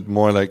is it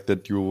more like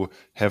that you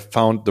have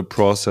found the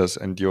process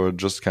and you're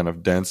just kind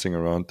of dancing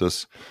around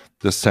this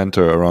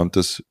center, around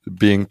this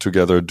being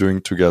together,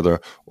 doing together,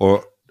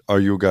 or are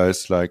you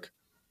guys like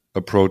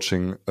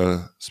approaching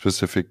a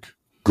specific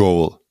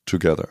goal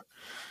together?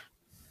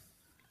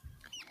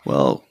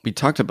 Well, we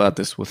talked about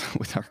this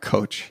with our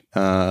coach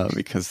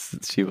because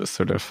she was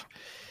sort of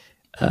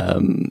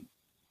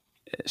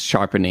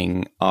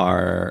sharpening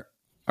our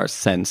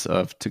sense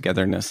of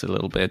togetherness a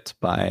little bit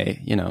by,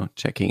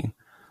 checking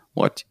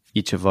what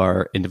each of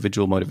our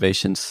individual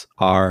motivations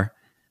are.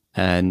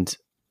 And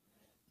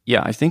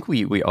I think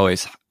we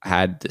always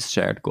had this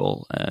shared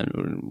goal,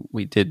 and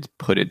we did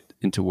put it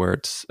into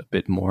words a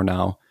bit more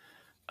now.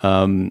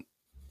 And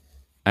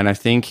I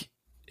think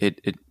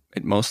it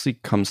mostly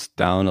comes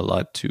down a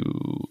lot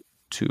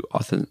to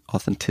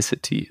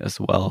authenticity as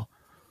well,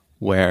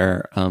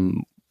 where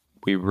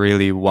we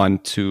really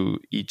want to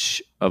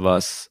each of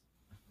us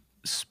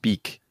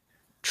speak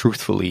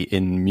truthfully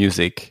in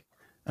music.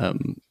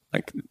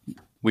 Like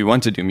we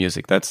want to do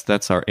music.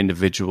 That's our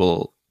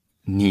individual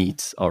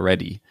needs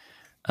already.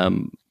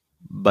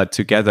 But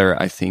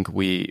together, I think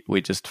we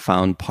just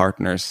found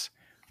partners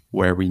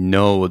where we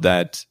know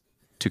that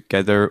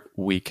together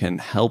we can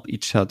help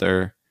each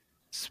other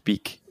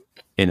speak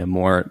in a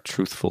more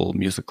truthful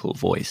musical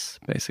voice,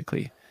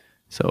 basically.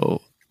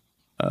 So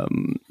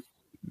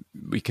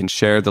we can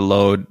share the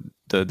load,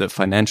 the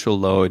financial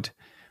load.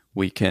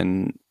 We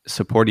can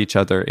support each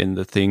other in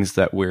the things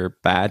that we're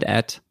bad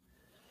at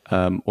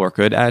or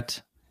good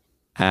at,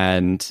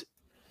 and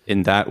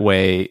in that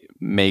way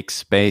make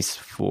space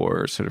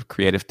for sort of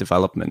creative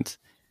development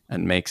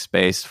and make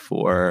space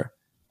for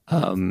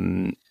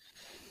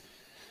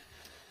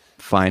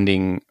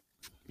finding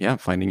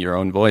your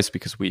own voice,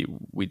 because we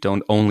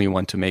don't only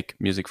want to make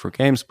music for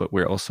games, but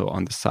we're also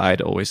on the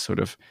side always sort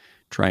of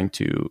trying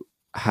to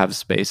have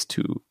space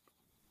to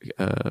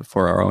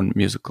for our own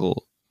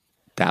musical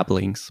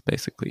dabblings,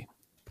 basically.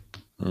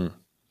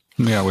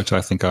 Yeah, which I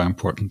think are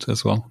important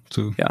as well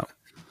too. Yeah.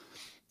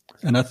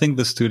 And I think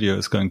the studio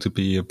is going to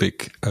be a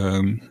big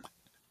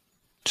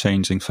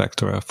changing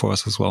factor for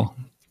us as well.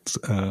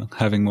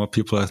 Having more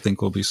people, I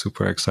think, will be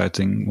super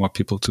exciting. More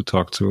people to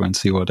talk to and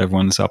see what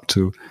everyone is up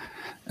to.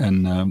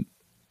 And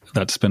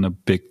that's been a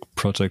big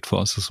project for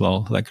us as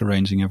well, like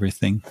arranging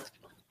everything.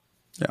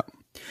 Yeah.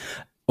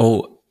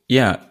 Oh,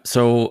 yeah.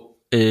 So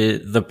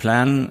the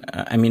plan,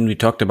 I mean, we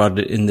talked about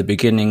it in the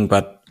beginning,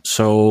 but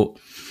so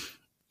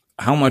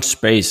how much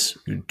space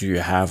do you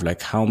have?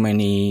 Like how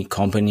many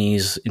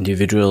companies,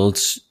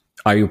 individuals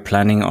are you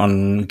planning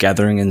on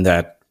gathering in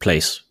that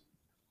place?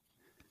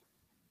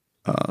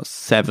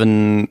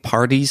 7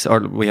 parties,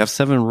 or we have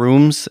 7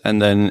 rooms,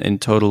 and then in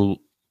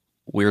total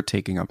we're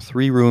taking up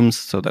 3 rooms,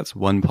 so that's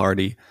 1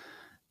 party,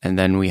 and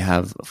then we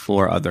have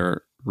 4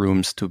 other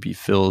rooms to be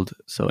filled,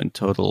 so in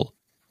total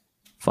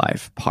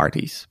 5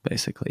 parties,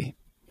 basically.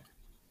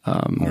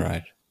 All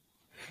right.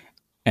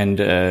 And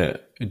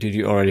did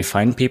you already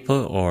find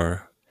people,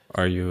 or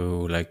are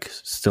you like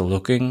still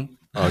looking?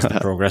 Or is the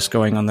progress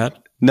going on that?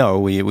 No,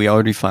 we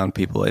already found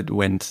people. It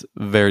went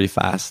very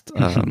fast.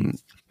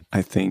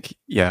 I think,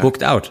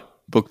 Booked out.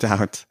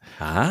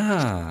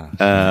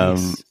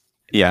 Nice.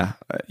 Yeah.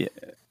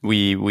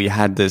 We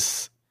had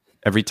this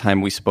every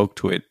time we spoke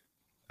to it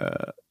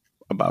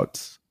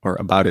about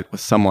it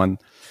with someone.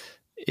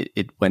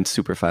 It went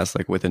super fast.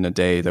 Like within a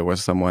day, there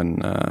was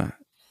someone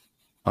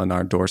on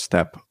our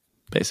doorstep,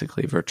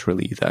 basically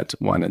virtually, that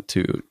wanted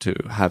to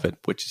have it,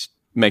 which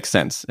makes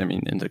sense. I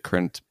mean, in the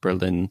current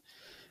Berlin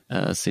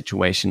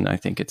situation, I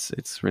think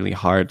it's really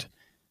hard,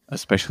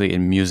 especially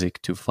in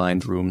music, to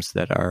find rooms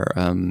that are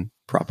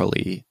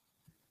properly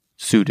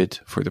suited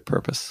for the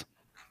purpose.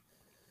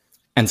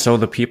 And so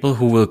the people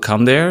who will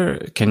come there,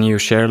 can you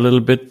share a little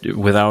bit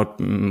without,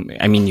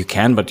 I mean, you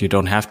can, but you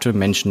don't have to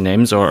mention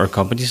names or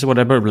companies or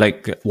whatever.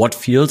 Like what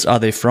fields are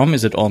they from?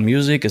 Is it all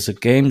music? Is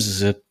it games?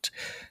 Is it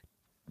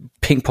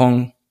ping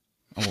pong?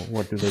 Or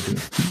what do they do?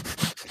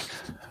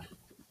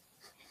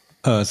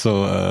 I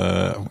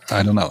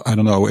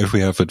don't know if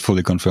we have it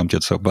fully confirmed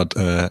yet. But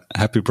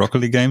Happy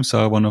Broccoli Games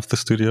are one of the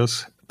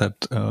studios that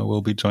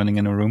will be joining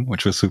in a room,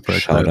 which was super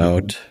exciting. Shout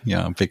out.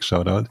 Yeah, big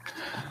shout out.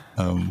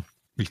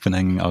 We've been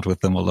hanging out with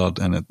them a lot,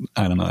 and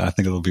I don't know, I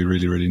think it'll be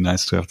really, really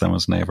nice to have them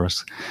as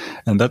neighbors.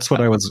 And that's what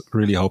I was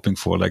really hoping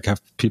for, like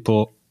have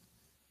people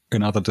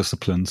in other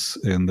disciplines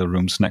in the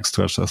rooms next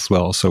to us as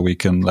well. So we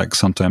can, like,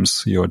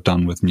 sometimes you're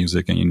done with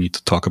music and you need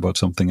to talk about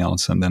something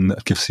else, and then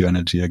that gives you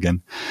energy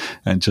again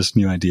and just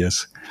new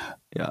ideas.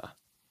 Yeah.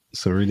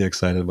 So really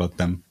excited about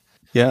them.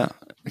 Yeah.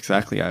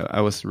 Exactly.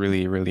 I was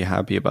really, really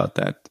happy about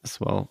that as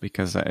well,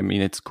 because I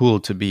mean, it's cool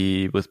to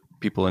be with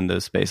people in the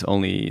space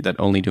that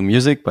only do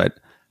music, but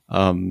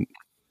and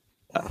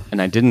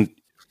I didn't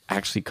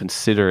actually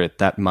consider it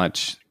that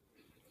much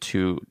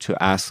to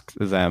ask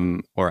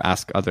them or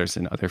ask others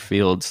in other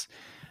fields,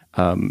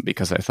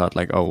 because I thought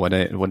like, oh, what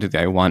did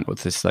I want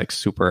with this like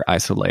super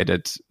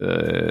isolated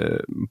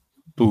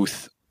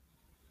booth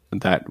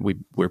that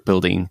we're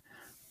building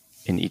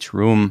in each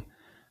room.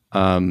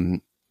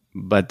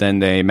 But then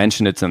they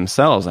mentioned it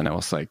themselves, and I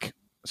was like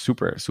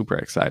super, super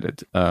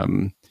excited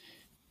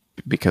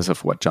because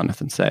of what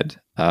Jonathan said.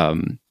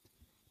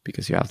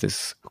 Because you have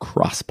this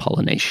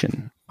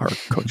cross-pollination. Our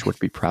coach would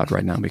be proud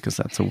right now, because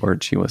that's a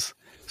word she was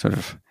sort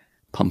of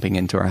pumping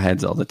into our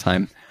heads all the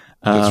time.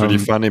 It's really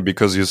funny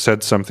because you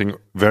said something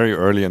very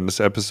early in this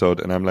episode,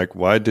 and I'm like,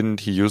 why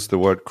didn't he use the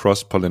word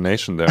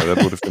cross-pollination there? That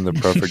would have been the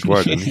perfect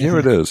word. And here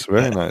it is.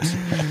 Very nice.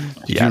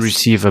 Did you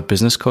receive a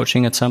business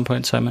coaching at some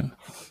point, Simon?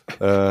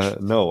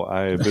 No,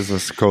 I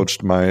business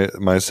coached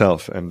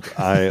myself, and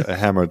I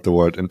hammered the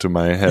word into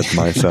my head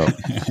myself.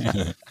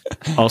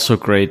 Also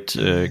great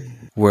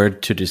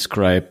word to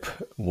describe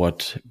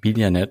what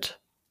MediaNet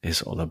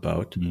is all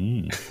about.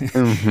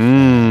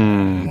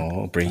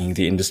 Bringing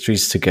the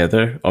industries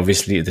together.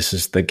 Obviously, this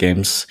is the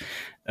games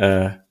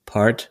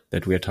part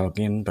that we're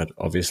talking, but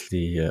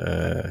obviously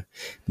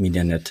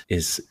MediaNet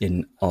is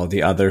in all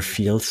the other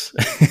fields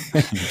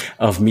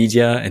of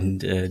media and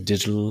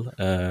digital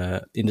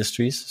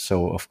industries.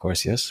 So of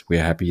course, yes,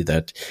 we're happy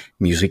that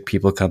music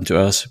people come to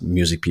us,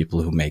 music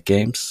people who make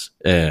games,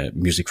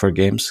 music for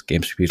games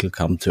people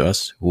come to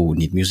us who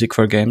need music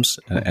for games,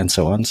 and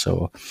so on.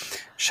 So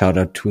shout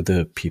out to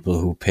the people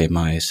who pay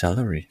my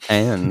salary.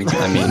 And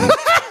I mean,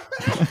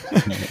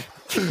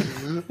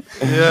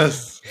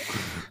 Yes.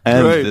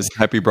 and Great. this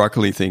Happy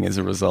Broccoli thing is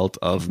a result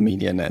of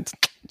MediaNet.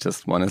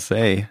 Just want to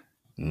say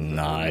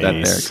Nice.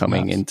 that they're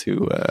coming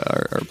into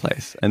our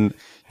place. And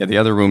yeah, the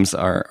other rooms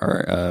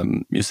are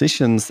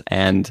musicians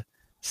and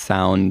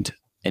sound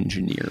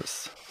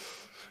engineers.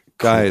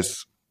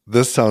 Guys,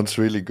 this sounds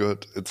really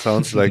good. It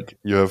sounds like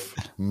you have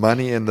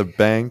money in the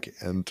bank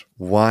and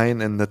wine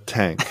in the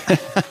tank.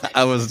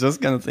 I was just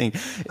going to think,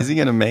 is he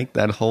going to make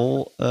that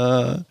whole...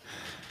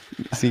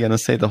 is he going to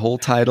say the whole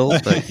title?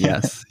 But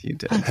yes, he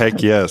did.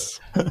 Heck yes.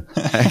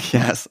 Heck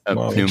yes, a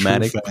Wow,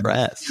 pneumatic true fan.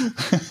 press.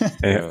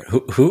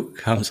 Who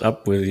comes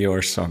up with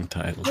your song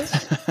titles?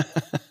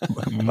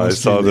 Mostly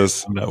saw Leo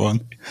this. on that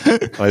one.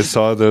 I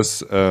saw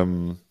this.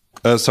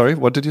 Sorry,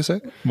 what did you say?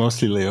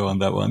 Mostly Leo on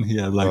that one. He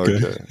had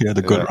Okay. he had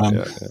a good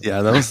run.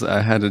 Yeah,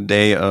 I had a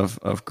day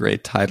of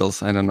great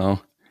titles. I don't know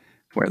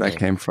where that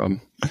came from.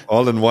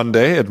 All in one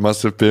day. It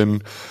must have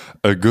been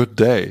a good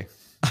day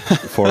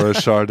for a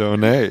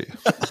Chardonnay.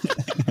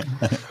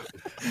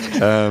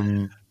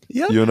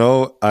 You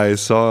know, I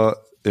saw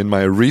in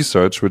my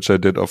research, which I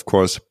did, of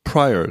course,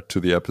 prior to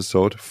the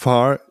episode,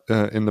 far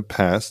in the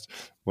past,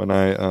 when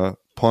I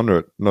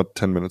pondered, not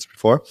 10 minutes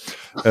before,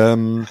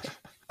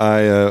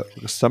 I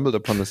stumbled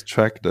upon this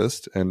track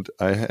list, and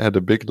I had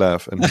a big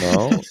laugh. And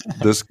now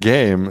this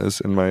game is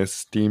in my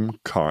Steam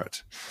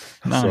cart.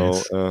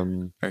 Nice.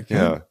 So,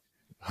 yeah,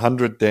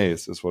 100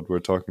 Days is what we're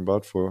talking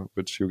about, for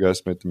which you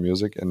guys made the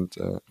music, and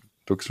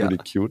looks really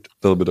cute.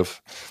 A little bit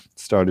of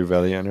Stardew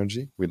Valley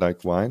energy. We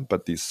like wine,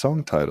 but these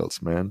song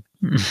titles, man.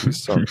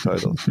 These song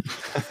titles.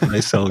 They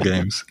sell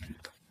games.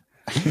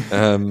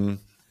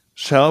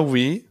 Shall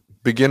we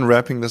begin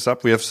wrapping this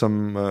up? We have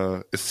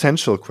some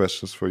essential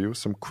questions for you,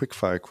 some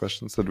quick-fire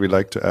questions that we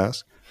like to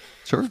ask.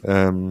 Sure.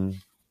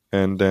 And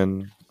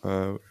then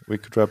we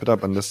could wrap it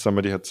up, unless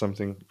somebody had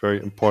something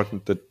very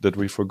important that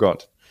we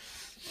forgot.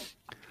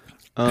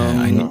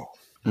 I know.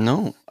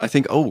 No, I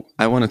think,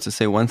 I wanted to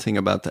say one thing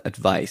about the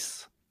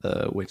advice,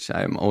 which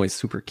I'm always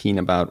super keen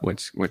about,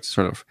 which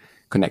sort of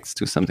connects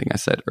to something I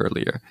said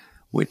earlier,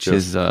 which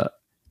is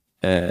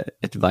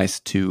advice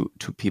to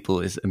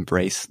people is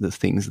embrace the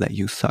things that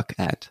you suck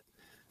at.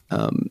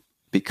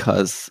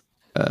 Because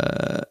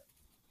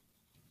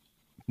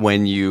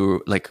when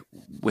you, like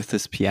with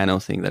this piano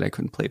thing that I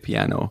couldn't play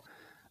piano,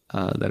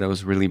 that I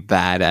was really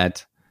bad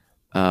at,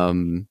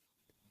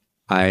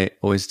 I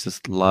always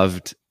just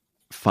loved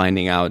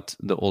finding out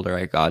the older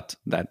I got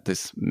that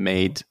this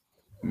made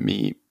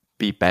me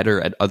be better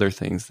at other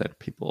things that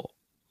people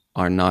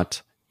are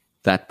not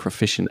that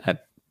proficient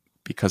at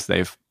because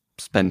they've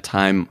spent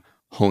time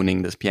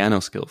honing this piano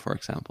skill, for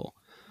example.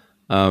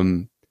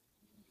 And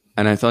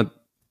I thought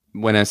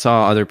when I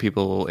saw other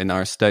people in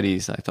our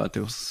studies, I thought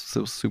it was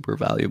so super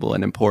valuable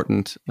and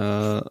important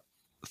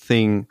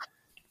thing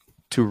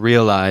to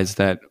realize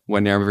that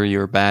whenever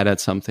you're bad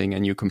at something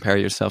and you compare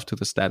yourself to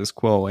the status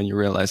quo and you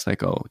realize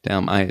like, oh,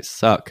 damn, I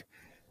suck,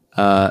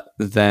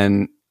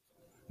 then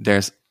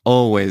there's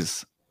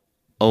always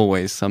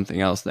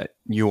something else that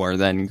you are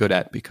then good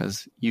at,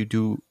 because you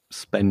do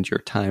spend your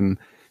time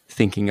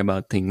thinking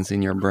about things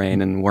in your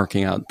brain and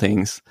working out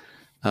things.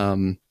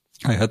 I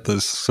had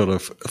this sort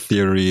of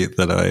theory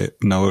that I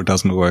know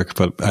doesn't work,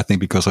 but I think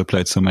because I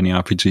played so many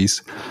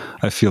RPGs,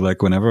 I feel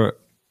like whenever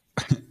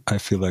I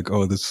feel like,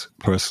 oh, this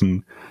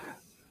person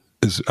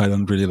I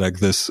don't really like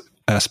this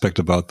aspect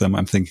about them.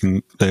 I'm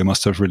thinking they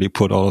must have really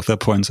put all of their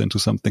points into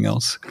something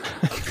else.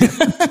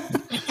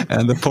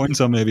 And the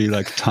points are maybe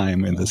like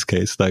time in this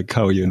case, like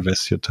how you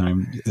invest your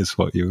time is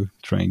what you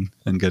train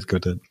and get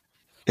good at.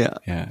 Yeah.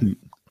 Yeah.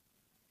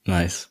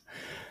 Nice.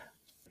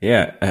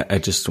 Yeah, I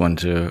just want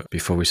to,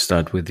 before we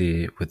start with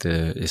the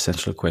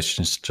essential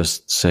questions,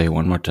 just say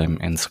one more time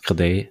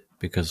enschede,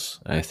 because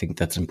I think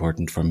that's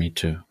important for me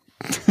to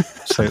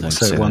say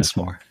once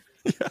more.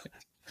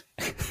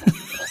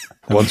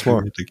 Once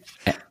more.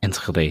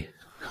 Enschede.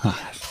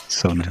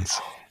 So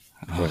nice.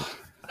 Right.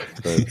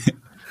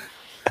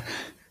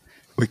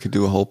 We could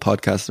do a whole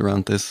podcast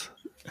around this.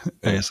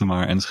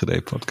 ASMR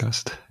Enschede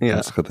podcast. Yeah.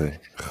 Enschede.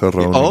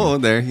 Groningen. Oh,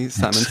 there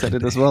Simon said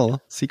it as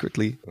well,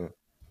 secretly.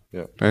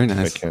 Yeah. Very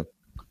nice. I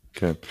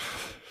can.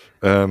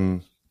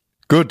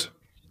 Good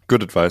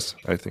advice,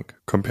 I think.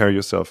 Compare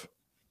yourself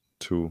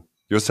to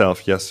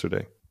yourself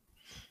yesterday,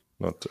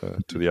 not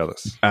to the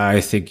others.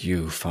 I think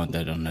you found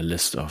that on a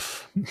list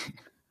of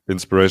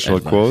Inspirational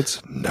advice.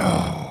 quotes?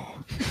 No.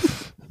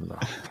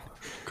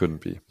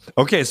 Couldn't be.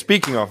 Okay,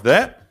 speaking of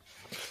that,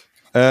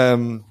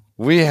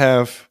 we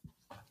have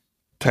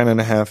 10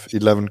 and a half,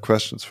 11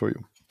 questions for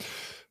you.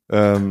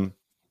 And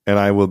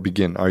I will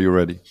begin. Are you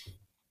ready?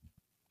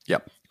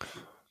 Yep.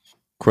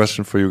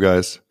 Question for you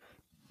guys.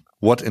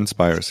 What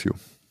inspires you?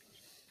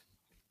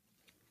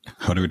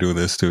 How do we do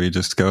this? Do we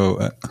just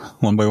go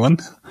one by one?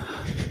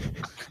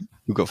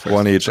 You go first.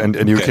 One each, and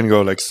you can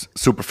go like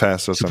super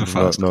fast or Super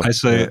something. fast. No. I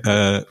say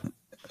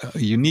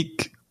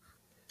unique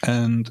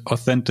and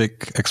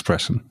authentic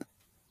expression.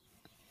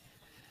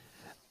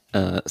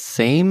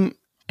 Same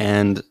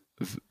and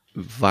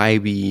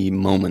vibey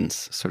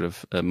moments, sort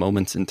of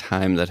moments in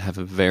time that have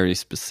a very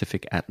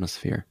specific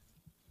atmosphere.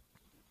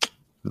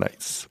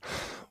 Nice.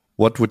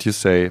 What would you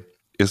say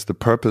is the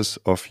purpose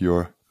of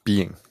your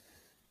being?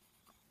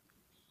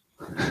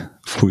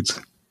 Food,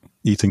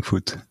 eating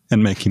food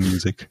and making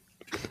music.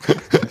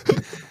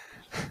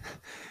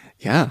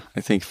 Yeah,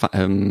 I think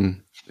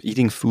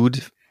eating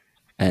food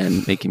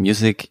and making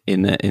music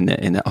in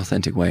an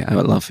authentic way. I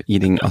would love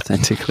eating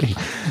authentically.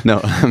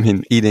 No, I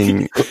mean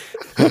eating.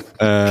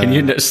 Can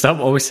you stop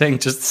always saying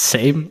just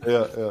same?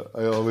 Yeah.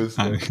 I always.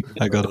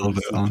 I got all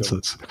the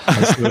answers.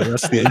 That's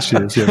the issue.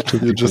 Is you have two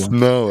You people. just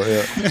know.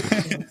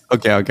 Yeah.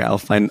 Okay. I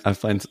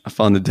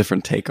found a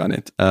different take on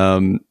it.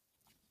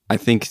 I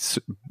think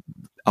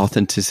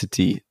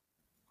authenticity,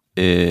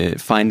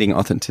 finding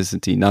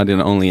authenticity, not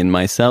only in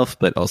myself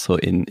but also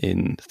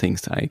in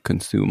things I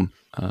consume.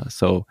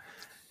 So,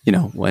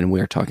 when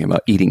we're talking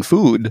about eating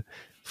food,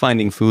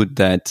 finding food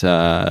that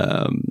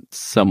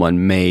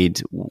someone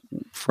made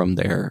from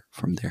their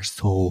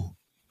soul.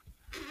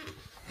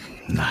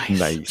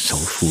 Nice. Soul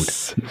food.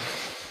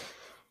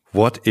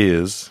 What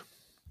is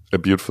a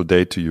beautiful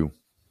day to you?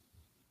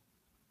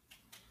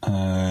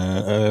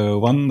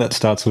 One that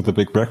starts with a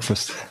big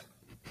breakfast.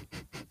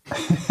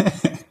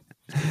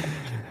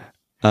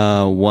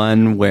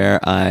 One where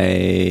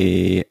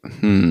I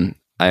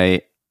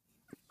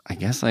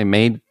guess I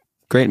made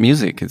great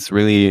music. It's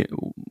really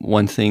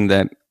one thing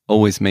that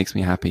always makes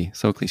me happy.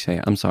 So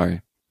cliche. I'm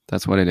sorry.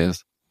 That's what it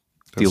is.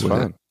 That's Deal with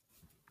fine. it.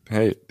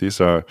 Hey,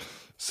 these are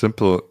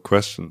simple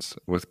questions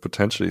with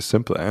potentially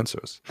simple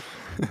answers.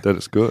 That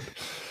is good.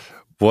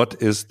 What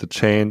is the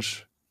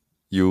change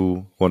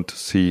you want to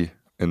see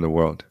in the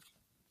world?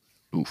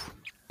 Oof.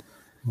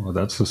 Well,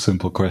 that's a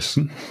simple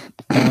question.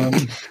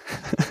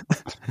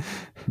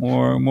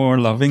 More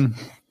loving.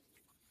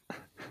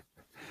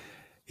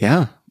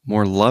 Yeah,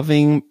 more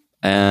loving,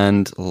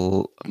 and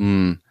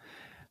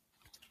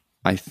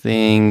I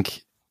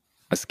think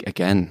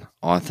again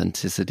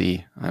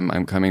authenticity.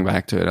 I'm coming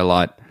back to it a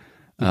lot.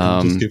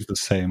 Just give the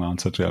same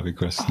answer to every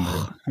question.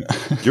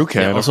 You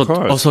can, also, of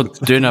course. also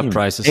dinner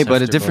prices. Hey, have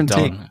but a to go different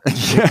take. down.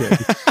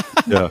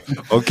 Yeah.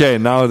 Okay,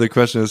 now the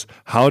question is,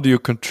 how do you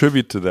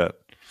contribute to that?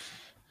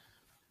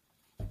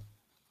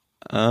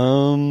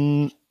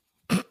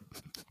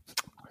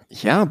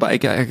 Yeah, but I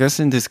guess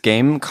in this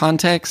game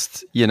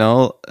context,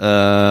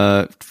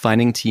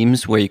 finding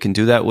teams where you can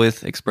do that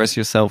with, express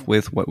yourself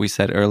with, what we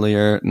said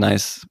earlier,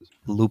 nice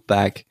loop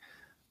back,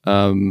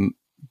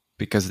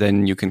 because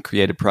then you can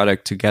create a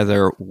product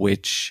together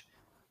which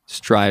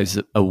strives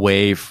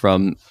away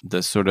from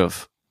the sort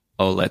of,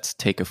 let's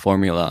take a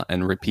formula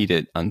and repeat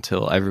it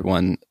until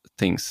everyone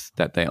thinks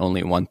that they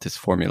only want this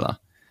formula,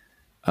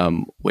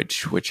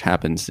 which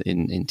happens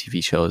in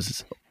TV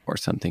shows or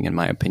something, in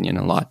my opinion,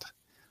 a lot.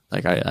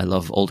 Like I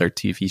love older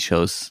TV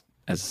shows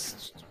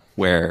as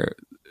where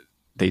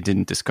they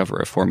didn't discover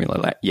a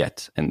formula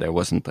yet, and there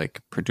wasn't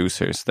like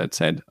producers that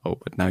said, "Oh,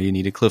 but now you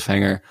need a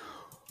cliffhanger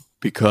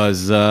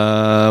because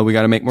we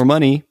got to make more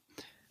money."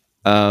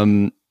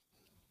 And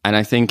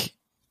I think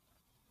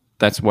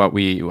that's how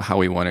we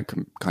want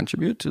to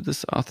contribute to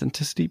this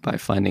authenticity, by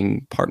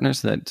finding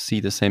partners that see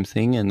the same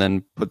thing and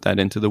then put that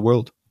into the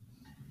world.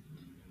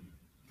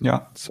 Yeah,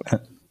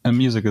 and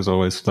music is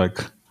always like,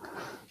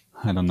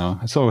 I don't know,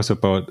 it's always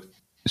about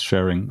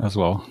sharing as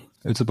well.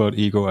 It's about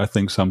ego, I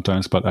think,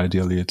 sometimes, but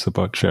ideally it's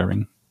about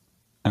sharing.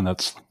 and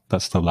that's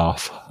the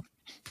laugh.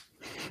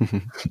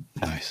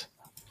 Nice.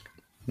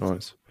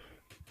 Nice.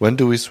 When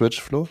do we switch,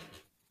 Flo?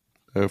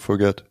 I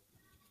forget.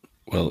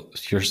 Well,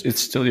 it's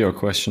still your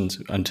questions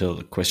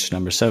until question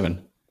number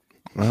 7.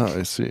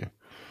 I see.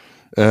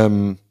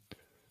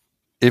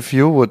 If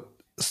you would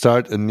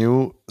start a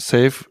new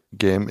save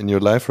game in your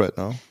life right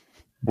now,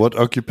 what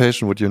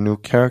occupation would your new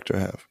character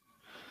have?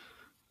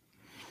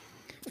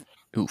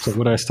 Oof. So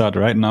would I start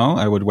right now?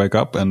 I would wake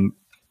up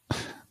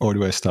or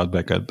do I start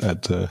back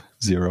at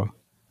 0?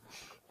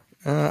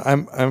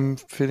 I'm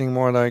feeling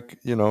more like,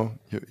 yeah.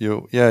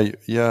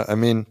 I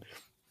mean,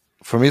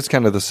 for me, it's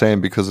kind of the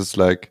same because it's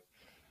like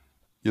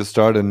you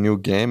start a new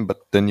game, but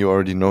then you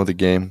already know the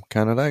game,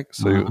 kind of like,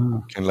 so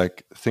you can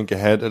like think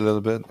ahead a little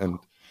bit. And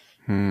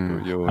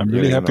I'm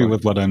really happy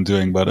with what I'm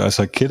doing, but as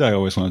a kid, I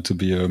always wanted to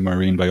be a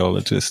marine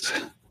biologist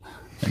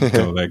and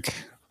go like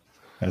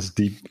as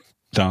deep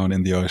down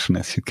in the ocean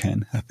as you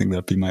can. I think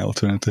that'd be my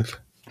alternative.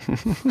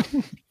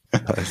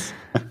 Nice.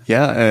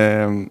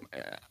 Yeah,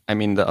 I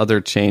mean, the other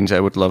change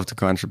I would love to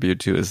contribute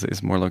to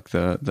is more like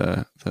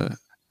the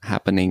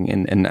happening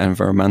in an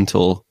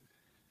environmental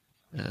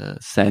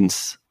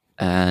sense,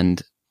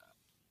 and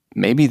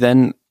maybe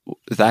then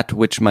that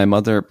which my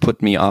mother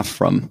put me off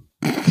from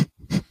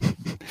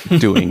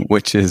doing,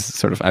 which is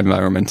sort of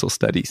environmental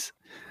studies,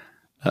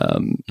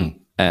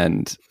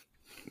 and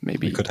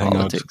maybe We could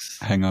politics.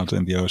 hang out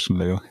in the ocean,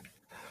 Leo.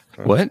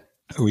 What?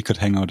 We could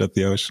hang out at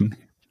the ocean.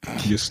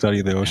 You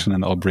study the ocean,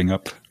 and I'll bring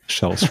up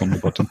shells from the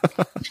bottom.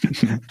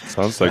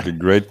 Sounds like a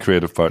great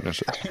creative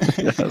partnership.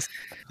 Yes.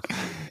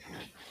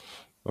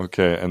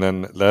 Okay, and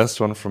then last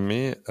one from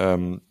me.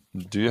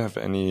 Do you have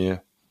any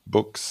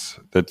books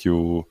that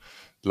you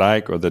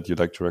like or that you'd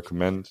like to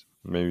recommend?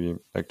 Maybe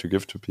like to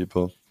give to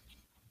people?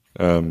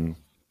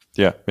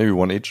 Maybe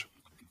one each,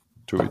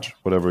 2 each,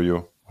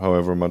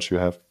 however much you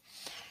have.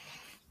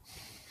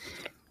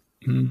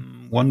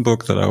 One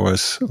book that I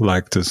always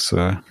liked is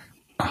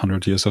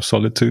 100 Years of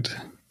Solitude.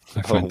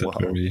 I find that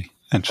very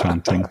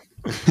enchanting.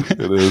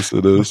 It is.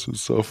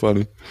 It's so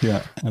funny.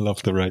 Yeah, I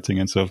love the writing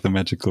and sort of the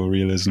magical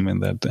realism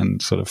in that,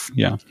 and sort of,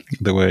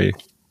 the way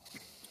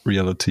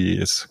reality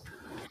is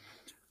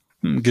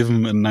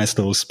given a nice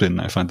little spin.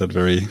 I find that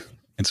very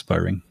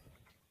inspiring.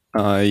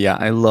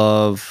 I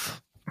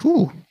love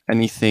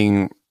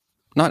anything,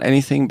 not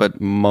anything,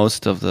 but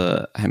most of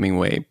the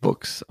Hemingway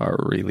books are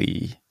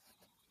really,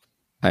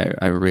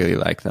 I really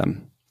like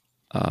them.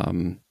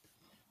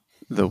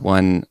 The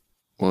one,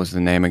 what was the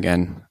name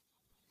again?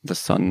 The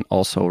Sun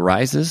Also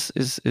Rises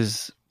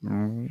is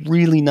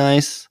really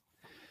nice.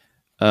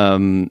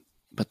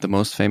 But the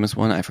most famous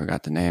one, I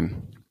forgot the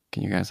name.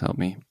 Can you guys help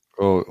me?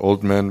 Oh,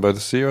 Old Man by the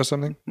Sea or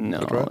something? No.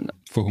 Right?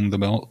 For Whom the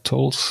Bell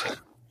Tolls.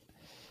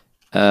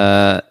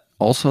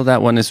 Also,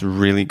 that one is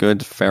really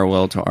good.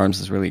 Farewell to Arms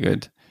is really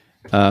good.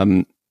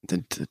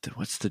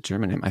 What's the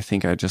German name? I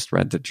think I just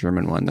read the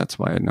German one. That's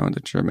why I know the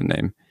German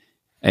name.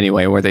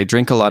 Anyway, where they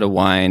drink a lot of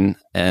wine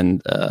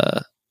and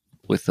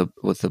with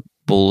the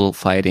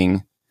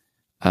bullfighting.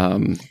 That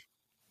one's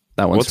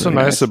What's so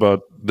really nice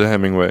about the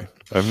Hemingway?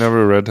 I've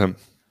never read him.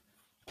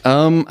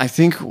 I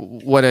think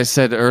what I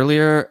said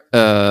earlier,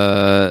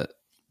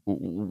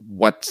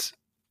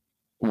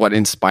 what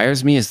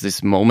inspires me is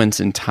this moments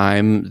in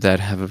time that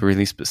have a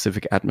really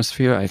specific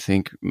atmosphere. I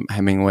think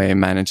Hemingway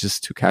manages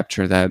to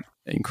capture that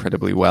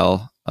incredibly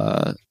well.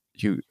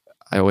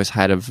 I always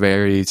had a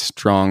very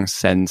strong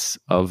sense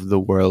of the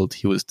world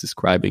he was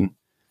describing.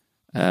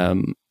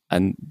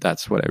 And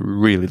that's what I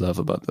really love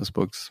about those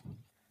books.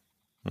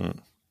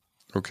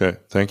 Okay,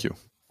 thank you.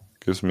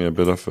 Gives me a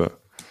bit of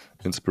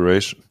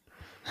inspiration.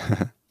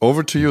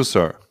 Over to you,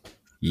 sir.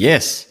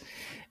 Yes.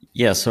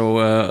 Yeah,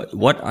 so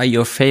what are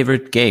your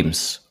favorite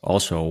games?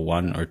 Also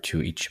 1 or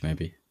 2 each,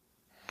 maybe.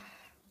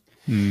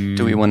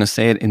 Do we want to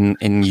say it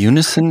in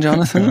unison,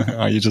 Jonathan?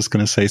 Are you just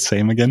going to say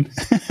same again?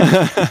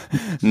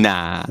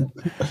 Nah.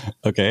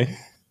 Okay.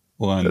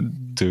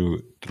 1,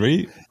 2,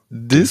 3.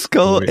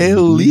 Disco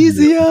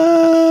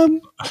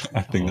Elysium!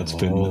 I think that's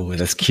been...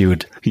 That's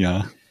cute.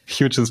 Yeah.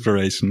 Huge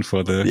inspiration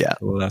for the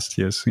last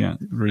years. Yeah.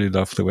 Really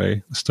love the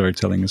way the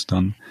storytelling is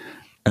done.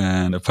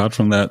 And apart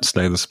from that,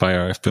 Slay the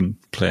Spire, I've been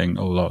playing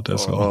a lot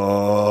as well.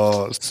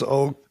 Oh,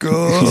 so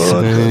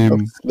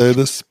good. Slay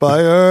the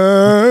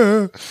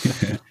Spire.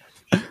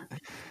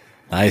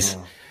 Nice.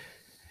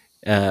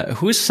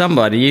 Who's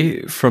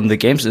somebody from the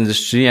games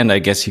industry, and I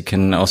guess you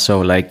can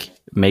also like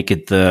make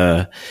it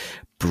the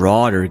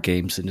broader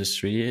games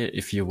industry,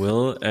 if you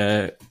will,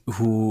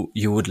 who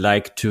you would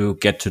like to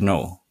get to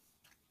know?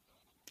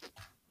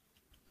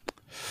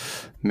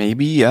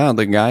 Maybe,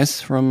 the guys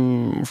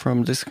from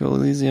Disco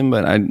Elysium,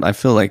 but I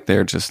feel like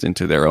they're just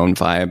into their own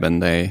vibe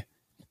and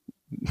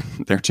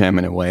they're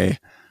jamming away.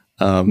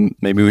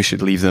 Maybe we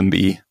should leave them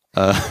be.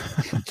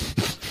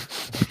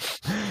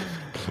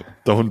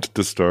 Don't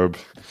disturb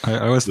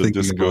I was the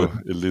thinking Disco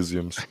about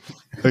Elysiums.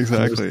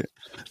 Exactly.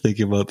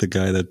 thinking about the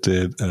guy that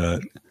did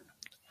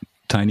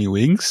Tiny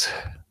Wings.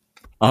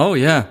 Oh,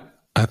 yeah.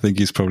 I think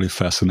he's probably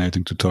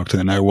fascinating to talk to,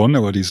 and I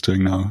wonder what he's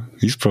doing now.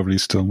 He's probably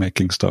still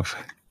making stuff.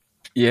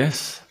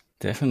 Yes.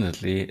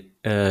 Definitely.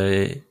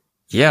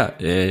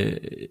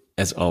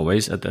 As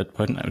always at that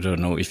point, I don't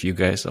know if you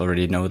guys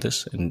already know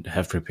this and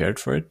have prepared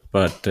for it,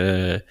 but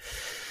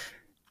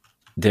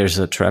there's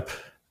a trap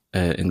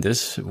in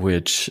this,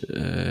 which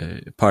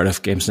part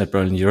of GamesNet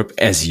Berlin Europe,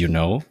 as you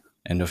know,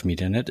 and of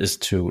MediaNet, is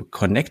to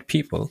connect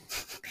people.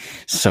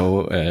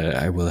 So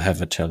I will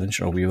have a challenge,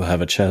 or we will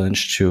have a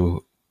challenge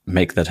to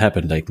make that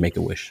happen, like make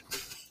a wish.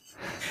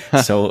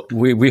 So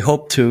we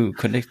hope to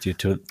connect you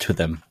to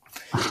them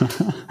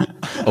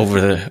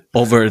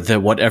over the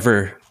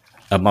whatever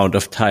amount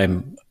of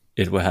time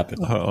it will happen.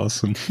 Oh,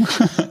 awesome.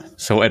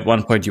 So at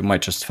one point you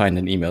might just find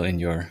an email in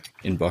your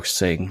inbox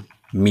saying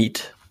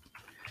meet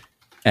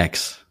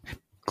X.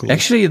 Cool.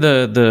 Actually,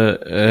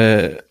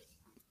 the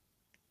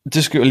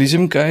Disco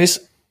Elysium guys,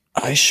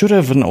 I should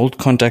have an old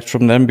contact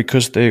from them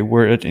because they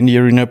were at Indie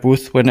Arena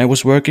booth when I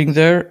was working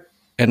there,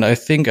 and I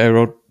think I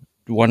wrote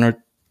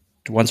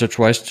once or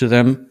twice to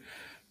them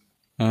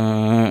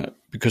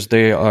because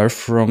they are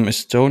from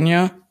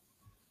Estonia,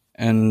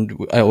 and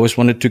I always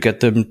wanted to get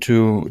them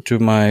to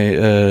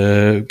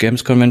my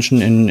games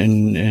convention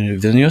in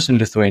Vilnius in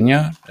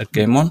Lithuania at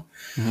GameOn.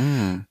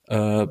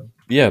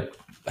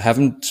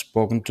 Haven't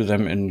spoken to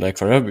them in like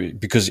forever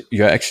because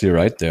you're actually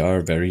right, they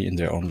are very in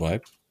their own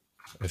vibe,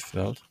 I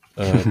felt.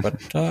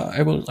 But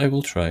I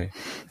will try.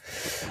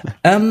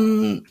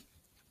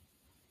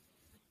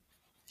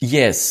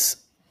 Yes.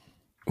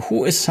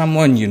 Who is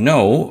someone you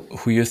know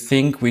who you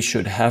think we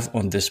should have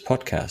on this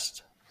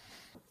podcast?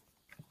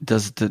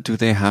 Do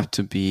they have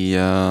to be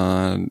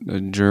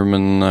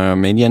German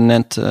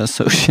MediaNet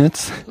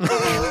associates?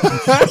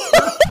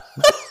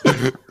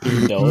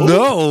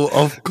 No,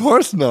 of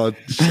course not.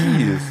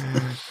 Jeez.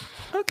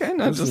 Okay,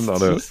 no,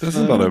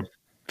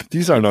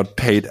 These are not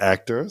paid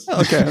actors.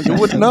 Okay, You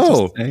would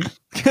know.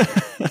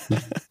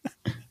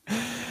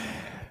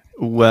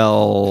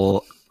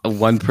 Well,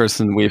 one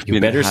person we've You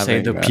been better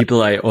having, say the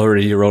people I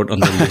already wrote on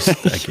the list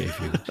I gave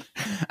you.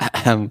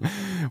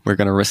 we're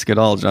gonna risk it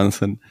all,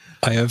 Jonathan.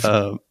 I have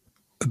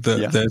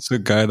there's a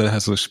guy that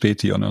has a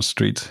Späti on our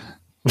street.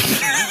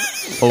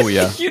 Oh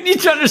yeah. You need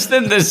to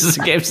understand this is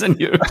games in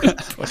Europe.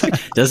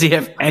 Does he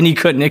have any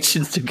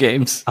connections to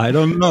games? I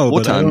don't know,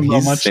 but I don't know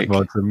he's much sick.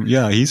 about him.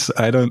 Yeah,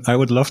 I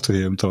would love to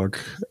hear him talk.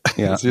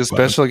 Yeah, Is he a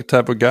special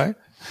type of guy?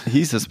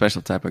 he's a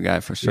special type of guy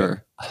for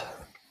sure.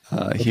 He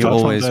Apart from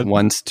always that-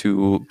 wants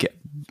to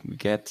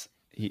get.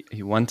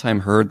 He one time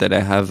heard that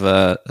I have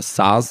a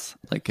saz,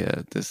 like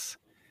this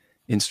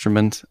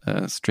instrument,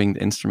 stringed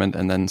instrument,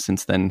 and then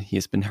since then he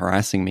has been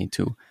harassing me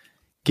to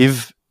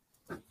give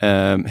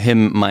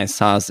him my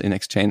saz in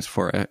exchange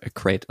for a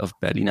crate of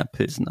Berliner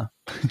Pilsner.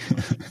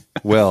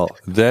 Well,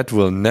 that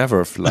will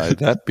never fly.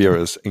 That beer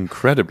is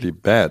incredibly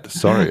bad.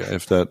 Sorry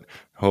if that.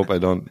 Hope I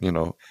don't,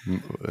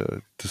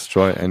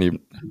 destroy any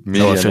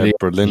media affiliate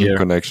Berlin here.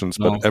 connections.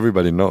 No. But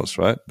everybody knows,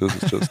 right? This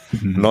is just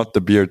not the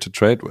beer to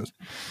trade with.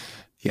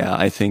 Yeah,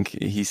 I think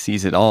he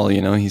sees it all.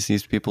 He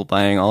sees people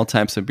buying all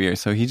types of beer,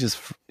 so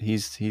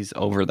he's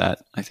over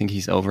that. I think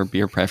he's over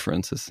beer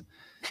preferences.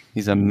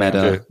 He's a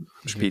meta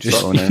Späti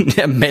owner.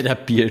 A meta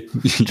beer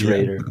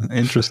trader. Yeah,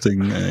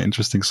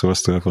 interesting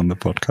source to have on the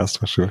podcast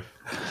for sure.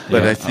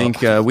 But I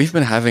think we've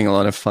been having a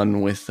lot of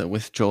fun with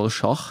Joel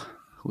Schoch,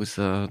 who's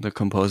the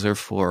composer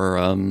for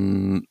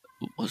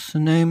what's the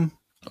name?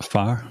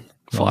 Far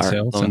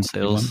Lone and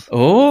Sales.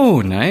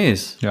 Oh,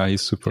 nice. Yeah,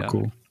 he's super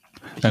cool.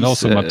 He's, And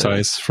also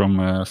Matthijs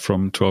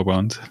from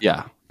Torband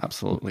Yeah,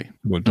 absolutely.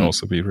 would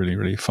also be really,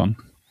 really fun.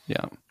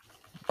 Yeah.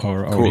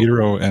 Our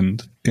hero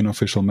and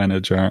unofficial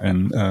manager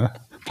and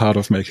part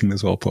of making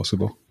this all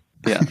possible.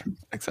 Yeah,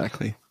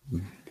 exactly.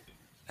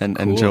 And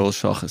Joel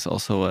Schoch is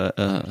also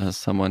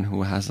someone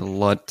who has a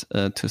lot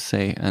to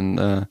say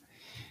and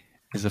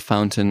is a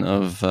fountain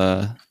of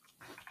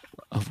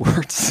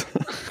words.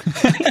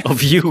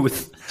 Of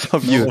youth.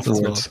 Of youth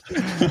as words.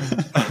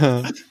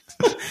 well.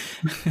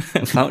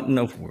 Fountain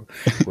of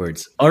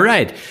words. All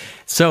right.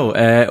 So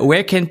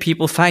where can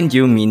people find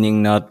you?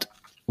 Meaning not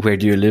where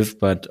do you live,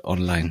 but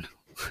online.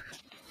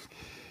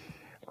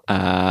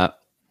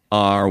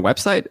 Our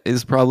website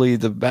is probably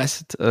the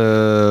best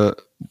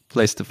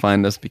place to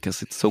find us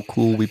because it's so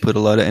cool. We put a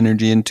lot of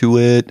energy into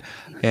it.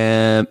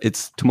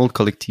 It's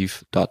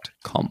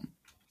tumultkollektiv.com.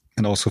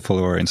 And also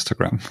follow our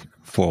Instagram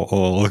for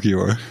all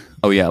your...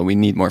 Oh yeah, we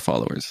need more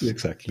followers.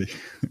 Exactly.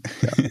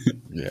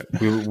 Yeah.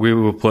 We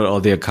will put all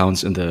the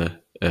accounts in the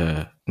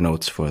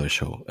notes for the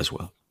show as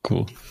well.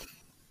 Cool.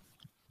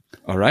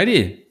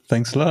 Alrighty.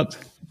 Thanks a lot.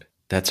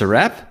 That's a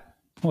wrap.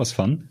 That was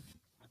fun.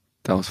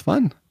 That was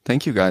fun.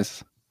 Thank you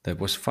guys. That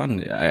was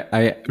fun.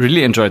 I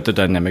really enjoyed the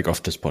dynamic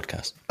of this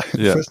podcast.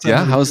 Yeah. First time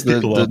Yeah, with how's the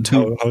people on.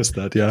 two- How's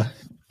that? Yeah.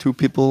 2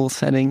 people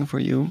setting for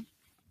you?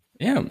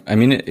 Yeah, I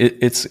mean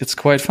it's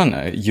quite fun.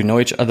 You know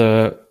each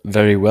other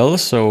very well,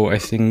 so I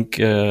think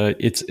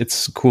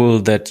it's cool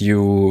that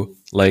you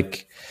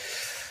like.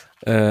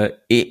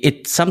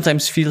 It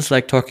sometimes feels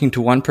like talking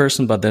to one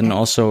person, but then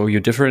also you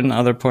differ in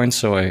other points.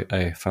 So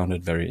I found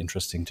it very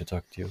interesting to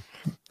talk to you.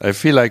 I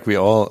feel like we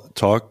all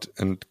talked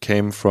and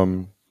came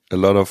from a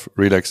lot of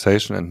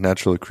relaxation and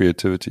natural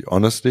creativity,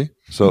 honestly.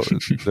 So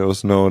there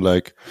was no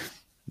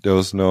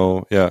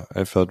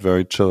I felt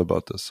very chill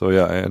about this. So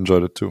yeah, I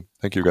enjoyed it too.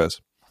 Thank you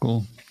guys.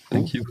 Cool.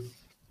 Thank you.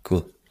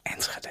 Cool.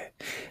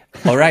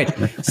 All right.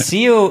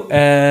 See you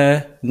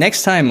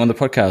next time on the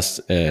podcast.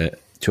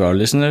 To our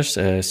listeners,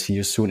 see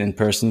you soon in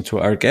person. To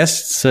our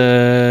guests,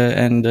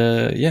 and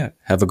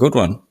have a good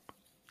one.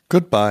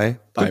 Goodbye.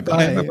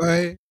 Bye-bye.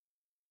 Bye-bye.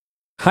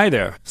 Hi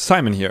there,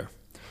 Simon here.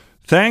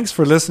 Thanks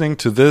for listening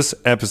to this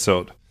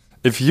episode.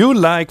 If you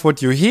like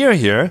what you hear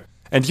here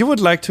and you would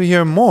like to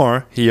hear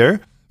more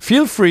here,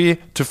 feel free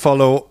to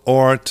follow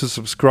or to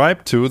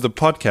subscribe to the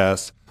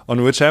podcast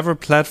on whichever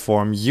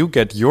platform you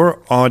get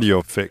your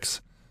audio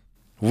fix.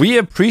 We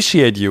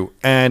appreciate you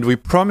and we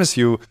promise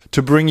you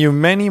to bring you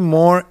many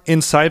more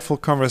insightful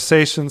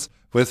conversations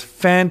with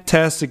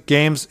fantastic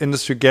games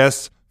industry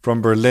guests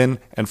from Berlin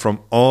and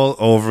from all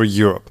over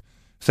Europe.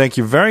 Thank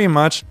you very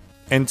much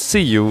and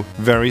see you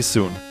very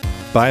soon.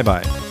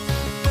 Bye-bye.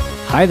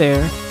 Hi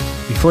there.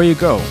 Before you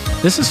go,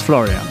 this is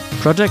Florian,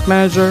 Project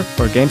Manager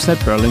for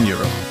GamesNet Berlin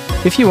Europe.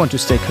 If you want to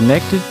stay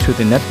connected to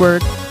the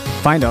network,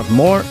 find out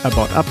more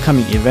about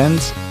upcoming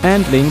events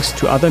and links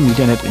to other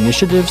MediaNet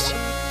initiatives,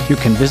 you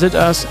can visit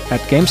us at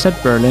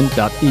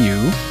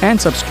gamesnetberlin.eu and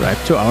subscribe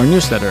to our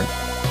newsletter.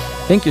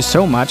 Thank you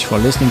so much for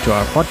listening to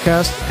our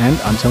podcast, and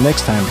until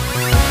next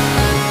time.